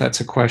wondering if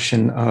that's a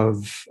question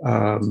of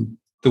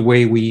the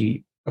way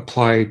we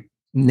apply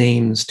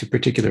names to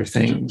particular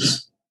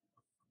things.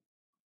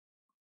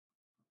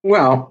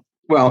 Well,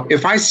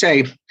 if I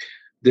say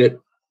that,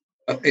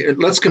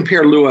 let's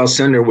compare Lou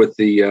Alcindor with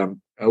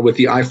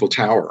the Eiffel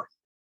Tower.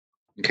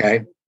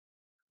 Okay,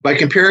 by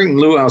comparing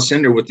Lou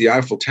Alcindor with the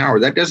Eiffel Tower,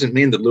 that doesn't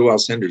mean that Lou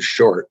Alcindor is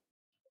short.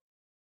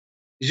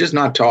 He's just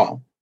not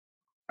tall.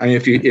 I mean,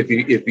 if you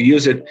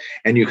use it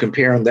and you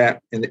compare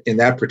that in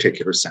that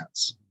particular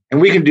sense. And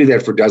we can do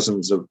that for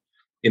dozens of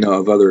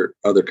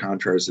other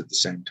contraries at the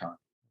same time.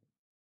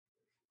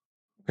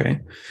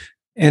 Okay.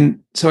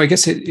 And so I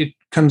guess it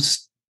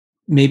comes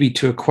maybe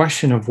to a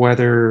question of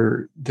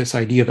whether this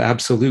idea of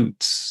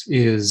absolutes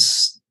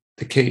is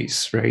the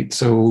case, right?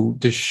 So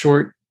does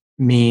short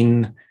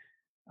mean,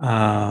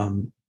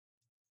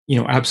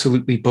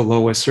 absolutely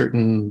below a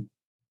certain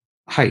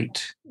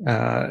height?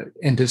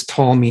 And does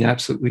tall mean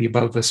absolutely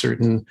above a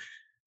certain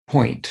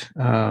point?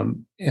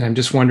 And I'm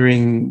just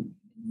wondering,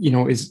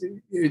 is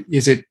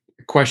it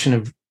a question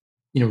of,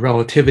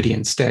 relativity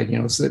instead?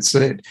 So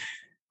that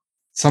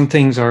some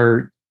things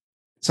are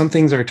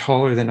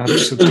taller than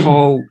others. So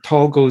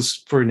tall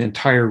goes for an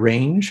entire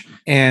range,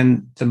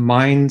 and the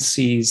mind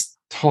sees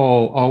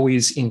tall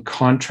always in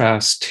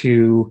contrast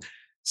to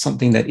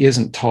something that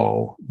isn't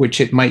tall,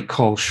 which it might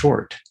call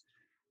short.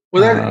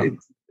 Well,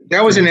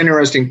 that was an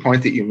interesting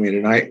point that you made,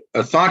 and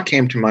a thought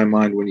came to my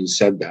mind when you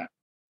said that.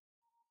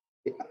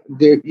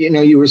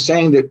 You were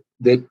saying that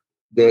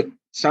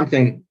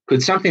something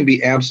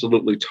be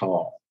absolutely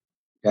tall,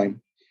 okay?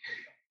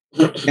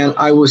 And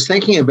I was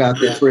thinking about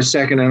that for a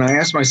second, and I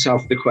asked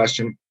myself the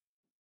question: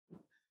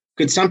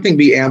 could something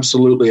be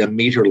absolutely a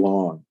meter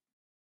long?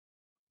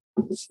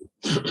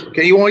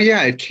 Okay, well,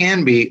 yeah, it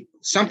can be.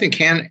 Something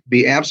can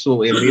be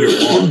absolutely a meter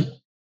long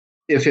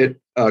if it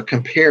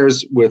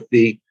compares with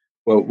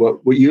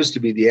what used to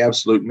be the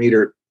absolute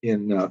meter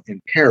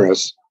in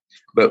Paris,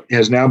 but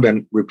has now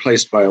been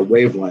replaced by a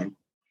wavelength.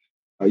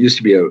 It used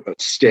to be a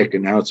stick,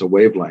 and now it's a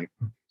wavelength.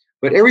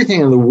 But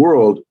everything in the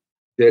world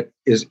that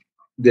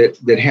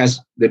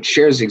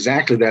shares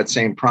exactly that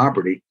same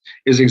property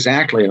is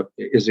exactly a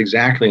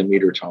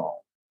meter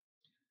tall.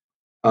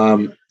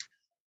 And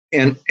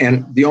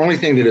the only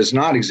thing that is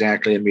not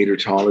exactly a meter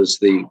tall is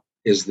the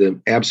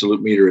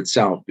absolute meter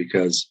itself,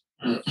 because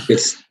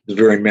it's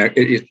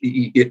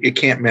it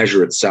can't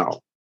measure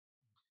itself.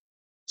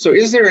 So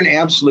is there an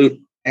absolute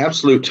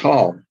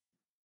tall?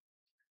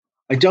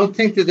 I don't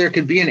think that there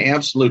could be an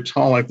absolute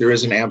tall like there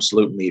is an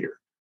absolute meter.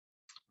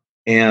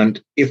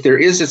 And if there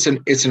is,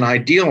 it's an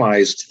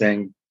idealized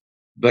thing,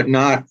 but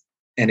not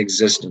an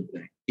existent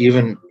thing,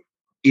 even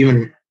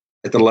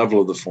at the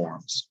level of the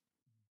forms.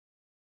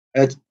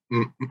 That's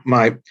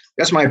my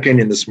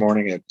opinion this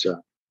morning at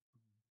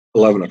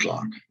 11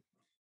 o'clock.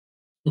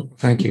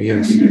 Thank you.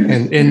 Yes,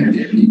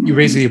 and you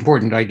raise the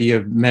important idea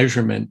of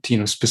measurement.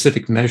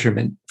 Specific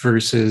measurement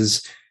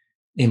versus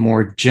a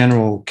more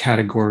general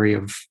category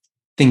of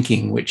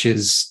thinking, which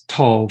is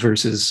tall,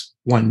 versus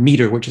 1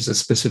 meter, which is a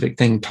specific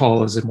thing.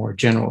 Tall is a more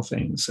general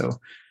thing. So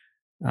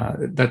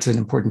that's an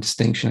important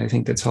distinction. I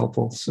think that's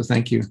helpful. So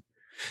thank you. So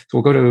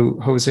we'll go to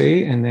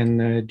Jose, and then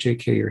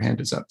JK, your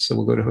hand is up. So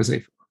we'll go to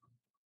Jose.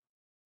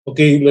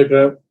 Okay,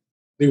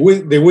 the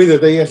way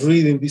that I have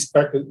read in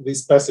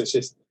these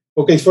passages.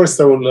 Okay, first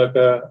of all,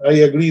 I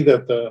agree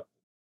that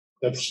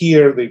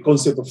here the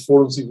concept of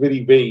forms is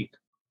very vague.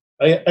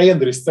 I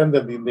understand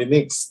that in the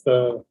next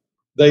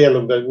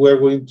dialogue that we're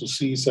going to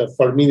see is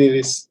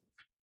Parmenides,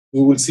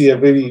 we will see a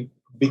very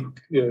big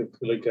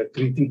like a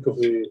critique of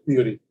the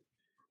theory.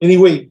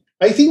 Anyway,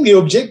 I think the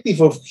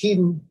objective of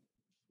him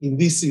in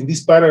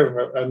this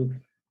paragraph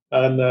and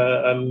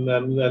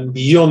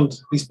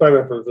beyond this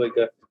paragraph, like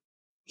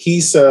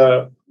he's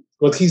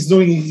what he's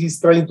doing is he's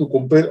trying to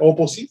compare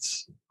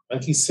opposites,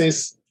 and he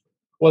says,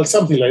 well,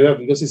 something like that,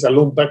 because it's a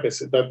long package.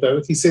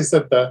 That he says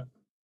that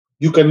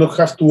you cannot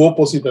have two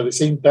opposites at the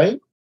same time,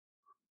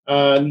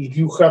 and if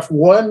you have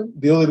one,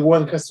 the other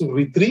one has to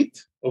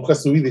retreat or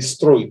has to be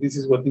destroyed. This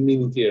is what he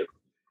means here.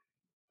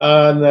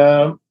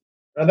 And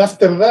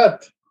after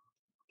that,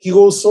 he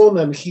goes on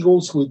and he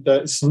goes with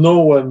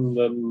snow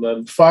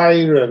and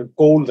fire and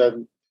cold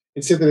and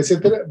etc.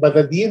 etc. But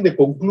at the end, the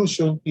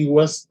conclusion he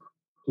was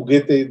to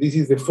get this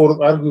is the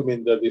fourth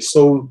argument that the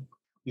soul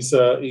is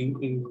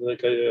in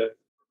like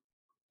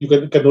you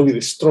cannot be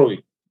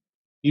destroyed,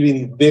 even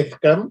if death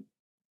can.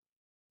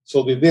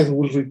 So the death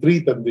will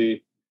retreat, and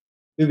they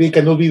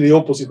cannot be the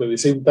opposite at the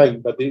same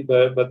time. But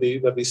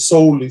the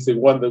soul is the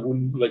one that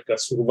will like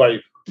survive.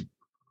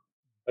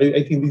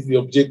 I think this is the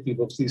objective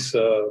of this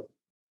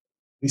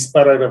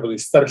paragraph. They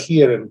start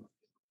here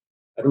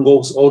and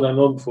goes on and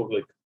on for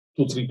like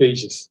 2-3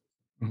 pages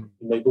in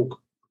my book.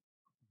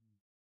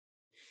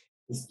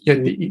 Yeah,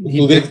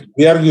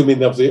 the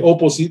argument of the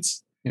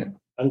opposites. Yeah.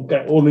 And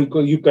only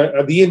you can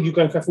at the end you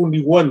can have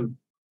only one,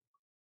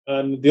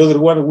 and the other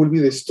one will be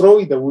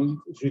destroyed and will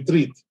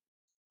retreat.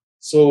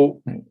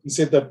 So he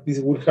said that this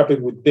will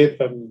happen with death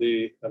and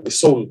the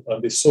soul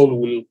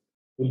will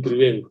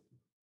prevail.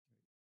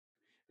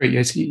 Right.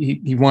 Yes,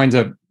 he winds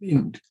up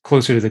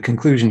closer to the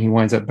conclusion. He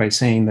winds up by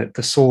saying that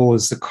the soul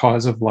is the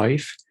cause of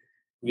life.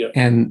 Yeah.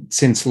 And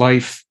since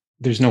life,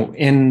 there's no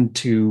end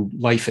to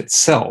life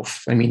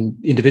itself. I mean,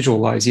 individual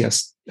lives,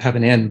 yes, have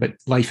an end, but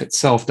life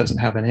itself doesn't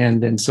have an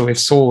end. And so if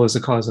soul is the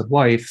cause of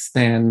life,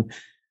 then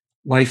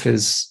life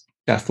is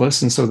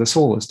deathless, and so the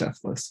soul is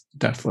deathless.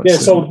 Yeah.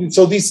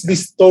 So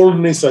this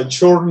tallness and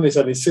shortness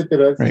and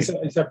etc. Right.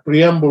 is a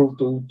preamble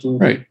to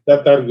right.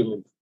 that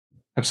argument.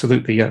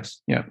 Absolutely.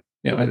 Yes. Yeah.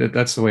 Yeah.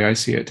 That's the way I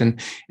see it.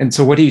 And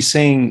so what he's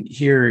saying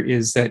here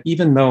is that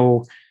even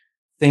though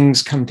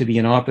things come to be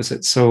an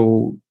opposite,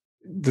 so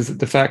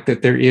the fact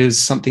that there is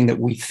something that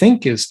we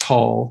think is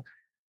tall,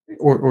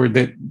 or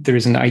that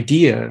there's an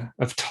idea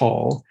of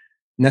tall,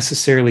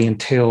 necessarily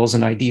entails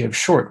an idea of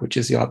short, which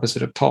is the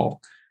opposite of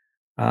tall.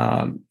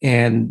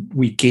 And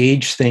we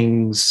gauge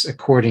things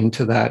according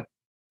to that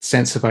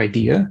sense of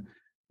idea.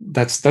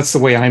 That's the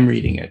way I'm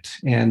reading it.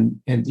 And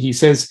he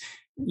says,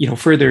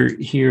 further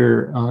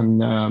here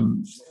on,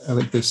 I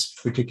like this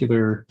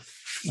particular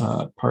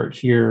part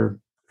here,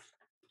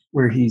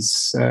 where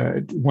he's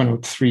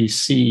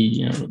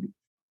 103C,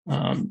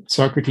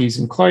 Socrates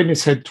inclined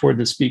his head toward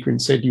the speaker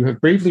and said, "You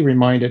have bravely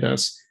reminded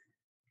us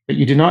that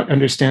you do not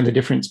understand the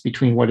difference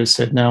between what is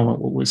said now and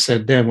what was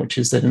said then, which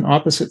is that an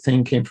opposite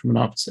thing came from an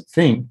opposite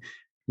thing.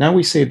 Now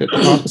we say that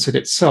the opposite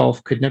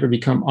itself could never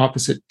become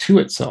opposite to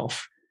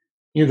itself,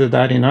 either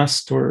that in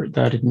us or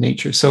that in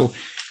nature." So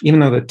even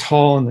though the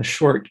tall and the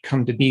short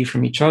come to be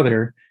from each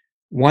other,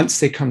 once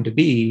they come to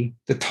be,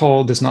 the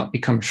tall does not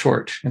become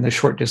short and the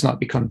short does not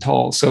become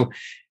tall. So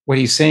what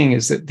he's saying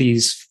is that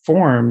these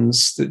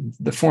forms,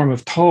 the form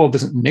of tall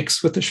doesn't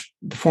mix with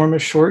the form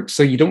of short.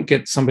 So you don't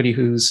get somebody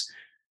who's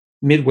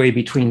midway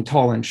between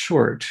tall and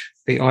short.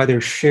 They either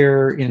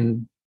share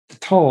in the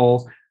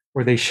tall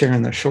or they share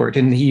in the short.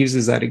 And he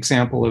uses that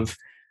example of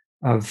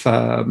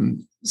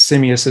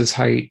Simmias's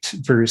height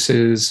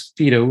versus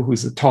Phaedo,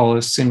 who's the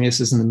tallest.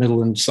 Simmias is in the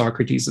middle and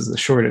Socrates is the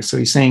shortest. So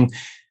he's saying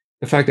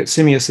the fact that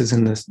Simmias is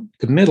in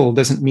the middle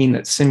doesn't mean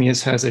that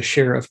Simmias has a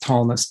share of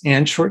tallness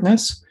and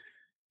shortness.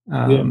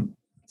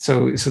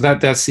 So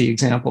that's the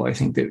example. I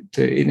think that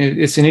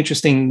it's an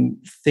interesting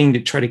thing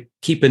to try to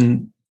keep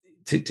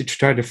to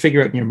try to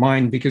figure out in your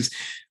mind, because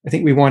I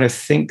think we want to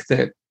think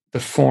that the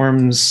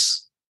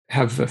forms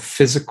have a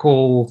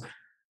physical,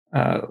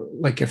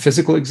 like a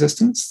physical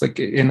existence.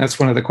 And that's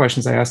one of the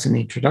questions I asked in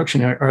the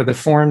introduction. Do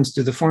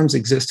the forms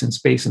exist in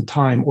space and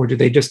time, or do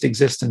they just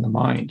exist in the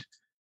mind?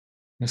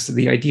 And so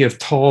the idea of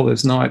tall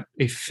is not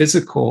a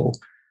physical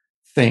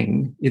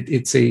thing.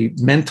 It's a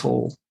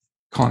mental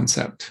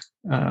concept.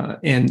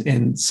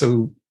 And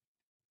so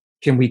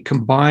can we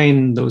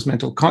combine those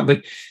mental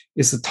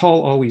is the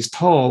tall always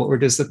tall, or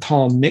does the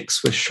tall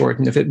mix with short?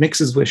 And if it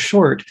mixes with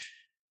short,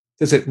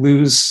 does it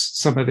lose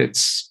some of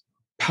its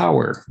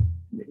power?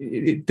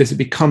 Does it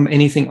become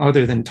anything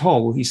other than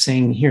tall? Well, he's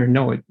saying here,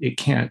 no, it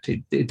can't.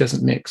 It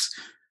doesn't mix.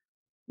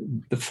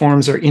 The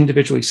forms are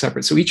individually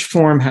separate. So each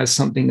form has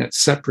something that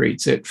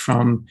separates it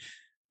from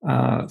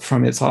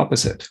its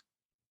opposite.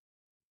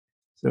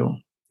 So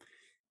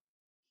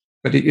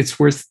but it's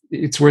worth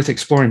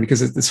exploring,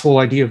 because this whole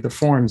idea of the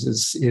forms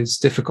is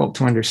difficult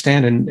to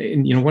understand.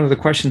 And one of the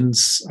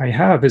questions I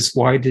have is,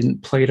 why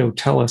didn't Plato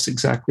tell us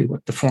exactly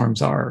what the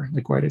forms are?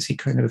 Like, why does he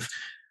kind of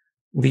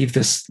leave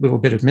this little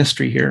bit of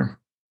mystery here?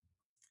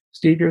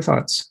 Steve, your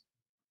thoughts?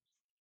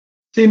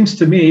 Seems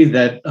to me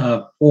that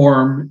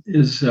form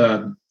is,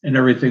 and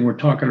everything we're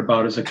talking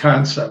about, is a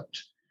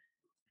concept.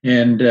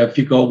 And if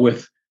you go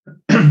with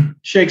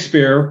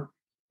Shakespeare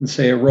and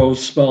say a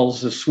rose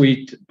smells as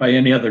sweet by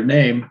any other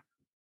name,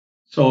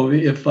 so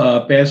if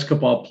a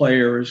basketball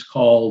player is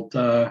called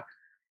Lou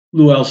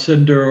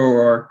Alcindor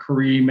or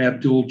Kareem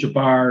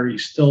Abdul-Jabbar,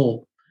 he's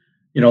still,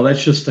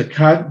 that's just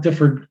a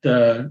different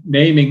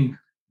naming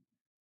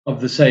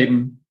of the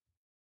same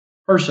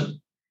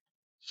person.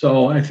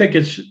 So I think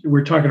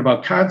we're talking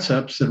about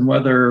concepts, and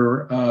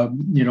whether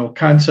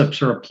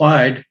concepts are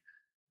applied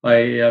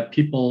by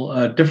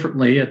people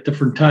differently at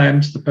different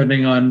times,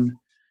 depending on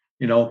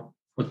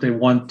what they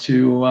want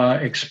to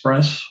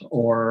express.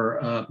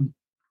 Or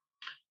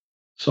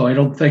so I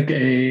don't think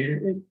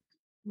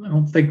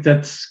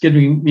that's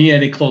getting me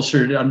any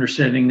closer to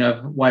understanding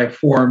of why a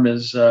form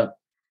is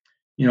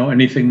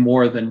anything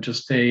more than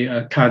just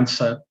a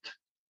concept.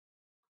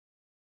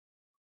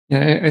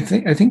 Yeah,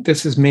 I think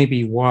this is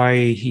maybe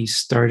why he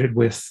started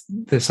with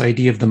this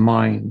idea of the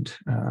mind,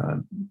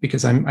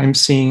 because I'm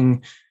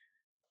understanding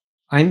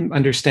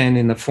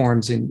the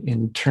forms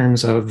in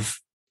terms of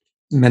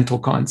mental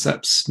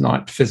concepts,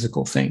 not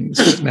physical things,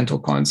 but mental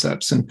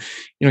concepts. And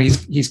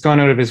he's gone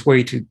out of his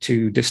way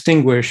to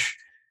distinguish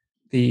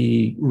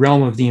the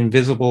realm of the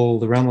invisible,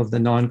 the realm of the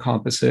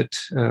non-composite,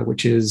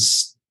 which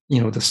is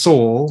the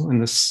soul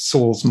and the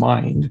soul's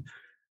mind,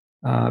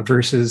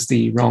 versus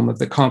the realm of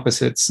the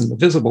composites and the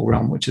visible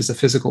realm, which is the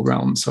physical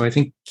realm. So I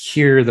think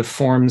here the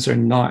forms are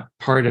not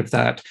part of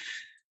that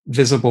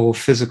visible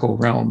physical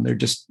realm. They're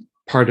just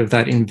part of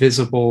that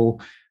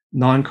invisible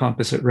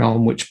non-composite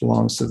realm, which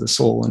belongs to the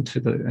soul and to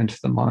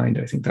the mind.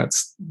 I think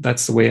that's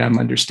the way I'm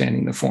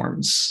understanding the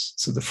forms.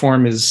 So the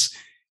form it's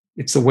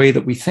the way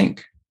that we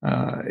think,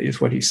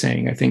 is what he's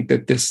saying. I think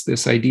that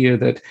this idea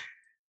that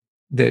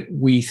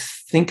we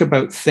think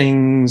about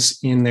things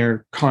in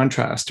their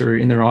contrast or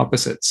in their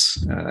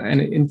opposites.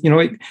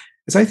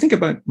 As I think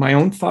about my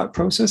own thought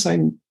process,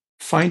 I'm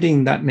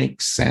finding that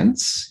makes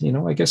sense.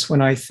 I guess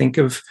when I think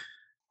of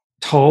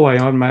tall, I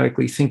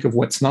automatically think of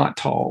what's not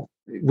tall,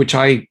 which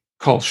I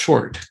call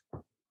short.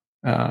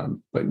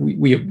 But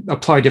we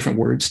apply different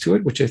words to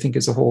it, which I think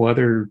is a whole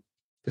other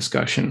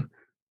discussion.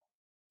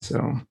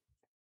 So,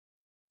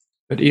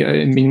 but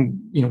yeah,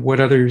 what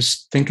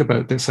others think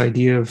about this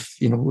idea of,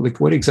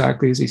 what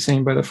exactly is he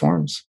saying by the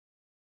forms?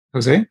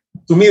 Jose?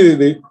 To me,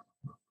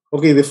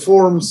 the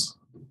forms.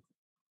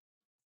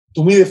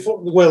 To me,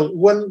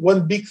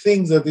 one big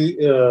thing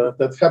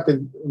that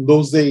happened in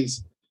those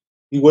days,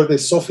 they were the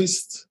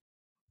sophists,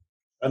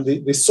 and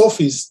the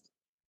sophists,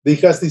 they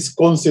has this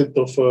concept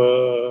of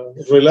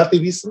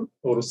relativism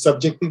or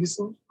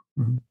subjectivism.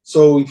 Mm-hmm.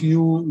 So if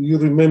you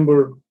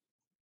remember,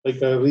 like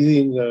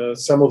reading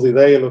some of the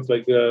dialogues,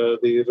 like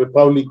the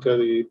Republica,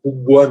 the book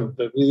 1,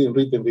 that we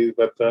didn't read it,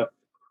 but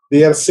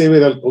there are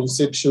several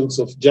conceptions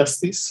of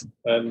justice,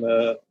 and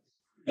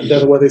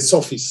that's what the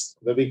sophists,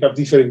 that they have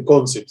different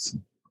concepts.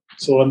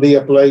 So, and they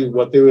apply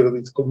whatever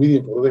is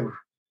convenient for them.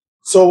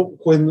 So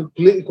when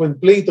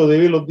Plato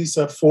developed this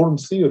form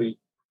theory,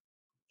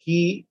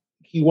 he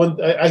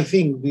I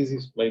think this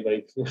is my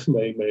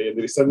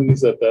understanding,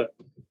 is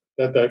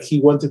that he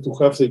wanted to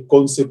have the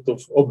concept of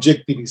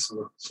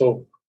objectivism.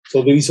 So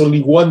there is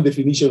only one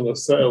definition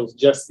of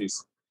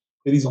justice.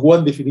 There is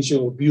one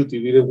definition of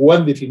beauty. There is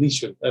one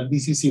definition, and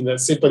this is in a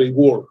separate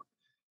world.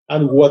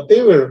 And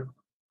whatever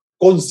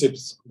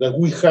concepts that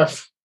we have,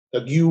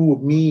 that you,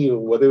 me, or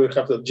whatever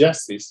have of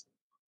justice,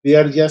 they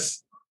are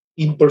just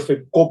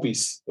imperfect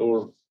copies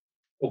or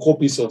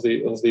copies of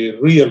the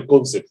real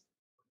concept.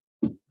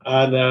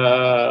 And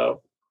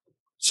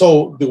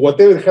so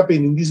whatever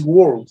happened in this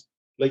world,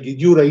 like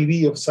your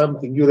idea of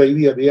something, your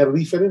idea, they are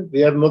different.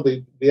 They are not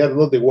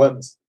the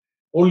ones.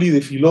 Only the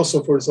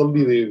philosophers,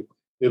 only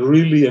the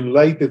really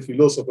enlightened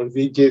philosophers,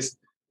 they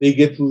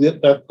get to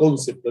that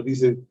concept that is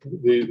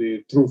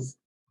the truth,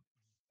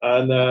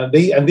 and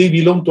they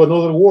belong to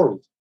another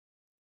world.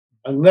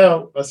 And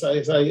now, as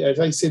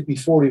I said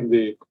before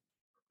in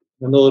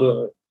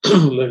another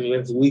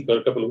last week or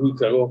a couple of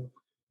weeks ago,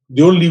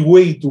 the only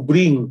way to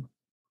bring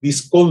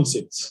these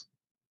concepts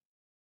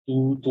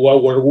to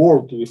our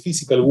world, to the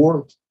physical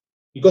world,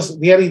 because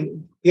they are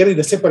in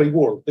a separate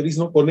world. There is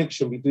no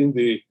connection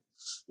between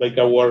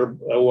our world,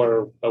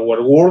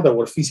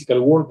 our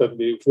physical world, and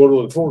the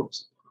world of the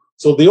forms.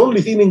 So the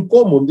only thing in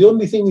common, the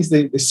only thing is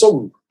the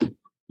soul,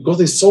 because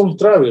the soul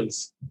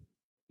travels.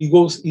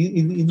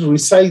 It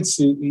resides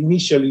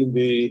initially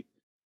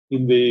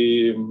in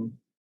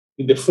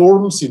the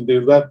forms, in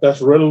that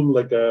realm,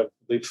 like the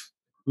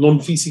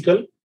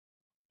non-physical.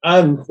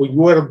 And when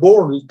you are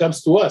born, it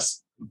comes to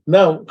us.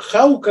 Now,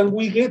 how can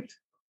we get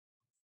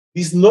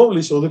this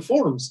knowledge of the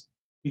forms?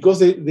 Because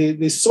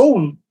the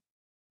soul,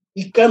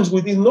 it comes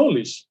with this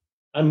knowledge.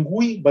 and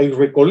we, by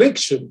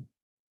recollection,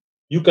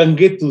 you can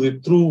get to the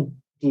truth,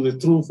 to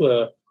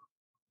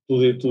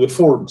the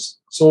forms.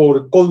 So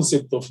the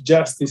concept of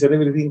justice and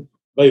everything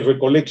by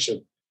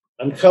recollection.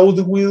 And how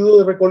do we do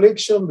the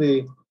recollection?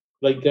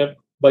 By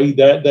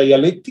the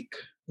dialectic,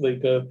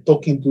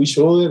 talking to each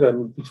other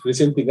and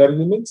presenting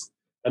arguments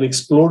and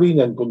exploring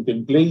and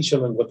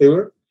contemplation and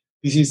whatever.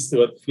 This is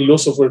what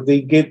philosophers,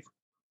 they get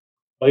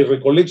by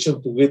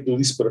recollection to get to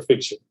this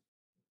perfection.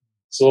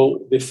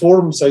 So the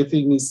forms, I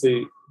think, is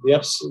the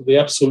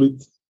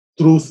absolute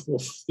truth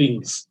of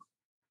things,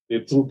 the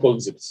true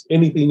concepts.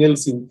 Anything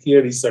else in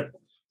here is a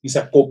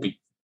copy.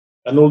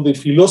 And all the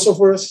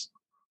philosophers,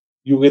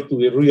 you get to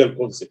the real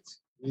concept.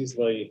 This is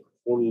my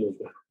whole.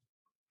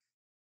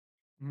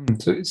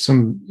 So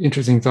some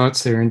interesting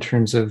thoughts there in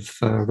terms of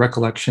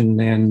recollection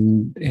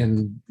and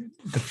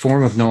the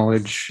form of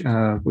knowledge,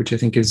 which I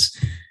think is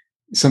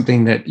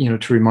something that,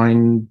 to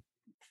remind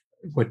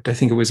what I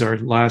think it was our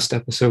last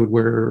episode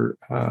where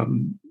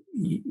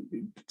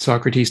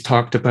Socrates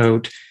talked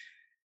about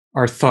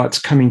our thoughts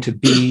coming to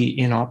be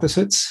in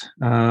opposites.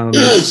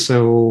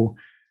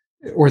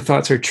 Or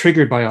thoughts are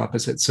triggered by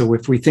opposites. So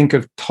if we think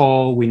of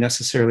tall, we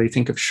necessarily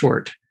think of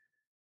short.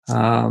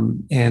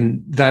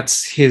 And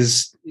that's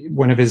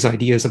one of his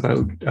ideas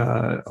about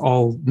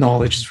all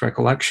knowledge is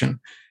recollection,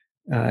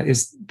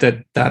 is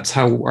that's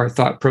how our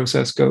thought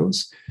process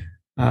goes.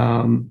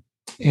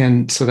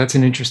 And so that's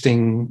an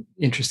interesting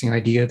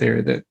idea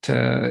there that,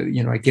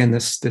 again,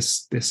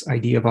 this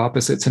idea of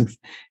opposites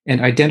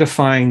and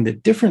identifying the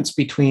difference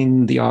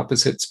between the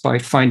opposites by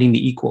finding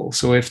the equal.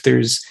 So if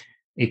there's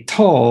a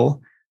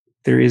tall,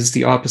 there is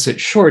the opposite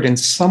short, and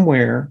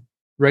somewhere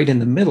right in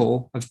the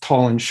middle of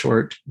tall and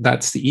short,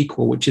 that's the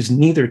equal, which is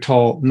neither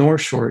tall nor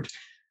short.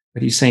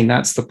 But he's saying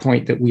that's the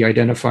point that we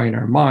identify in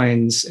our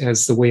minds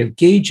as the way of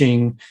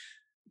gauging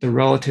the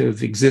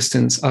relative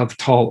existence of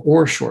tall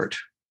or short.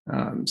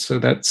 So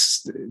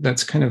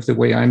that's kind of the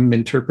way I'm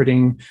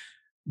interpreting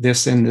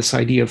this, and this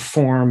idea of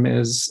form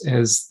as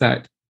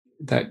that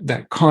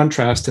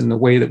contrast and the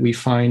way that we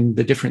find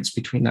the difference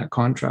between that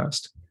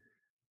contrast.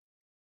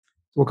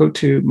 We'll go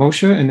to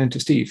Moshe and then to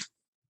Steve.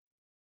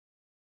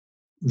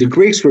 The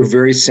Greeks were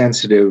very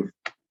sensitive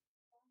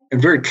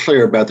and very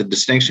clear about the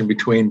distinction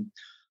between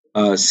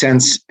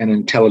sense and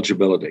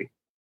intelligibility,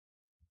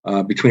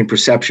 between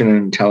perception and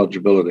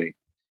intelligibility.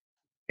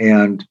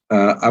 And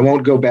I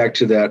won't go back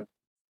to that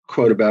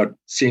quote about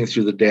seeing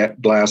through the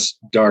glass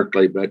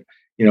darkly, but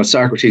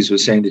Socrates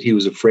was saying that he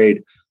was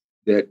afraid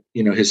that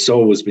his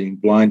soul was being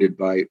blinded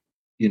by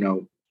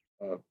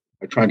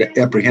by trying to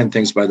apprehend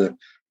things by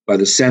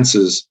the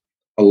senses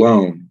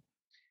alone.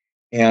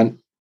 And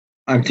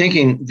I'm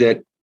thinking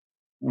that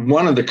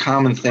one of the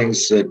common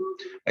things that,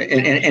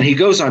 and he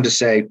goes on to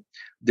say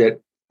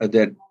that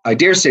I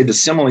dare say the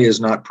simile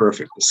is not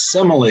perfect. The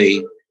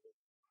simile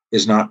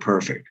is not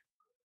perfect.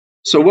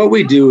 So what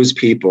we do as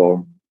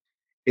people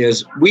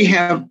is we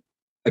have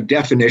a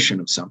definition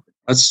of something.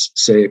 Let's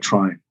say a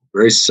triangle,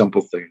 very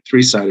simple thing,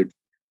 three-sided.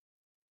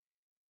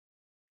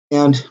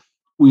 And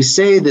we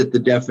say that the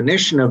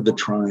definition of the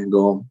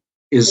triangle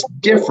is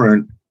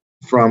different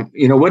from,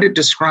 what it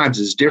describes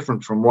is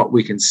different from what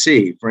we can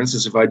see. For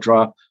instance, if I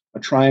draw a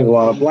triangle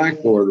on a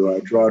blackboard, or I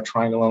draw a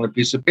triangle on a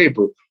piece of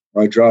paper,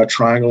 or I draw a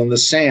triangle in the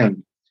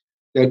sand,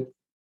 that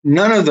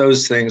none of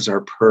those things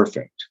are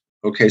perfect.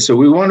 Okay, so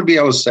we want to be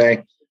able to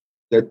say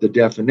that the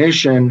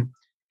definition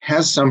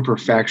has some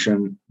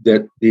perfection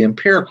that the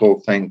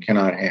empirical thing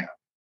cannot have.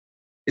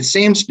 It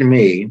seems to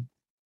me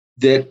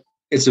that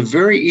it's a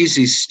very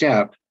easy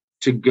step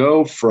to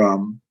go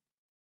from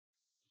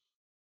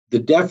the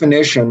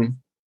definition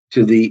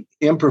to the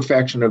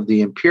imperfection of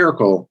the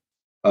empirical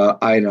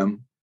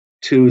item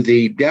to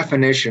the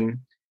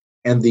definition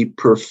and the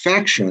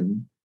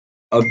perfection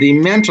of the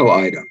mental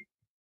item.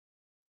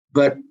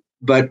 But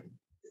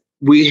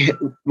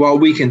while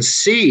we can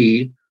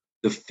see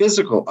the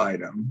physical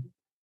item,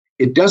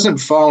 it doesn't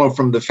follow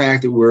from the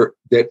fact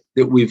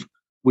that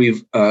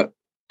we've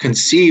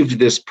conceived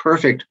this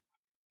perfect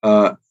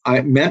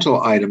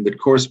mental item that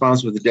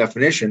corresponds with the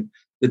definition,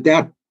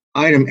 that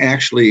item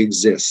actually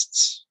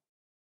exists.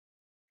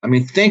 I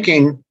mean,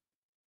 thinking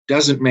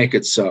doesn't make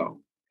it so.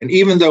 And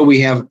even though we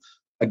have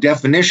a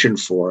definition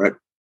for it,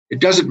 it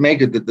doesn't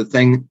make it that the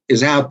thing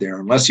is out there,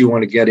 unless you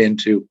want to get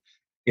into,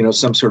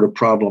 some sort of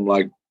problem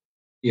like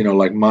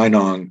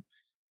Meinong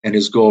and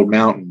his gold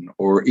mountain,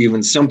 or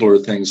even simpler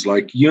things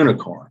like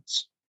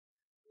unicorns.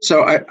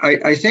 So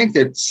I think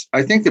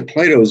that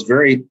Plato is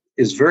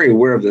very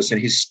aware of this, and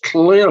he's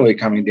clearly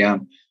coming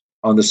down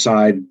on the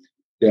side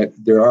that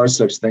there are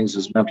such things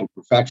as mental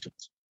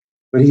perfections.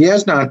 But he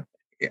has not.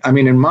 I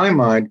mean, in my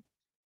mind,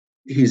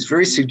 he's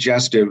very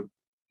suggestive,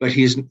 but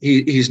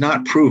he's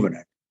not proven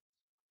it.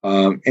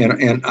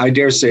 And I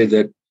dare say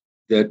that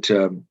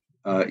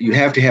you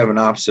have to have an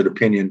opposite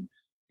opinion,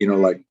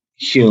 like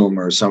Hume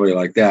or somebody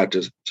like that,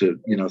 to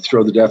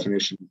throw the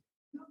definition,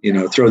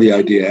 throw the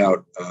idea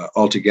out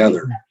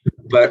altogether.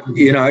 But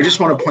I just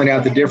want to point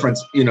out the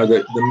difference,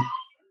 the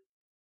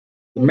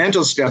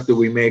mental step that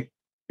we make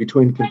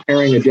between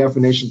comparing a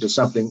definition to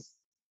something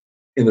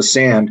in the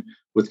sand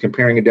with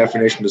comparing a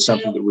definition to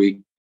something that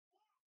we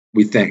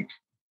think.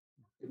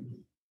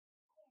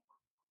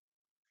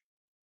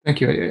 Thank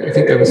you. I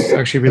think that was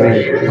actually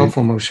really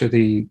helpful, Moshe.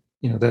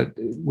 That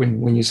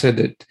when you said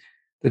that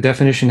the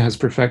definition has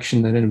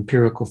perfection that an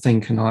empirical thing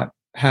cannot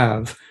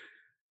have,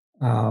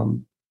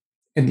 and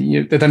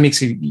that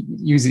makes you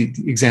use the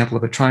example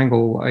of a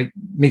triangle.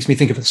 Makes me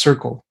think of a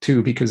circle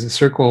too, because a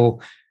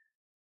circle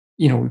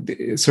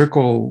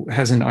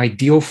has an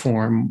ideal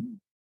form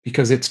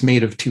because it's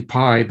made of 2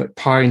 pi, but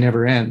pi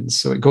never ends,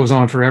 so it goes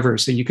on forever.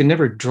 So you can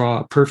never draw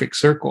a perfect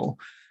circle.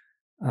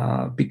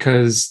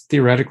 Because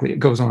theoretically it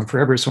goes on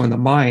forever. So in the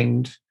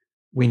mind,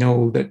 we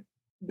know that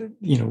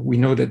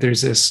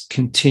there's this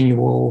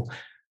continual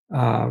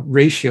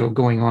ratio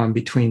going on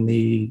between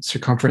the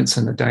circumference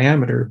and the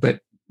diameter,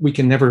 but we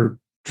can never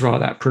draw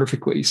that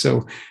perfectly.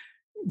 So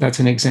that's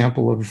an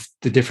example of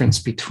the difference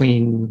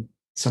between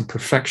some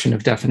perfection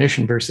of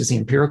definition versus the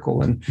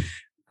empirical. And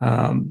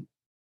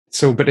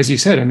but as you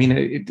said, it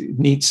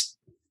needs.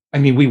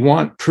 We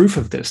want proof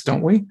of this,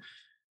 don't we?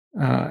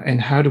 And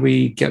how do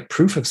we get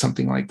proof of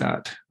something like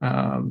that?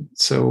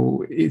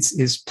 So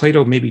is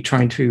Plato maybe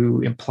trying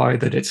to imply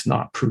that it's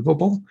not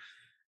provable?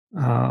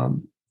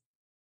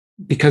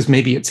 Because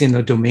maybe it's in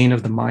the domain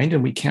of the mind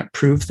and we can't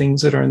prove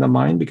things that are in the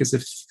mind, because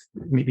if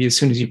maybe as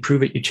soon as you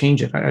prove it, you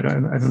change it. I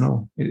don't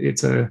know.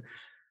 It's a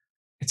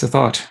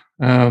thought.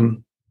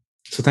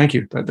 So thank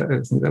you. I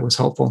think that was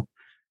helpful.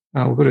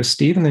 We'll go to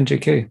Steve and then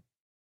JK.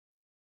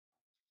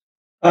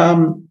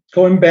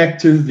 Going back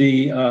to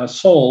the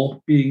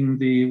soul being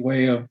the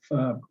way of,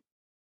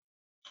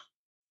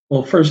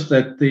 first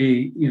that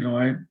the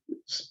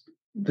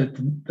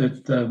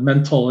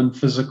mental and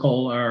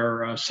physical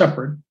are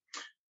separate.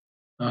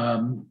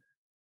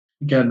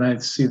 Again, I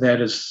see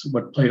that as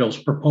what Plato's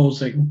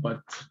proposing,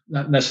 but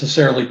not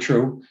necessarily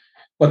true.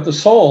 But the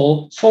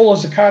soul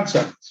is a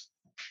concept.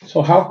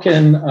 So how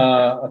can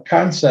a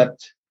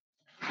concept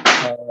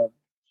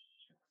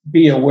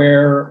be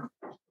aware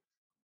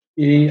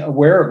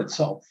of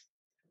itself?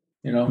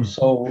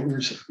 So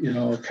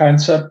a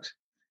concept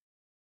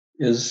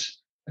is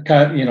a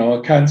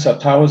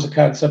concept. How is a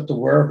concept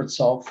aware of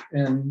itself?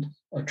 And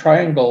a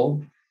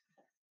triangle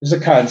is a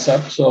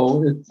concept,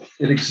 so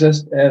it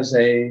exists as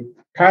a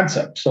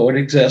concept. So it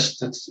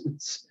exists.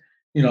 It's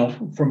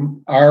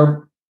from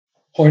our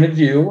point of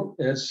view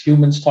as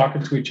humans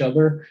talking to each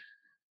other.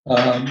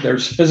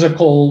 There's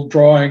physical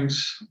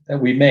drawings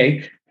that we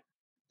make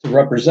to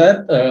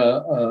represent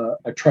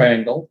a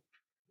triangle,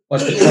 but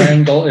the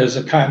triangle is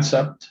a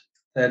concept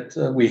that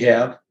we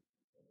have,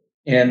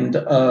 and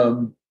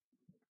the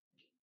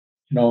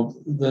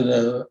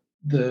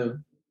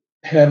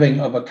having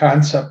of a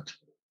concept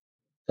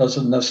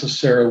doesn't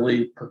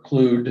necessarily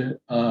preclude.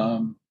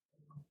 You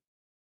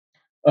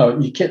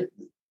can't.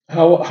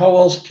 How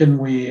else can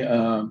we?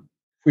 If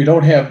we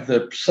don't have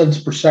the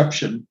sense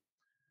perception,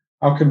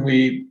 how can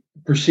we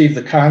perceive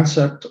the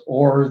concept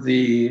or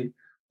the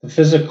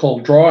physical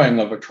drawing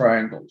of a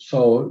triangle?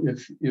 So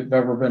if you've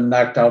ever been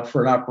knocked out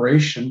for an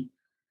operation,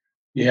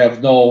 you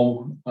have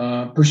no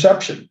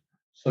perception,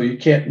 so you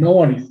can't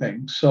know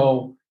anything.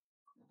 So,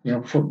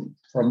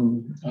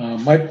 from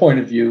my point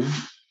of view,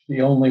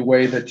 the only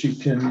way that you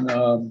can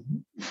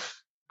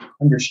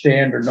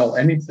understand or know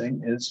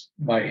anything is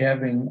by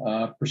having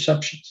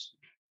perceptions.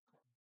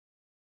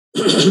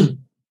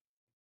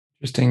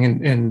 Interesting,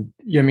 and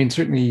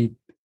certainly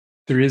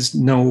there is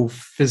no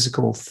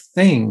physical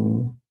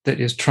thing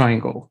that is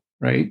triangle,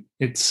 right?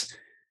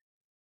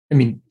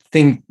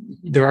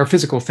 There are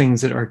physical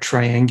things that are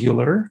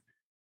triangular,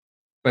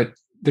 but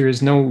there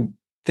is no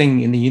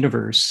thing in the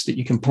universe that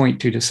you can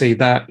point to say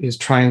that is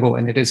triangle,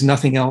 and it is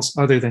nothing else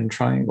other than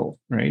triangle,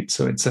 right?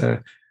 So it's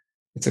a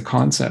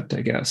concept,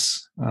 I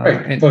guess.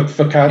 Right, but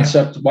for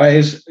concept,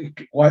 why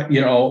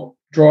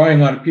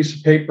drawing on a piece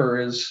of paper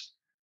is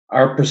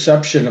our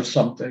perception of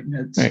something.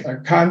 It's right. Our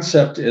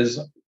concept is,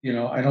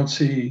 I don't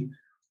see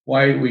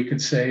why we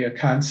could say a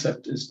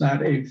concept is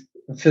not a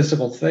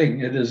physical thing.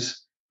 It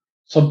is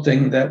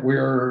something that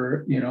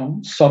we're,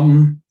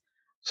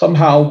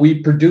 somehow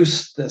we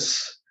produced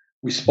this,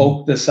 we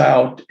spoke this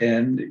out,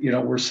 and,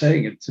 we're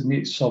saying it to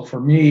me. So for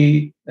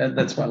me, and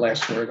that's my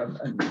last word,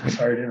 I'm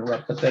sorry to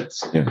interrupt, but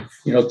that's,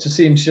 it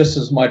seems just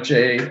as much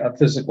a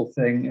physical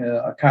thing.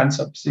 A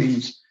concept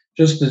seems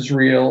just as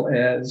real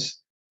as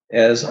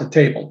a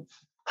table.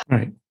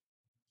 Right.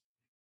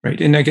 Right.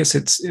 And I guess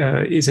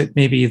is it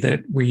maybe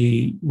that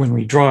when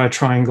we draw a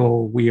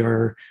triangle, we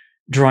are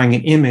drawing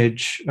an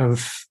image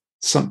of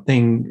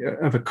something,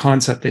 of a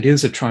concept that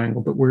is a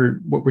triangle, but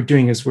what we're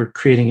doing is we're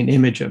creating an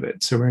image of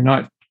it. So we're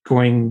not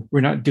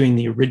doing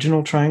the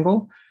original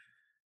triangle,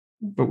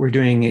 but we're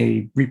doing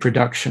a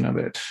reproduction of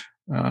it.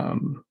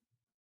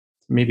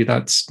 Maybe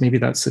that's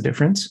the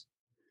difference.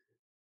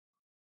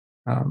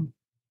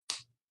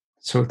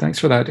 So thanks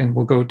for that. And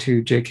we'll go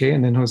to JK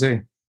and then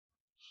Jose.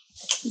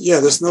 Yeah,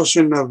 this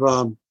notion of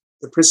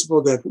the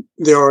principle that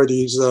there are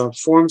these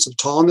forms of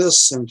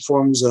tallness and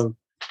forms of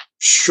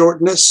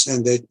shortness,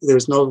 and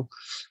there's no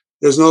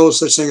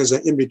such thing as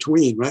an in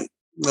between, right?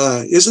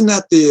 isn't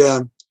that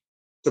the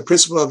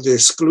principle of the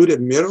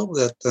excluded middle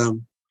that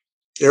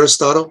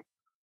Aristotle,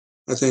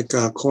 I think,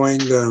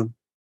 coined to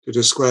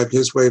describe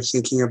his way of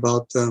thinking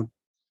about the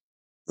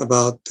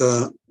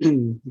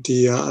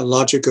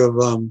logic of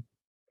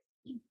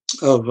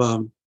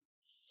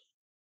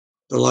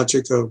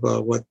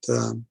what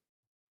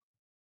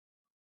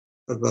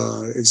of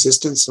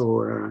existence,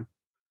 or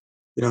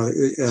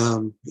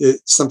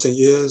something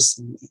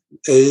is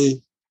a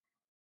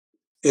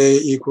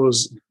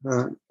equals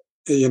a,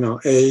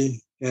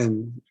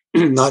 and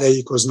not a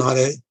equals not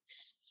a.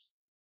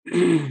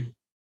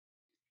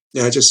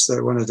 Yeah, I just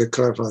wanted to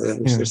clarify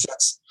that. Yeah. If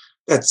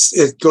that's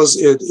it goes.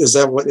 Is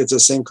that what it's the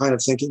same kind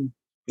of thinking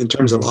in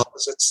terms of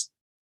opposites?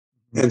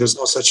 And there's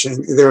no such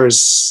thing. There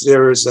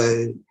is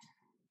a,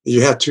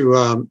 you have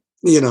to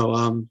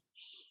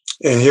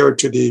adhere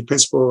to the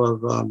principle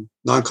of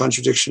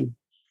non-contradiction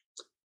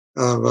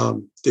of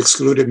the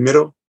excluded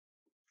middle.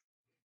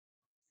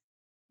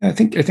 I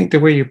think the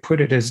way you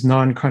put it as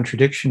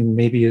non-contradiction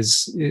maybe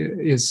is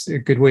a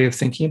good way of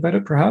thinking about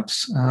it,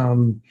 perhaps.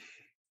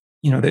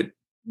 That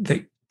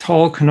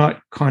tall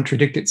cannot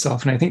contradict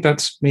itself, and I think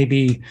that's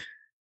maybe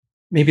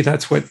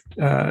that's what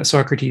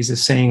Socrates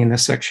is saying in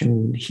this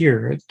section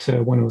here at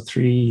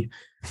 103.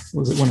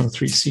 Was it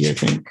 103C? I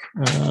think.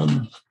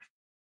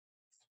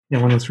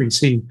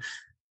 103C.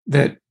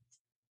 That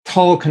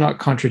tall cannot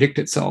contradict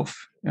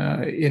itself.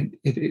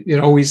 It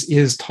always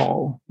is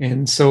tall,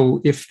 and so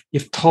if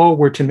tall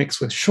were to mix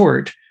with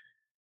short,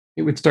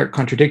 it would start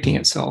contradicting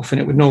itself,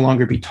 and it would no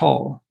longer be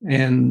tall,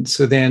 and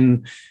so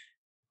then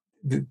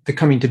the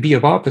coming to be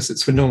of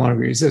opposites would no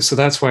longer exist. So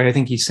that's why I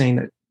think he's saying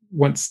that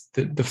once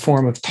the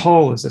form of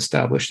tall is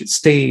established, it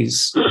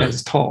stays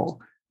as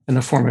tall, and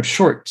the form of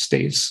short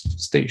stays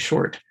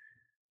short.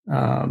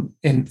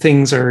 And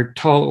things are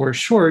tall or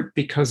short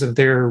because of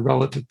their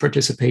relative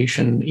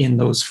participation in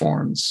those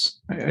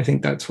forms. I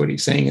think that's what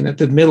he's saying, and that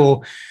the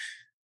middle,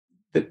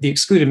 the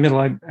excluded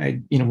middle,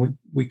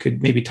 we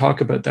could maybe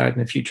talk about that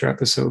in a future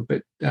episode,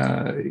 but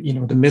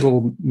the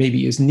middle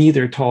maybe is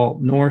neither tall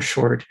nor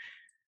short.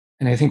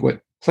 And I think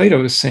what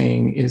Plato is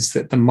saying is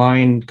that the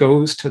mind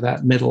goes to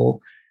that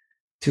middle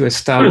to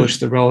establish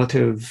the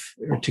relative,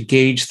 or to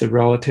gauge the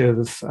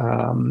relative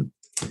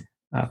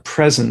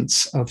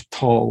presence of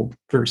tall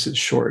versus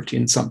short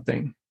in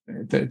something.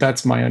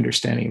 That's my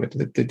understanding of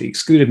it. The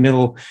excluded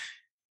middle,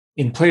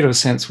 in Plato's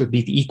sense, would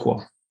be the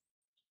equal.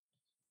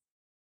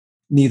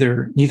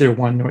 Neither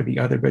one nor the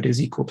other, but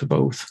is equal to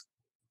both.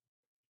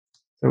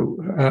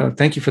 So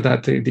thank you for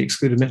that. The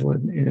excluded middle,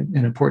 an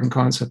important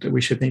concept that we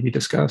should maybe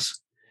discuss.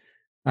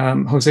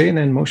 Jose, and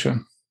then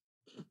Moshe.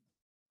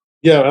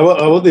 Yeah,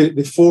 about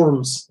the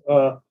forms.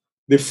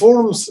 The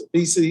forms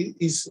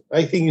is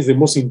I think is the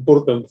most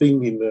important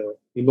thing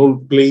in all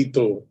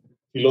Plato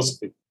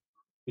philosophy,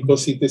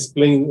 because it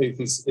explains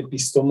its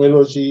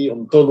epistemology,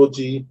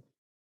 ontology,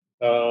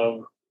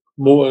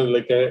 more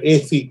like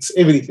ethics,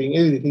 everything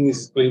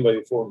is explained by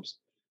the forms.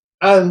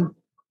 And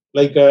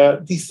like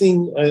this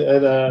thing,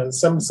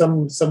 some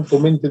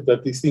commented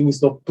that this thing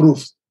is not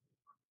proof.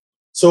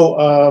 So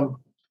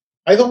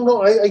I don't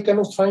know. I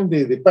cannot find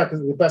the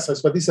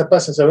passage, but it's a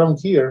passage around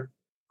here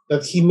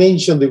that he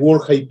mentioned the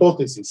word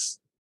hypothesis,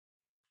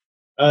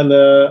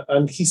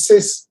 and he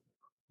says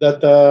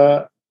that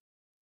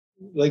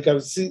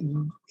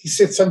he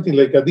said something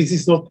like this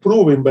is not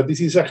proven, but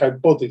this is a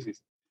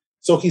hypothesis.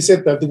 So he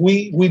said that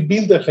we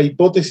build a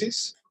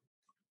hypothesis,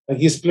 and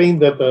he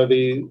explained that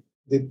the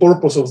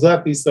purpose of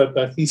that is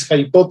that his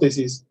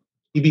hypothesis,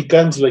 it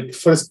becomes like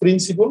first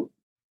principle,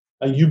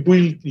 and you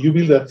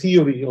build a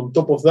theory on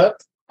top of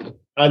that.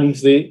 And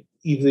if there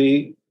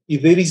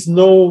is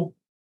no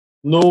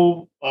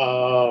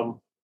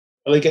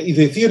if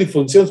the theory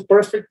functions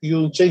perfect, you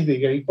don't change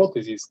the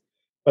hypothesis.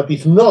 But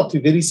if not,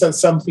 if there is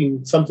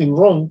something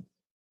wrong,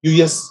 you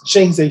just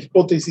change the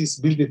hypothesis,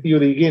 build the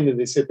theory again,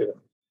 and etc.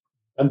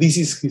 And this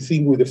is his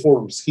thing with the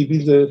forms. He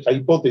built a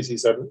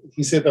hypothesis, and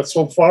he said that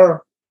so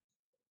far,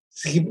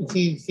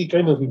 he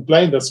kind of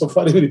implied that so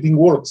far everything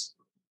works.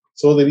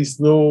 So there is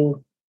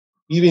no,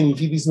 even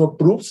if it is not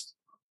proved,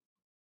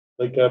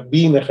 like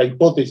being a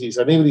hypothesis,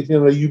 and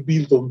everything that you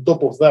build on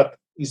top of that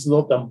is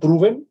not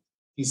unproven,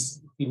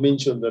 he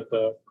mentioned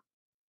that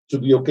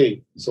should be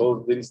okay.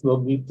 So there is no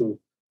need to,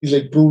 it's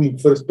like proving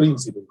first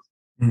principles.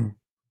 Mm.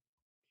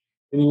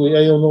 Anyway,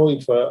 I don't know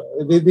if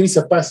there is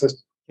a passage.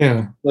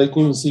 Yeah. I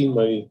couldn't see in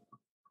my.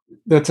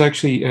 That's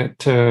actually at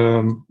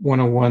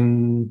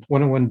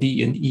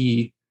 101D and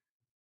E.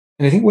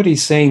 And I think what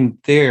he's saying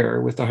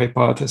there with the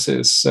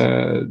hypothesis,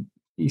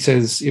 he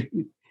says,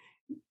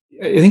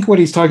 I think what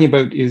he's talking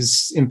about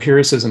is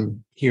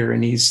empiricism here.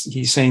 And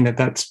he's saying that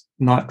that's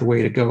not the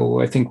way to go.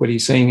 I think what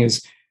he's saying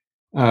is,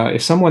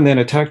 if someone then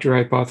attacked your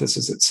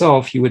hypothesis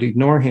itself, you would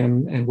ignore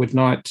him and would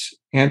not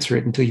answer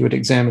it until you had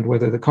examined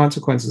whether the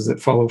consequences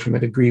that follow from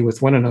it agree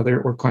with one another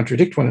or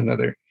contradict one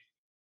another.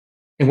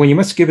 And when you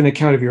must give an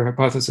account of your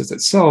hypothesis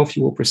itself,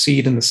 you will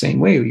proceed in the same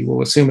way. You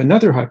will assume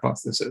another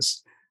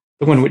hypothesis,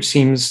 the one which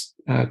seems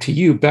to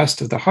you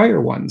best of the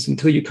higher ones,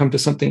 until you come to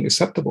something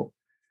acceptable.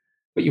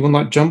 but you will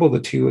not jumble the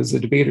two as the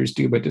debaters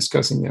do by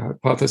discussing the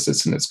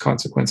hypothesis and its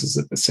consequences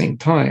at the same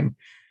time.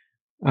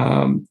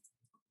 And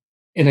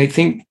I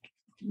think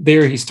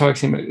there he's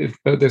talking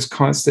about this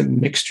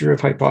constant mixture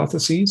of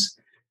hypotheses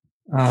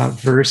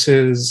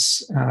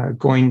versus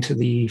going to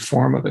the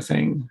form of a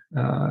thing.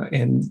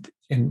 And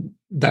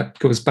that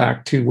goes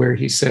back to where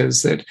he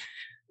says that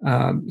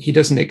he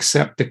doesn't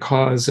accept the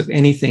cause of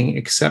anything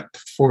except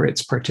for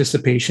its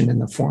participation in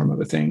the form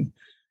of a thing.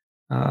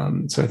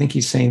 So I think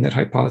he's saying that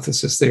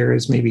hypothesis there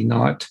is maybe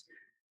not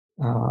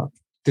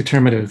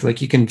determinative.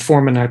 Like you can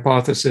form an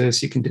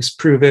hypothesis, you can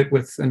disprove it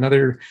with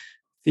another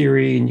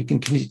theory, and you can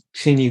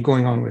continue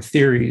going on with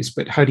theories,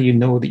 but how do you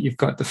know that you've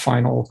got the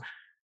final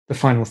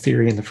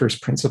theory in the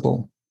first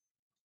principle?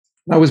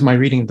 That was my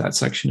reading of that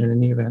section in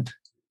any event.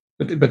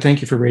 But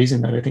thank you for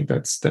raising that. I think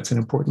that's an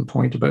important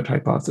point about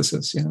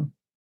hypothesis.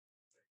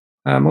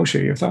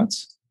 Moshe, your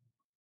thoughts?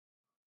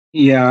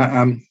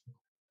 Yeah,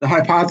 the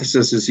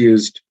hypothesis is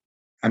used.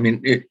 I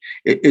mean,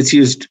 it's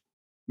used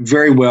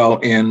very well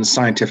in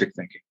scientific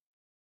thinking,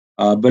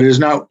 but it is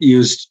not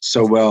used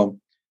so well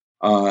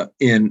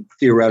in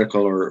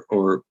theoretical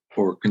or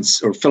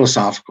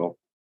philosophical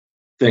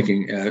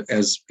thinking,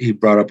 as he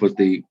brought up with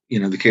the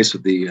case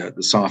of the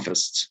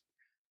sophists.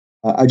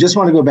 I just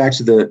want to go back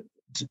to the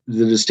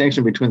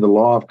distinction between the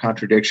law of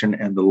contradiction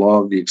and the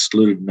law of the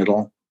excluded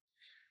middle,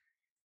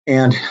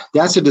 and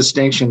that's a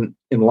distinction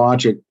in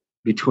logic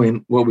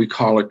between what we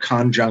call a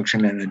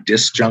conjunction and a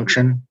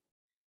disjunction.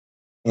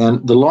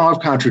 And the law of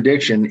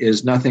contradiction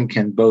is nothing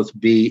can both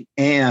be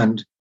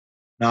and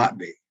not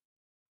be.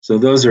 So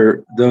those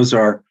are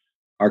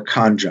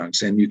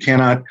conjuncts, and you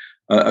cannot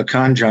a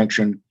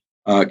conjunction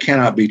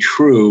cannot be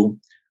true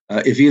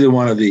if either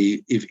one of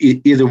the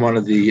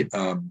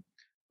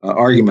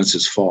arguments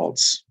is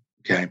false.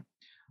 Okay.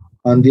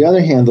 On the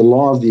other hand, the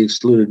law of the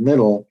excluded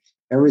middle,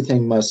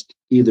 everything must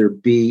either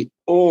be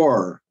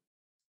or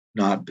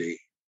not be.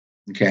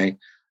 Okay.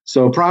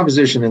 So a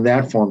proposition in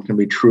that form can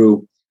be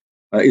true,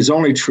 is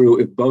only true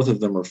if both of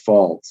them are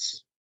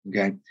false.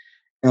 Okay.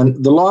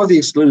 And the law of the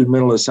excluded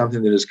middle is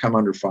something that has come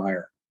under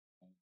fire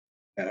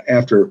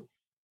after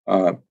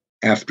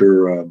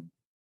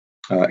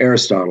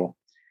Aristotle.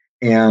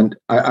 And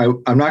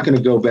I'm not going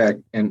to go back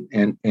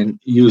and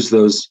use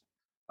those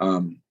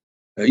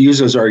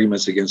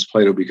arguments against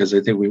Plato, because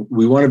I think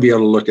we want to be able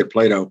to look at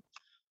Plato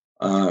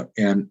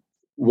and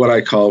what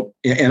I call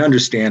and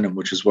understand him,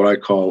 which is what I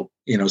call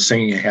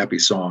singing a happy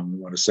song. We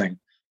want to sing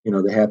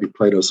the happy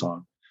Plato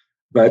song.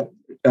 But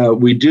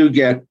we do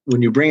get,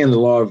 when you bring in the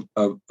law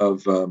of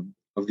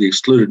the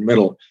excluded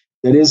middle,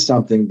 that is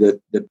something that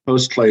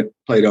post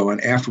Plato,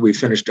 and after we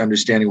finished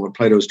understanding what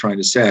Plato is trying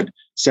to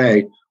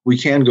say, we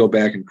can go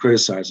back and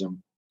criticize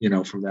him,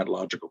 from that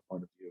logical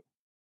point of view.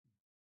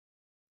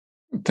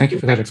 Thank you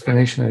for that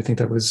explanation. I think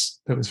that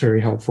was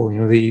very helpful.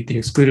 The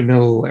excluded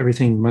middle,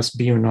 everything must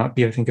be or not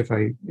be. I think if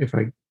I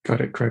got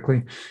it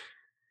correctly,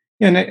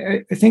 and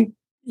I think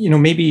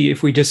maybe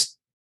if we just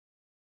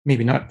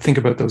maybe not think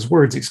about those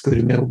words,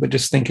 excluded middle, but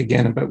just think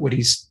again about what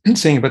he's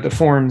saying about the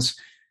forms,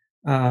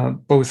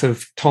 both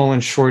of tall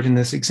and short in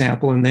this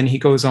example. And then he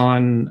goes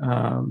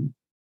on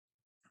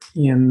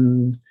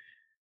in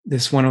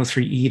this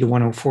 103E to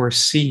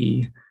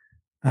 104C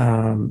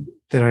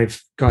that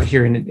I've got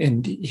here.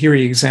 And here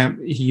he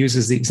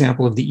uses the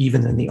example of the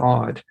even and the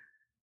odd.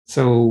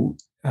 So,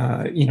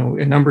 a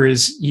number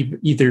is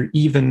either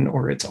even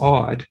or it's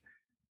odd.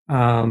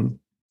 And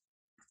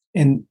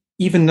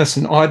evenness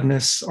and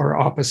oddness are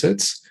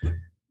opposites,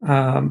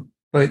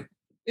 but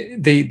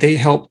they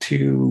help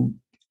to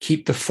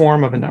keep the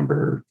form of a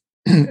number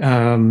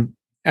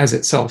as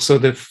itself. So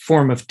the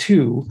form of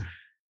 2,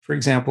 for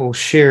example,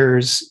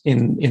 shares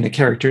in the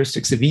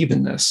characteristics of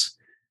evenness,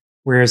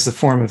 whereas the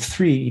form of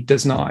 3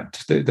 does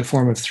not. The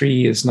form of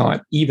 3 is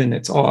not even,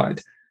 it's odd.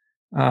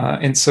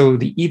 And so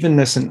the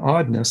evenness and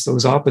oddness,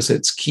 those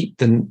opposites, keep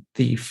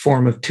the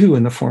form of 2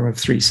 and the form of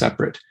 3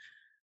 separate.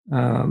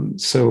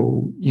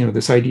 So,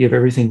 this idea of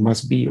everything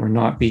must be or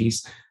not be.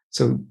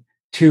 So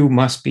 2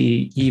 must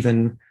be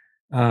even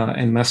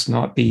and must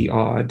not be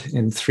odd,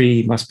 and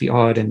 3 must be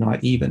odd and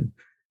not even.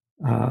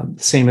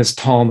 Same as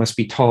tall must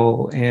be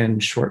tall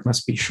and short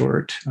must be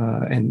short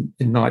and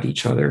not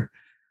each other.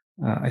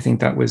 I think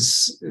that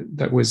was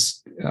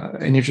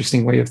an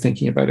interesting way of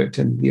thinking about it,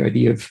 and the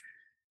idea of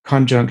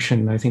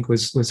conjunction, I think,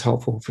 was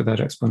helpful for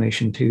that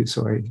explanation too.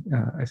 So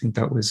I think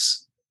that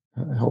was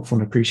helpful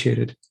and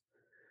appreciated.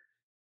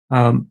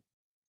 I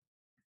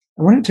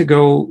wanted to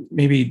go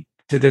maybe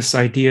to this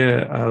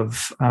idea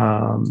of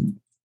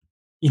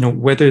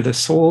whether the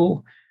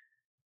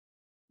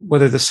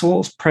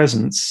soul's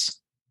presence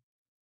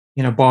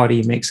in a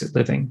body makes it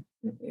living,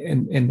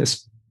 and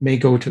this may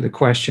go to the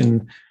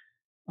question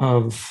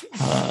of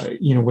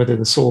whether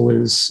the soul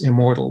is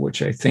immortal,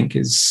 which I think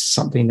is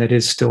something that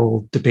is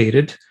still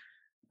debated.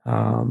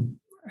 I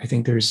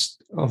think there's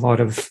a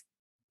lot of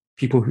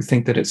people who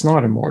think that it's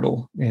not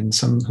immortal, and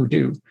some who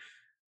do.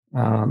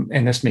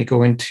 And this may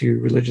go into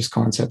religious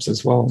concepts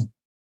as well.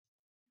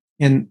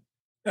 And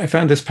I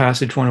found this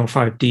passage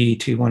 105D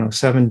to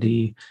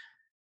 107D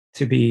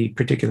to be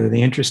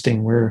particularly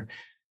interesting, where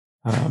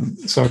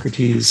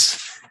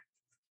Socrates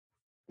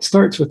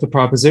starts with the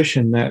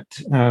proposition that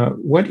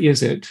what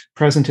is it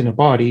present in a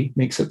body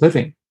makes it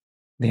living?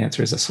 The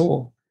answer is a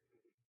soul.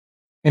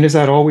 And is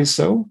that always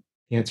so?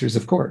 The answer is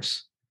of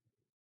course.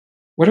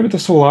 Whatever the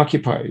soul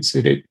occupies,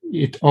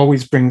 it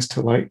always brings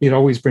to life. It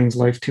always brings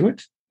life to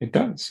it. It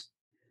does.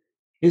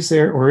 Is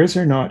there or is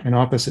there not an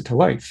opposite to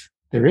life?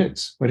 There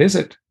is. What is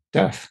it?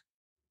 Death.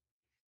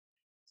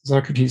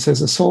 Socrates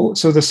says the soul.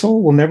 So the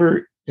soul will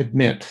never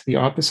admit the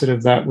opposite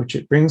of that which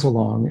it brings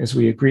along, as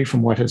we agree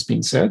from what has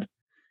been said.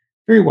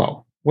 Very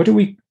well. What do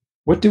we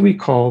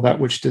call that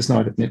which does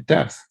not admit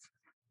death?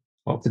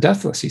 Well, the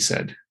deathless, he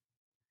said.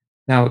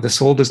 Now, the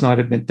soul does not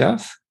admit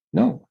death?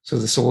 No. So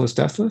the soul is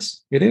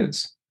deathless? It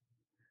is.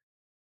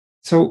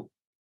 So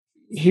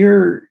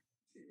here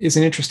is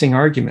an interesting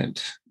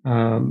argument,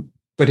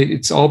 but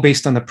it's all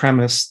based on the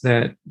premise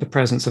that the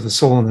presence of the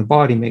soul in the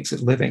body makes it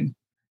living.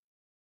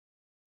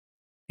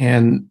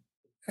 And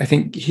I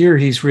think here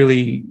he's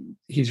really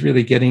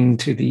getting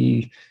to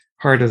the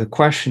heart of the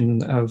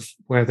question of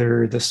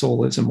whether the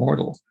soul is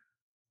immortal.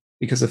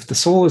 Because if the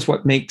soul is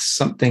what makes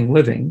something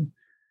living,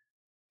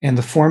 and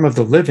the form of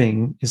the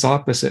living is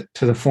opposite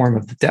to the form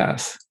of the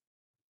death,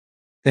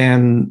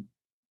 then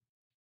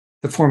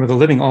the form of the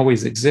living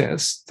always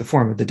exists, the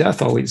form of the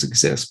death always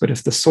exists. But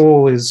if the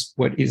soul is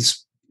what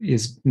is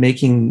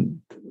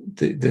making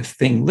the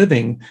thing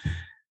living,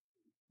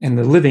 and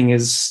the living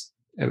is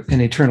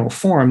an eternal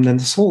form, then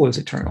the soul is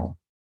eternal.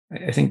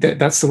 I think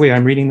that's the way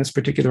I'm reading this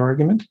particular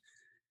argument.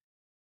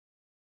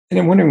 And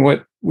I'm wondering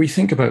what we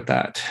think about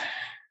that.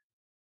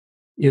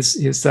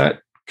 Is that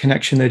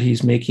connection that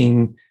he's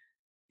making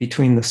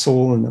between the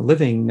soul and the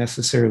living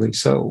necessarily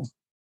so?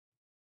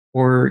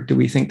 Or do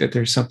we think that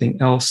there's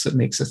something else that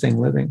makes a thing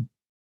living?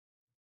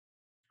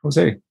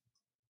 Jose?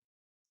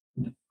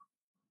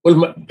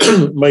 Well,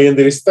 my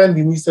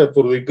understanding is that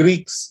for the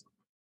Greeks,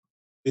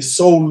 the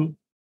soul,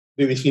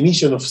 the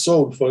definition of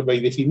soul, by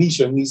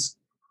definition, is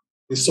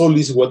the soul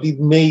is what it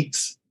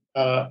makes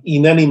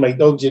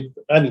inanimate object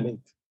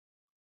animate.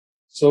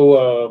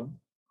 So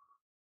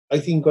I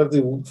think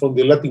from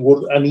the Latin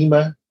word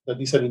anima, that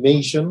is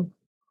animation.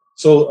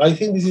 So I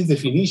think this is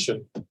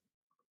definition.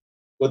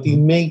 What it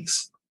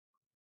makes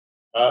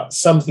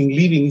something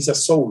living is a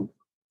soul.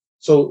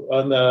 So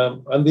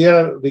and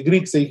the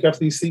Greeks, they have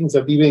these things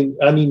that even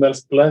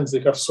animals, plants, they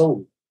have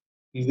soul.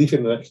 It's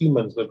different than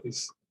humans, but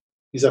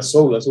it's a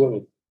soul as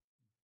well.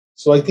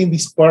 So I think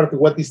this part,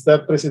 what is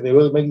that present in the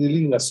world, making the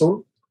living a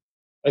soul?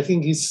 I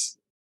think this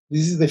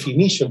is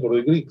definition for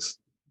the Greeks.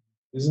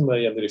 This is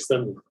my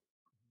understanding.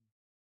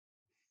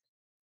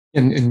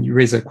 And you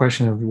raise that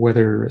question of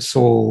whether a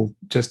soul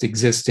just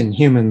exists in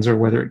humans or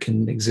whether it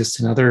can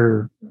exist in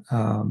other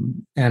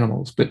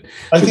animals. But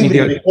I think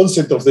the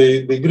concept of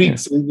the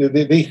Greeks, yeah,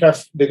 they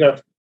have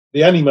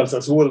the animals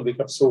as well. They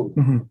have soul.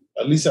 Mm-hmm.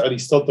 At least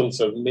Aristotle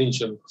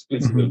mentioned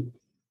explicitly. Mm-hmm.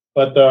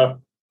 But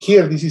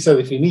here, this is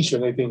a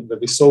definition. I think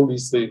that the soul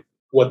is the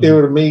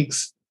whatever mm-hmm.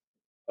 makes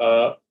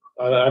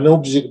an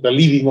object a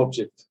living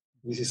object.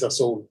 This is a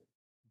soul.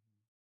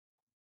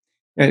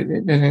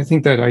 And I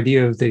think that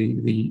idea of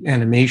the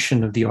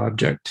animation of the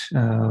object,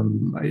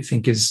 I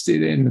think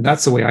and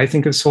that's the way I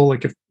think of soul.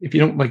 Like if you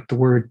don't like the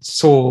word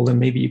soul, then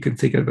maybe you could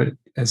think of it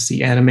as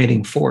the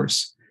animating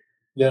force.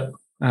 Yeah.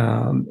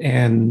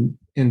 And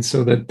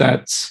so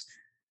that's,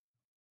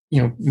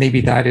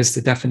 maybe that is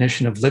the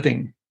definition of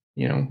living,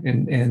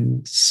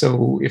 and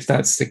so if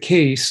that's the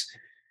case,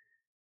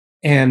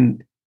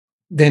 and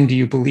then do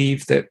you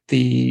believe that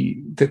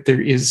that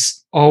there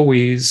is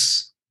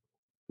always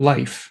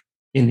life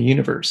in the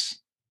universe?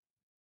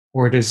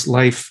 Or did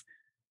life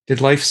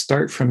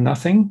start from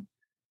nothing,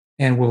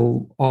 and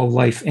will all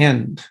life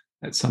end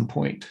at some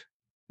point?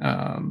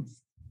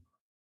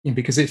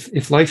 Because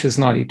if life is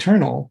not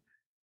eternal,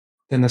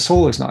 then the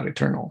soul is not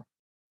eternal.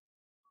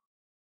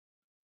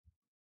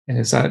 And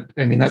is that,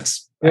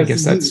 I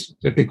guess that's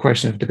a big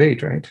question of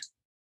debate, right?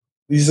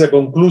 This is a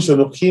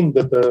conclusion of him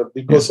that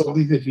because of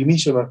this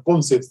definition and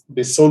concept,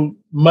 the soul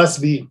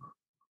must be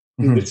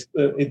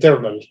mm-hmm.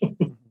 Eternal.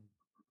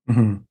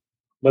 Mm-hmm.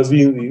 Must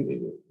be,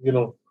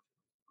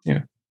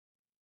 Yeah.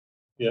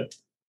 Yeah.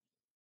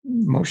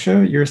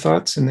 Moshe, your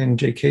thoughts, and then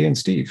JK and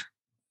Steve.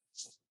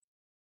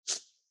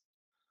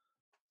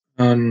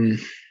 All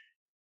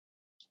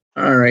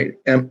right.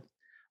 I'm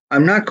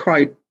not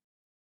quite.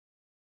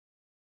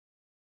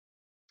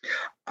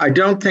 I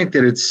don't think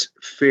that it's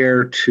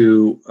fair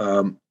to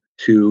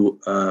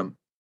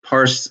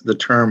parse the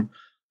term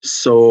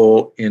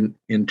soul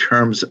in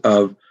terms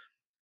of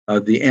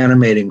the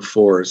animating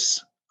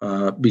force,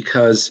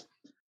 because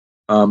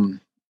a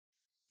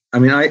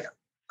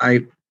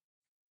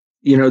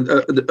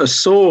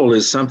soul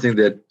is something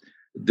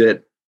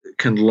that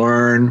can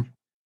learn,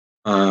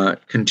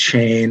 can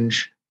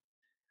change.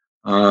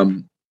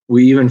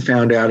 We even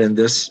found out in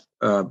this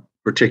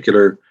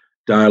particular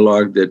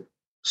dialogue that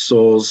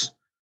souls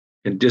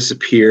can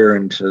disappear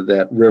into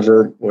that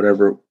river,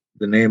 whatever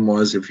the name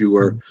was, if you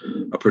were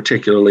a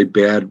particularly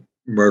bad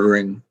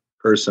murdering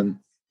person.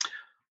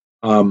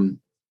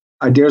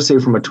 I dare say,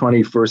 from a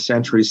 21st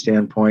century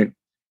standpoint,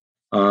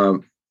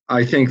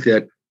 I think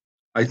that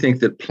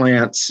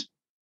plants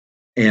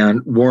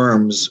and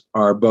worms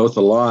are both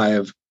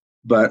alive,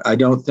 but I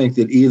don't think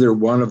that either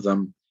one of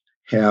them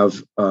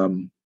have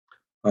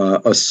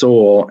a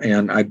soul,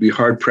 and I'd be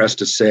hard pressed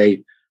to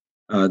say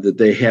that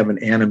they have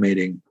an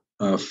animating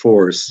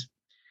force.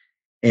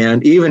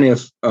 And even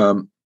if I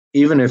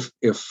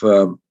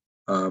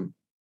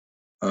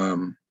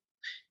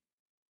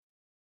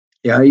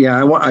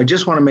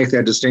just want to make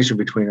that distinction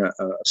between a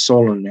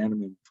soul and an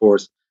animating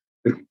force,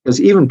 because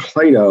even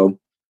Plato,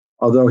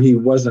 although he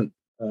wasn't,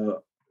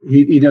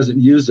 he doesn't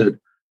use it,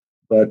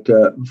 but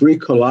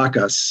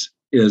vrikolakas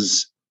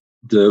is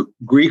the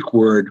Greek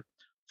word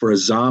for a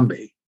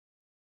zombie,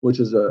 which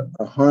is a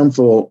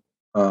harmful,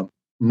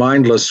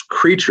 mindless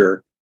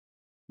creature,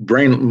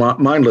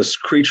 mindless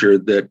creature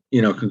that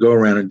can go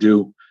around and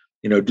do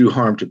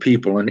harm to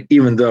people. And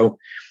even though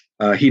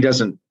he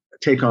doesn't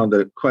take on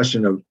the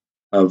question of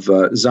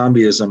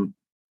zombieism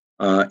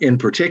in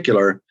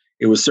particular,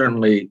 it was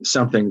certainly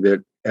something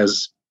that,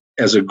 as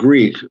a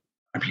Greek,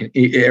 I mean,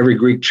 every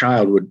Greek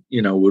child would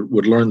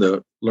learn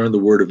the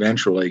word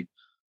eventually.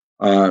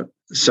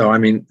 So I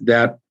mean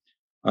that's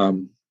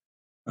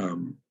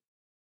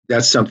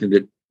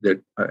something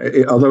that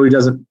although he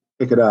doesn't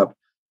pick it up,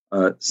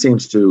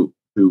 seems to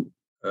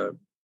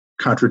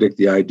contradict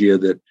the idea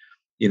that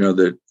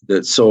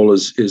that soul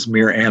is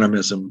mere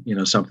animism,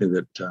 something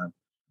that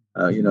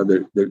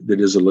that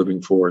is a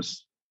living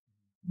force.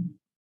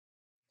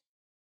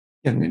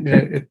 And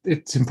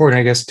it's important,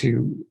 I guess,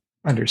 to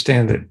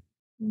understand that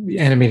the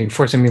animating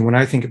force, I mean, when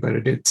I think about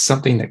it, it's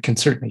something that can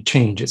certainly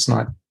change. It's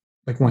not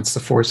like once the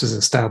force is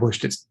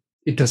established,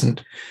 it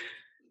doesn't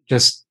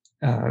just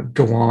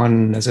go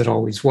on as it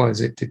always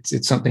was.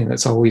 It's something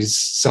that's always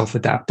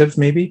self-adaptive,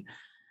 maybe.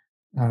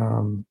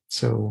 But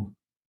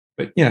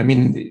yeah, I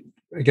mean,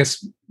 I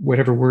guess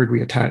whatever word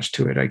we attach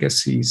to it, I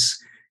guess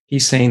he's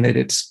saying that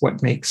it's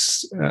what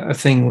makes a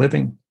thing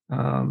living.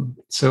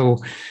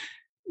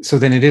 So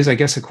then it is, I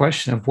guess, a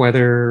question of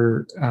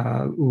whether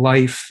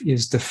life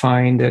is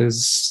defined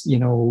as,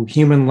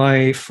 human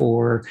life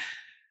or,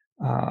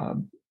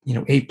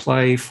 ape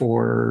life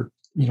or,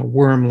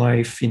 worm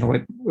life.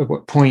 At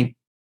what point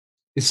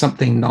is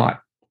something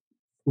not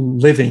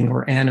living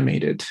or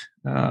animated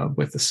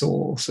with the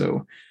soul?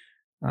 So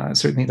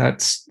certainly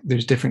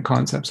there's different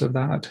concepts of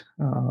that.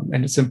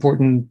 And it's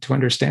important to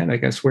understand, I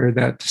guess, where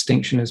that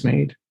distinction is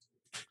made.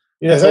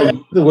 Yes,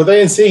 what I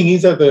am saying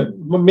is that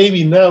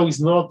maybe now it's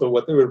not or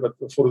whatever, but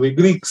for the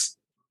Greeks,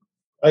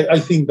 I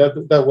think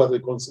that was the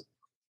concept.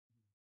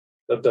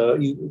 That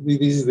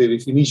this is the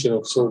definition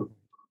of soul.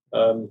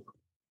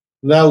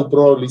 Now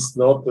probably it's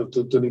not.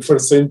 To the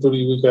 21st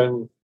century we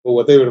can or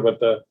whatever,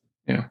 but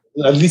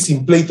at least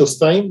in Plato's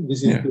time,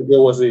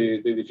 there was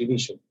the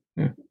definition.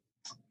 Yeah.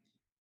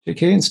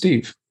 JK and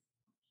Steve.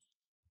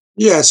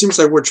 Yeah, it seems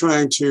like we're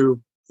trying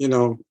to,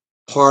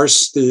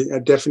 parse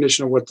the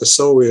definition of what the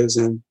soul is,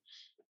 and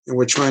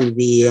we're trying to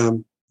be,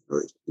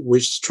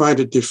 we're trying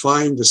to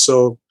define the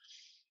soul,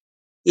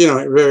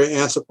 very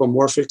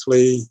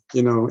anthropomorphically,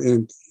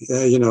 and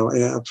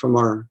from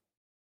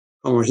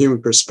our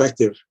human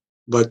perspective.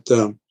 But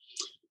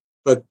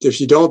if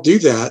you don't do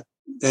that,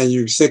 and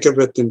you think of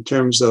it in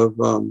terms of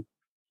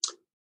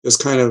this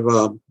kind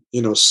of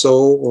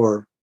soul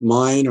or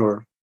mind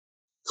or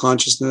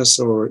consciousness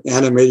or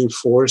animating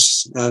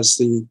force as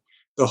the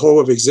whole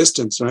of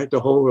existence, right? The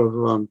whole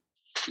of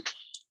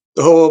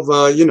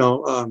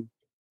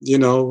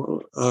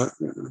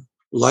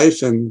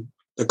life and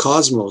the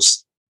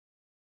cosmos,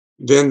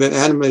 then the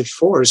animating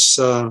force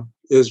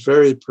is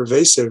very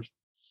pervasive,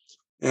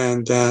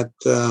 and that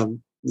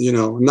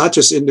not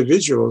just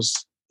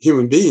individuals,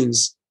 human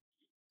beings,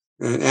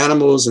 and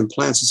animals and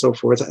plants and so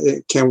forth.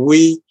 Can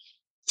we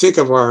think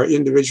of our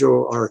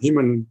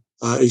human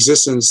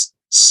existence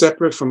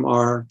separate from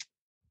our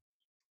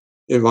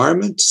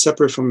environment,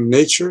 separate from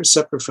nature,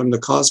 separate from the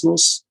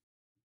cosmos?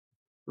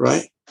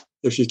 Right?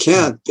 If you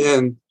can't,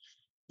 then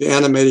the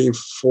animating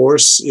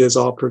force is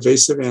all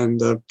pervasive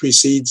and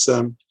precedes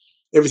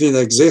everything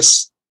that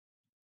exists.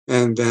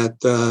 And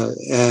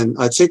and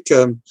I think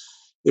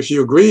if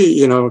you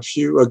agree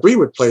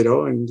with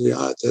Plato and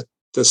that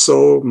the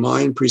soul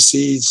mind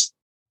precedes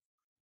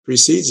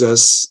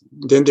us,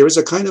 then there is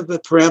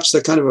perhaps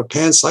a kind of a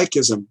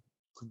panpsychism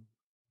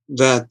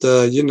that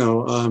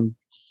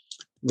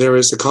there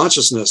is a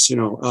consciousness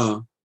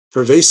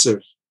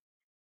pervasive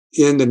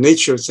in the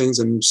nature of things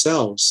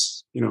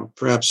themselves.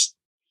 Perhaps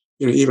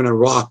even a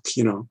rock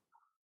can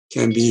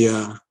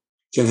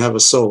have a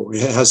soul.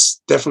 It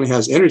definitely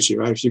has energy,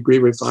 right? If you agree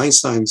with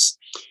Einstein's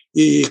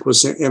E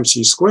equals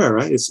mc squared,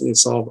 right?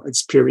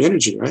 It's pure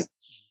energy, right?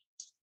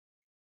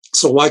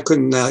 So why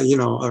couldn't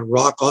a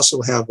rock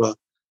also have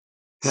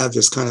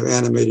this kind of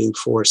animating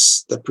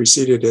force that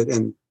preceded it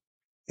and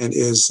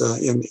is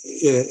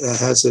it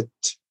has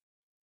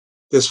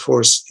this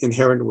force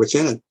inherent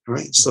within it,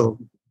 right? So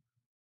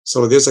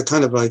there's a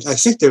kind of I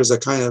think there's a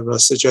kind of a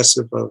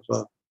suggestive of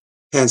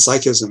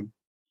panpsychism.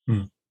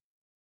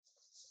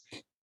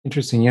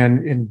 Interesting. Yeah,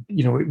 and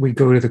we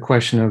go to the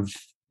question of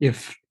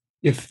if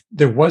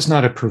there was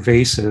not a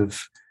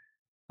pervasive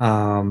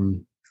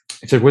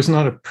if there was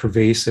not a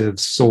pervasive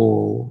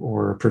soul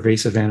or a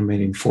pervasive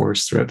animating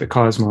force throughout the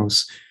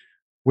cosmos,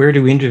 where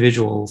do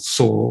individual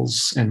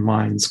souls and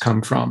minds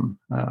come from?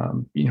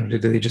 Do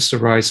they just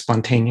arise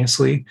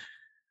spontaneously,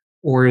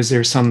 or is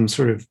there some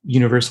sort of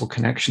universal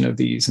connection of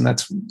these? And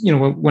that's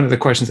one of the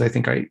questions I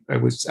think I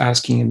was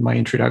asking in my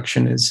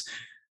introduction is,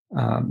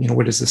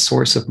 what is the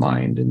source of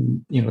mind?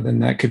 And then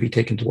that could be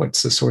taken to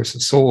what's the source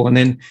of soul, and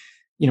then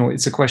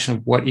it's a question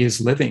of what is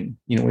living.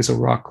 Is a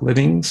rock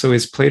living? So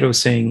is Plato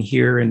saying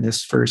here in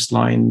this first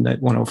line, that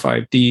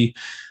 105D,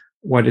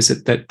 what is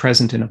it that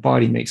present in a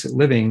body makes it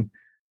living?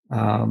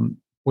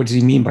 What does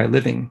he mean by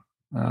living?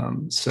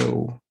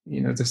 So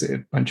there's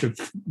a bunch of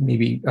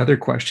maybe other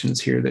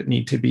questions here that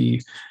need to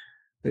be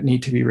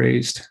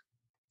raised.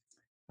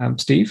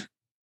 Steve?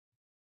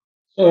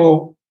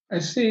 So I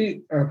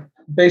see a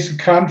basic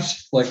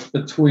conflict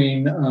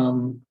between,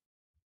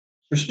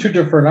 there's two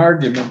different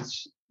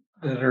arguments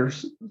that are,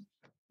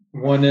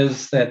 one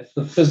is that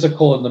the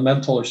physical and the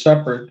mental are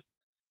separate,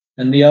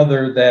 and the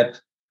other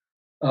that,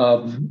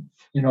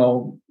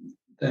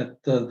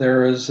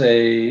 there is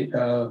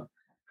a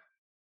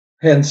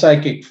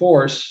panpsychic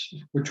force,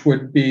 which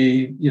would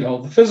be,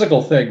 the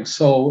physical thing.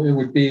 So it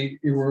would be,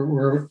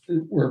 we're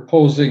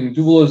opposing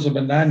dualism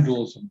and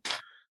non-dualism.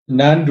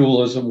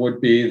 Non-dualism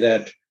would be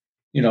that,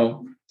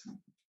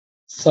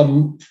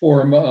 some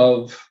form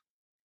of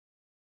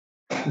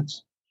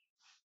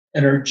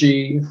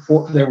energy,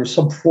 there was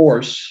some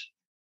force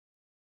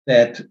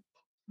that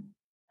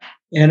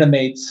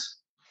animates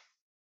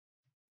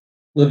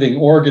living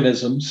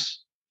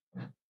organisms,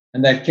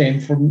 and that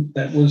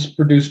was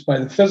produced by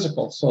the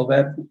physical. So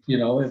that,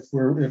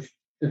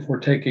 if we're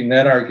taking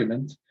that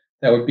argument,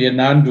 that would be a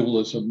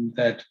non-dualism,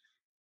 that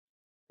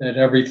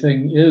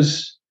everything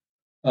is,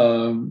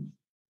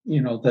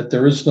 that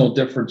there is no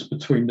difference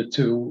between the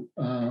two.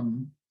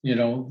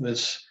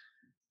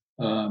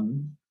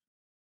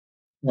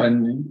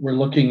 When we're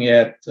looking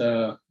at,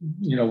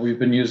 we've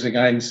been using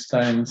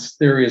Einstein's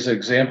theory as an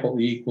example,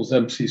 E equals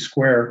mc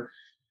squared,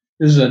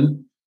 it's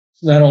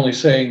not only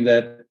saying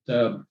that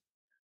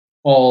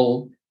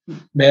all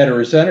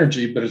matter is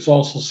energy, but it's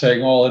also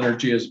saying all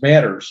energy is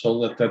matter.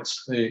 So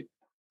that's the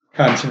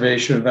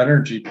conservation of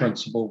energy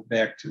principle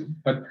back to.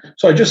 But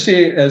so I just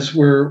see it as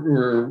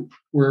we're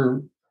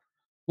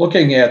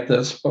looking at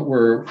this, but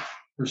we're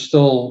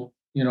still,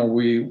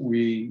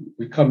 we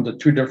come to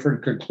two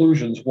different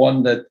conclusions.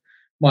 One, that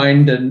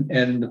mind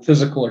and the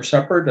physical are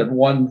separate, and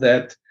one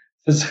that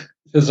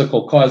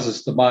physical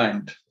causes the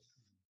mind.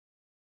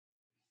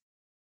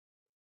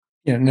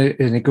 Yeah, and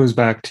it goes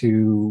back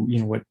to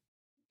what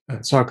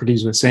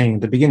Socrates was saying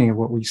at the beginning of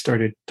what we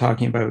started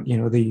talking about.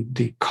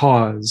 The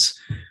cause.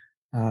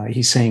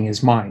 He's saying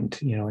is mind.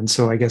 And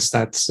so I guess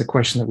that's the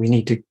question that we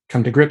need to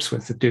come to grips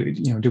with.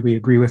 Do we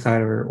agree with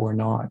that or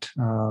not?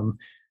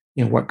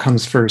 What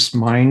comes first,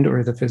 mind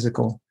or the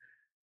physical?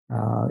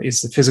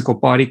 Is the physical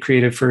body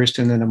created first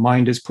and then a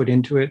mind is put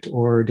into it,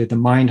 or did the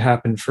mind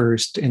happen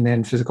first and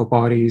then physical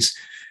bodies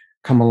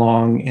come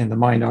along and the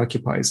mind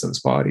occupies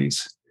those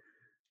bodies?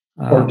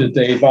 Or did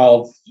they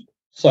evolve?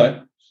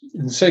 So,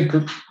 it's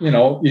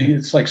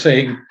like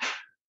saying,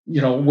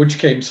 which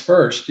came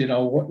first?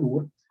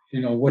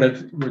 What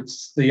if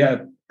it's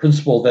the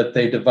principle that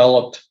they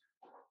developed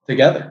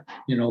together?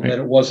 Right. That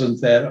it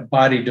wasn't that a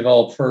body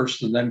developed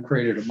first and then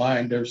created a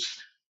mind. There's,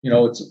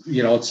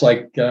 it's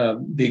like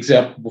the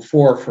example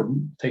before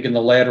from taking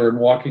the ladder and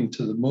walking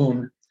to the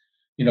moon.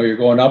 You're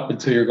going up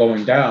until you're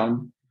going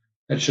down.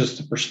 That's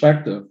just a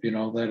perspective.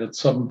 That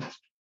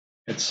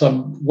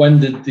when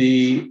did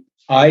the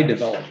eye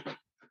develop?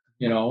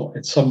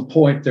 At some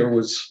point there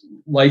was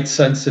light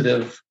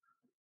sensitive,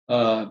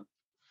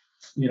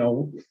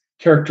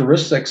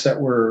 characteristics that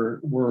were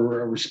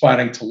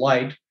responding to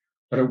light,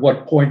 but at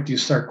what point do you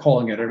start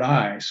calling it an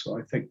eye? So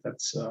I think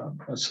that's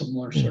a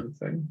similar sort of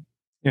thing.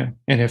 Yeah,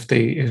 and if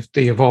they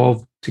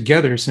evolve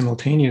together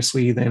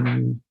simultaneously,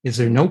 then is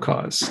there no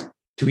cause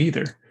to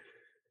either?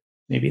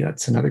 Maybe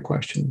that's another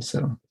question.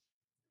 So,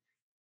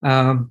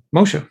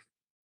 Moshe.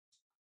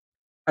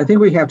 I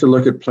think we have to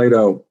look at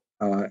Plato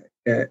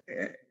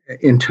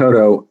in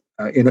toto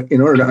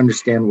in order to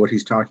understand what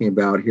he's talking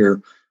about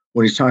here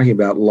when he's talking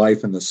about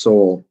life and the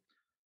soul.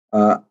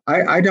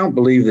 I don't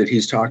believe that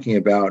he's talking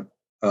about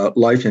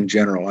life in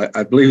general.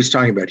 I believe he's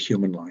talking about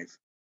human life.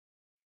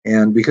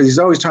 And because he's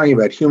always talking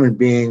about human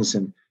beings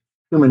and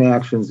human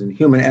actions and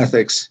human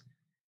ethics.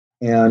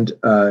 And,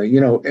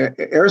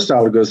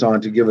 Aristotle goes on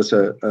to give us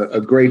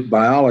a great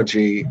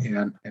biology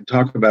and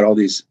talk about all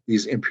these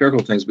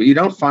empirical things, but you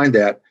don't find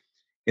that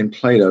in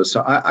Plato.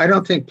 So I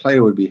don't think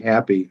Plato would be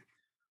happy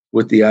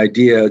with the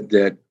idea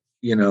that,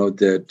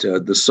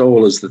 the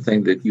soul is the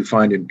thing that you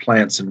find in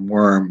plants and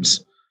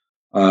worms,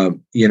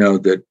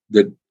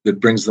 that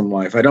brings them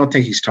life. I don't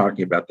think he's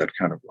talking about that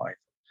kind of life.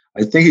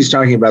 I think he's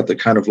talking about the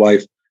kind of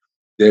life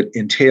that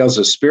entails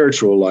a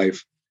spiritual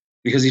life,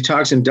 because he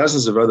talks in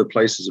dozens of other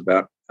places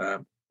about,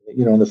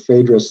 in the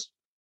Phaedrus,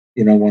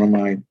 one of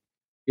my,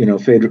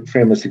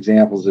 famous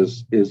examples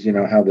is,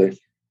 how the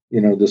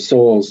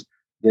souls,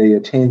 they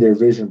attain their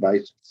vision by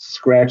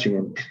scratching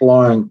and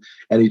clawing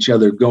at each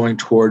other, going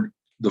toward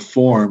the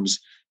forms,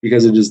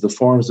 because it is the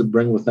forms that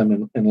bring with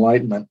them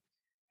enlightenment.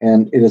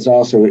 And it is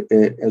also,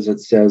 as it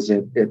says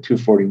at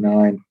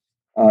 249,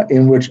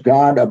 in which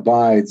God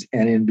abides,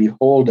 and in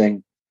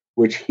beholding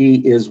which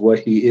he is what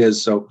he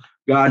is. So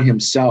God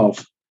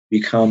himself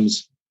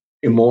becomes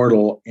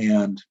immortal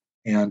and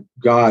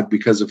God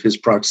because of his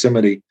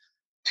proximity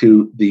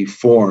to the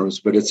forms.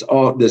 But it's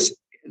all this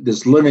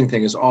living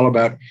thing is all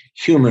about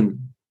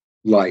human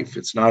life.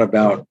 It's not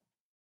about,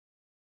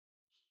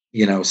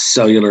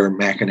 cellular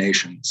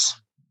machinations.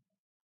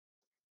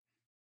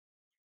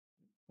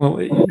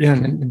 Well, yeah,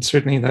 and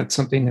certainly that's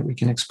something that we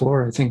can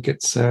explore. I think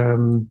it's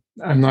I'm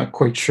not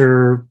quite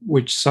sure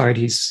which side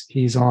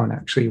he's on,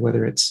 actually,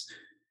 whether it's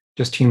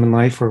just human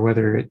life or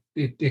whether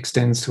it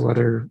extends to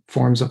other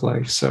forms of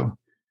life. So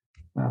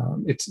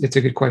it's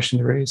a good question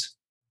to raise.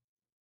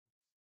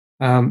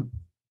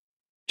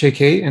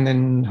 JK, and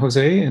then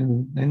Jose,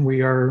 and then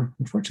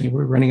unfortunately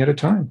we're running out of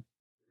time.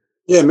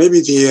 Yeah, maybe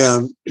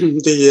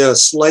the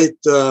slight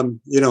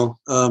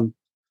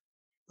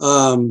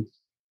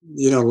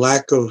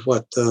lack of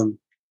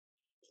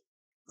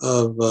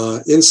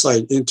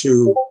insight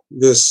into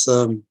this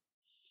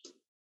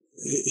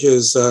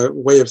his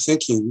way of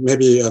thinking.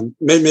 Maybe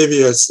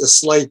a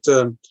slight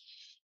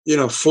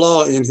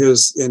flaw in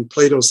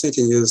Plato's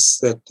thinking is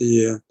that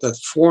that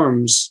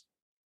forms,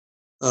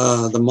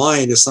 the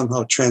mind is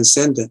somehow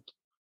transcendent,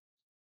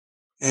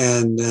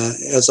 and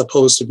as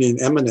opposed to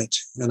being eminent.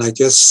 And I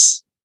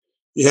guess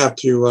you have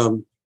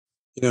to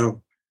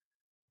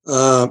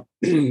I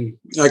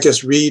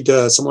guess read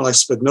someone like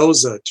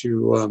Spinoza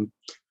to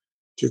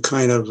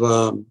kind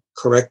of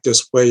correct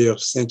this way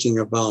of thinking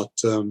about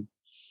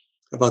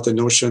the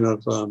notion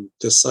of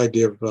this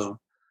idea of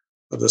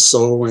the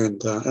soul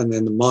and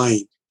then the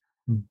mind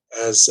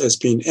as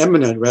being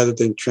eminent rather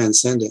than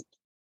transcendent.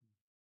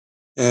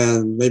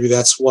 And maybe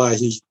that's why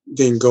he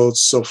didn't go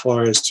so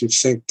far as to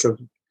think of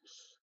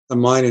the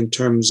mind in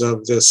terms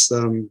of this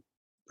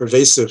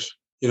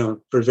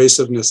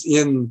pervasiveness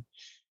in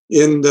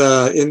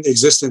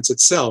existence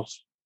itself,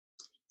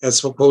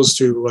 as opposed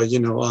to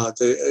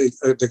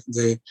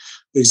the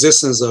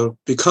existence of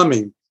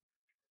becoming,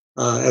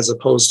 as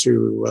opposed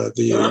to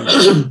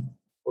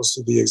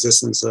the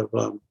existence of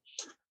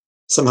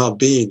somehow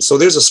being. So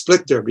there's a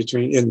split there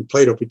in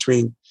Plato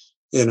between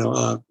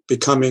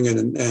becoming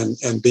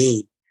and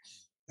being,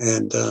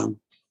 and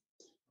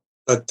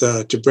but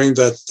to bring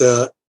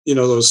that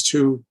those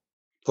two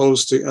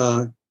posed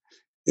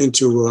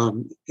into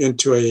a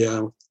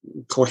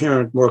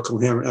more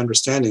coherent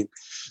understanding.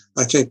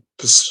 I think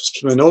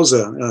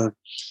Spinoza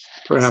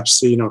perhaps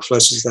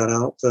fleshes that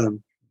out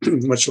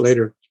much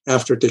later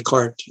after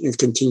Descartes and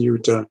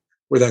continued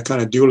with that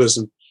kind of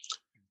dualism.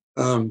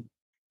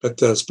 But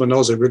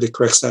Spinoza really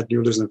corrects that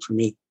dualism for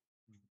me.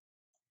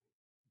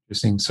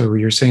 Interesting. So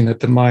you're saying that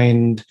the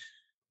mind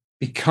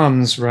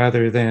becomes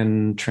rather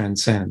than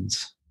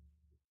transcends.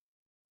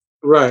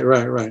 Right.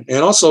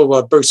 And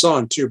also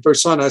Bergson too.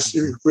 Bergson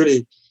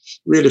really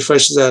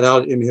fleshes that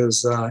out in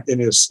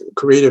his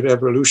creative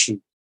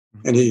evolution,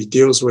 and he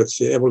deals with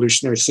the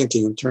evolutionary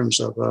thinking in terms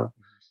of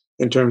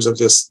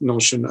this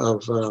notion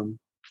of the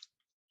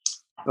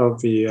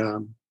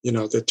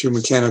two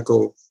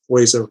mechanical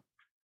ways of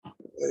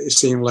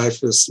seeing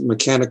life as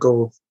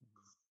mechanical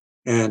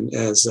and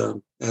as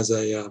a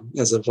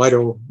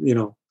vital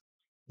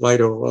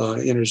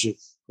energy,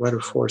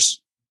 vital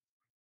force.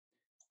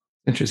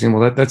 Interesting.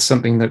 Well, that's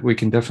something that we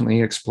can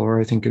definitely explore,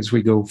 I think, as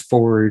we go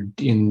forward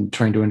in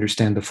trying to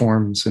understand the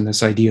forms, and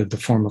this idea of the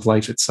form of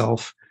life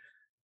itself,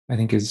 I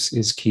think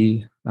is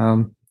key.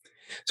 So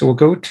we'll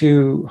go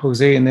to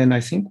Jose, and then I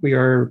think we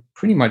are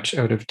pretty much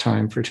out of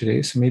time for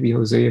today. So maybe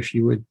Jose, if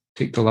you would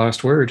take the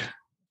last word.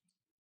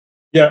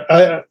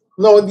 Yeah,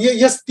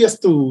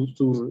 just to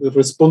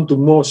respond to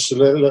Mosh,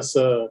 let's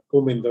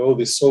comment about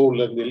the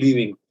soul and the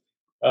living.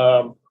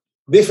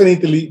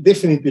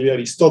 Definitely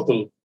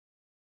Aristotle.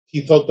 He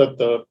thought that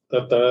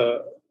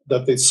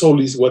the soul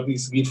is what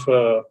is give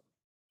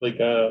like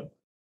a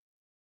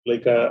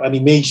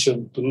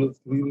animation to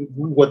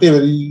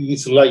whatever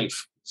is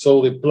life.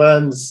 So the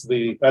plants,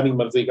 the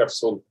animals, they have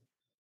soul,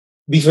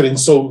 different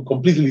soul,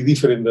 completely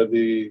different than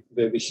the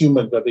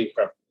human that they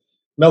have.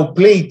 Now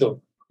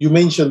Plato, you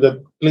mentioned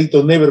that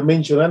Plato never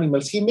mentioned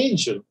animals. He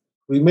mentioned.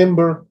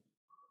 Remember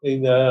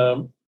in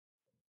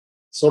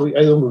sorry,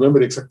 I don't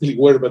remember exactly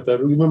where, but I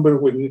remember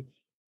when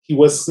he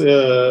was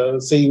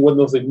saying one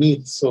of the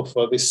myths of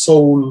the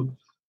soul,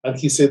 and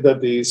he said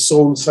that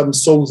some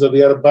souls that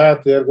they are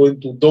bad, they are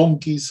going to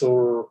donkeys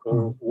or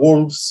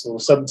wolves or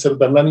some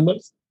certain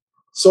animals.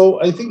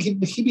 So I think he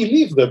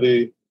believed that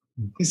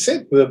he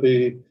said that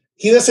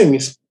he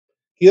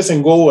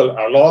doesn't go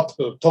a lot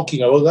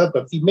talking about that,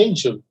 but he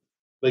mentioned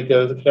like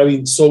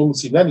having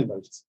souls in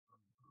animals,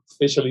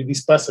 especially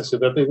this passage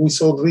that we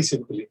saw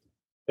recently.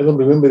 I don't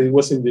remember, it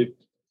was in the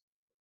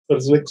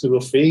first lecture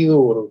of Phaedo,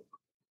 or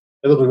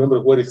I don't remember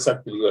where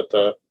exactly,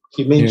 but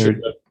he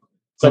mentioned that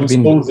some might have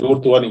been- souls they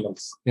were to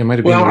animals. It might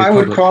have been Well, the I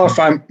would Republic.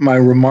 qualify my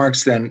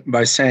remarks then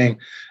by saying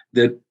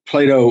that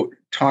Plato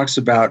talks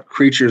about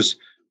creatures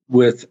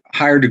with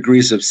higher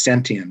degrees of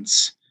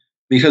sentience,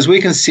 because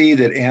we can see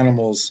that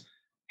animals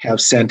have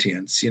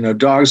sentience.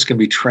 Dogs can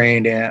be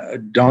trained,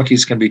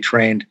 donkeys can be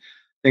trained,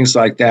 things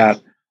like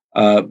that.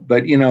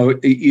 But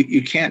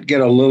you can't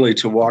get a lily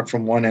to walk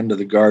from one end of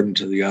the garden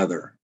to the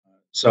other.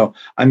 So,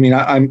 I mean,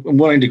 I'm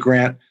willing to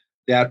grant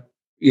that,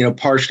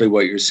 partially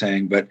what you're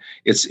saying, but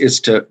it's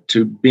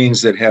to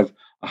beings that have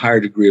a higher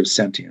degree of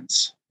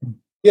sentience.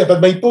 Yeah,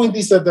 but my point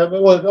is that I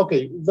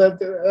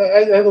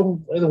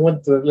don't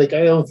want to, I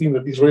don't think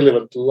that it's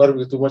relevant to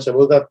argue too much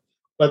about that.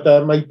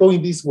 But my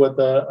point is what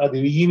at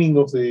the beginning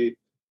of the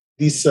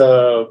thing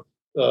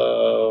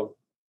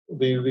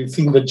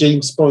that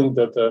James point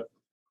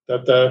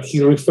that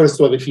he refers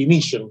to a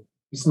definition.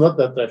 It's not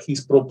that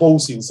he's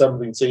proposing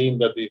something saying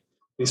that the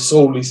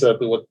soul is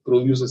what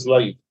produces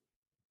life.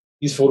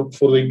 It's for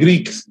the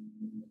Greeks,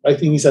 I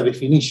think it's a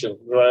definition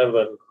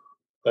rather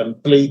than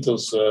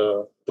Plato's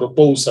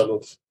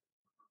proposal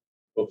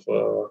of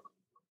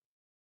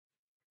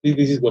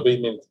this is what they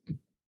meant.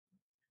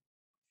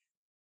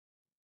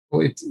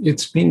 Well,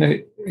 it's been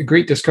a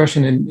great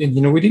discussion, and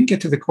we didn't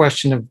get to the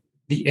question of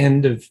the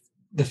end of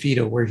the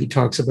Phaedo, where he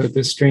talks about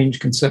this strange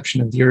conception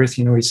of the earth.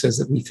 He says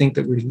that we think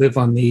that we live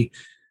on the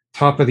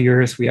top of the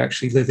earth, we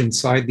actually live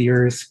inside the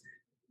earth,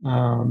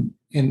 and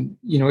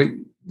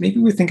maybe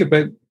we think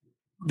about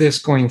this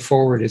going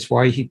forward is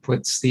why he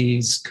puts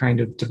these kind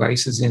of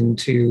devices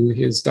into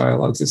his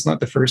dialogues. It's not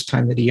the first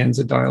time that he ends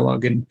a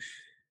dialogue in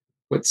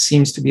what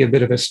seems to be a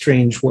bit of a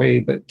strange way,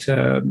 but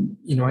I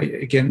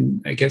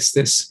guess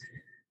this,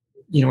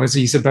 as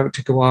he's about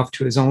to go off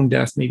to his own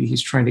death, maybe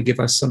he's trying to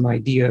give us some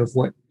idea of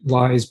what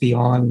lies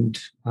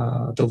beyond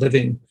the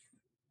living.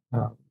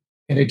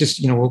 And I just,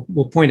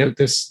 we'll point out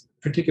this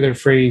particular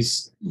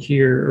phrase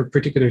here, or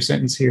particular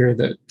sentence here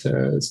that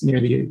is near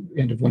the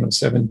end of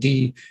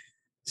 107D.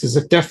 It says,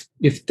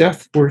 if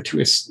death were to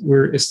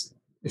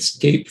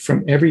escape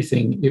from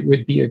everything, it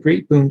would be a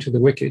great boon to the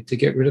wicked to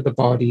get rid of the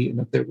body and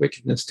of their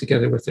wickedness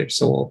together with their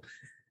soul.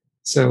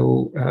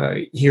 So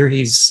here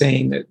he's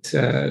saying that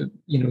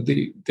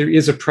there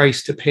is a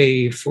price to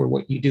pay for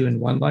what you do in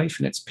one life,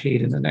 and it's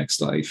paid in the next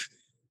life.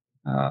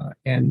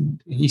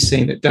 And he's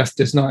saying that death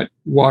does not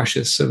wash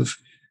us of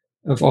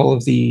all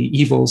of the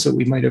evils that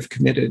we might have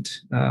committed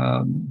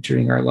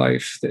during our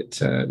life,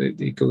 that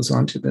it goes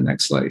on to the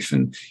next life.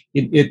 And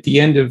at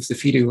the end of the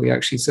Phaedo, he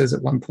actually says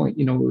at one point,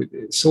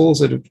 souls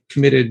that have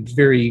committed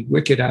very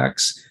wicked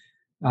acts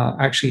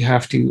actually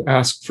have to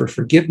ask for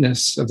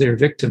forgiveness of their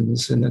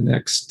victims in the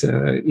next,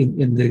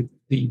 in the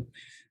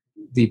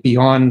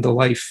beyond the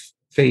life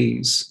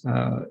phase.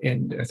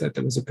 And I thought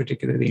that was a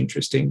particularly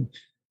interesting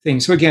thing.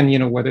 So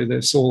again, whether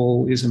the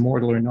soul is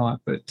immortal or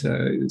not, but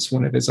it's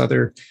one of his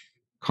other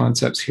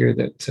concepts here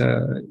that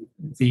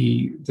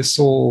the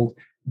soul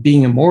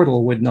being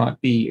immortal would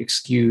not be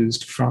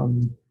excused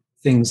from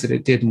things that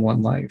it did in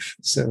one life.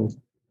 So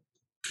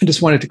I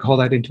just wanted to call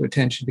that into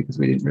attention because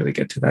we didn't really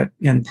get to that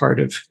end part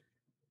of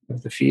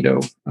the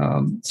Phaedo.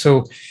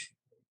 So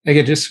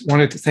again, just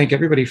wanted to thank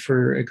everybody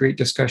for a great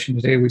discussion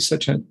today. We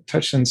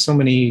touched on so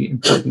many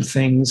important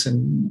things,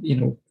 and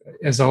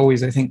as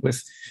always, I think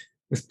with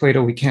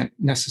Plato, we can't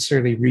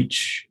necessarily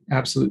reach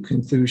absolute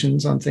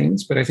conclusions on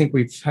things, but I think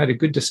we've had a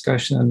good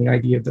discussion on the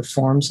idea of the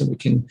forms, and we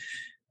can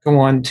go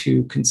on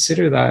to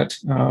consider that.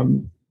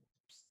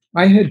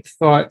 I had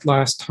thought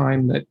last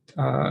time that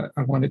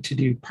I wanted to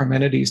do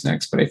Parmenides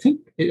next, but I think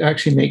it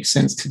actually makes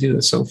sense to do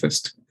the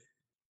Sophist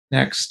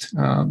next.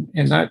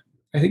 And that,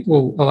 I think,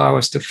 will allow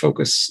us to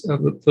focus a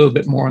little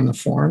bit more on the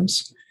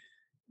forms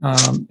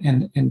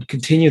and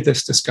continue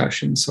this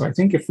discussion. So I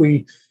think if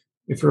we're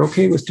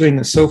okay with doing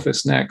the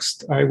Sophist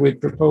next, I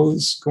would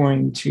propose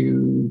going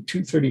to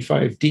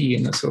 235D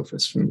in the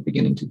Sophist from the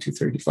beginning to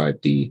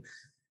 235D.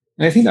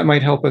 And I think that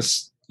might help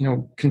us,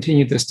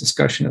 continue this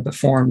discussion of the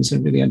forms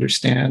and really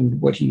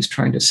understand what he's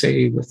trying to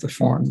say with the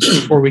forms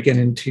before we get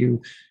into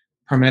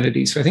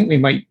Parmenides. So I think we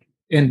might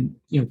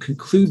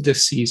conclude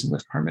this season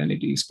with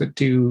Parmenides, but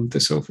do the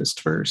Sophist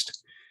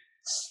first.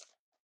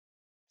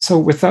 So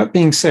with that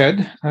being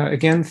said,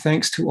 again,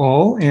 thanks to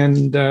all.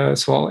 And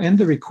so I'll end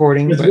the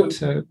recording. Yes,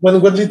 but one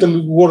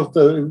little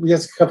word, we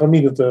just have a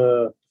minute.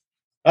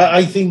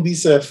 I think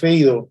this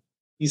Phaedo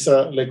is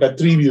like a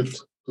tribute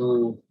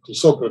to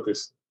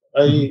Socrates.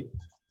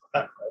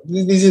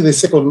 This is the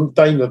second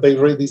time that I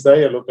read this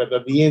dialogue, and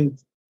at the end,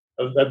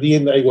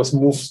 I was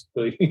moved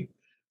by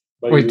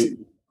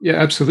yeah,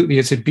 absolutely.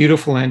 It's a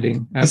beautiful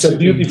ending.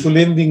 Absolutely. It's a beautiful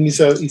ending.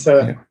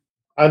 Yeah.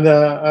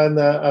 And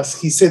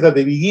as he said at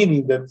the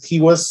beginning, that he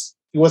was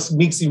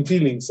mixing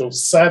feelings of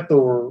sad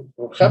or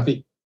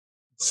happy.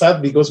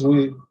 Sad because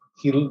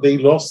they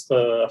lost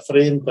a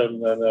friend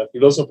and a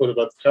philosopher,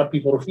 but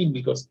happy for him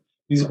because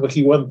this is what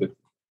he wanted.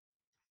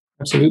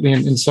 Absolutely,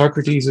 and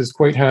Socrates is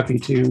quite happy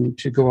to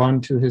go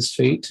on to his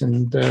fate,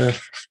 and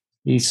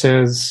he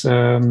says,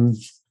 I'm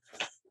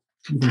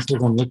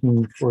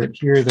looking for it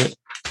here, that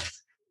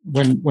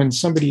when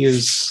somebody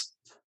is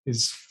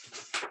is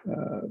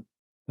oh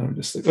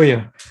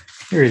yeah,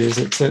 here it is.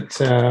 It's at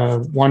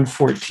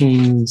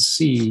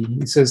 114C.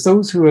 He says,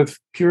 those who have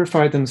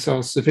purified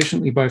themselves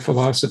sufficiently by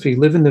philosophy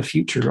live in the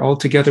future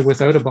altogether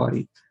without a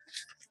body.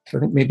 So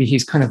I think maybe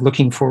he's kind of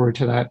looking forward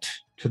to that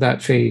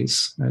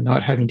phase,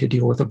 not having to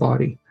deal with a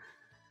body.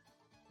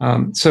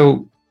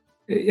 So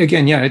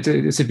again, yeah,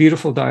 it's a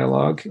beautiful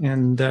dialogue,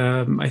 and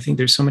I think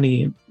there's so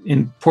many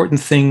important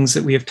things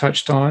that we have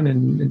touched on,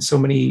 and so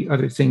many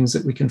other things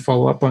that we can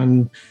follow up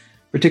on,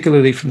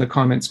 particularly from the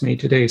comments made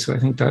today. So I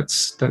think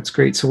that's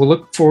great. So we'll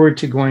look forward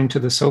to going to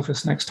the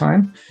Sophist next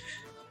time.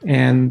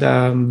 And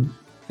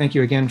thank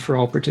you again for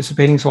all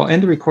participating. So I'll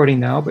end the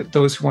recording now, but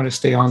those who want to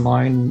stay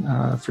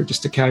online for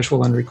just a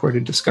casual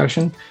unrecorded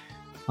discussion,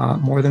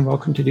 more than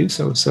welcome to do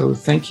so. So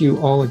thank you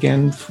all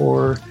again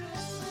for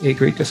a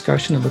great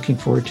discussion, and looking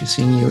forward to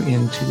seeing you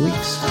in 2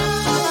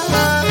 weeks.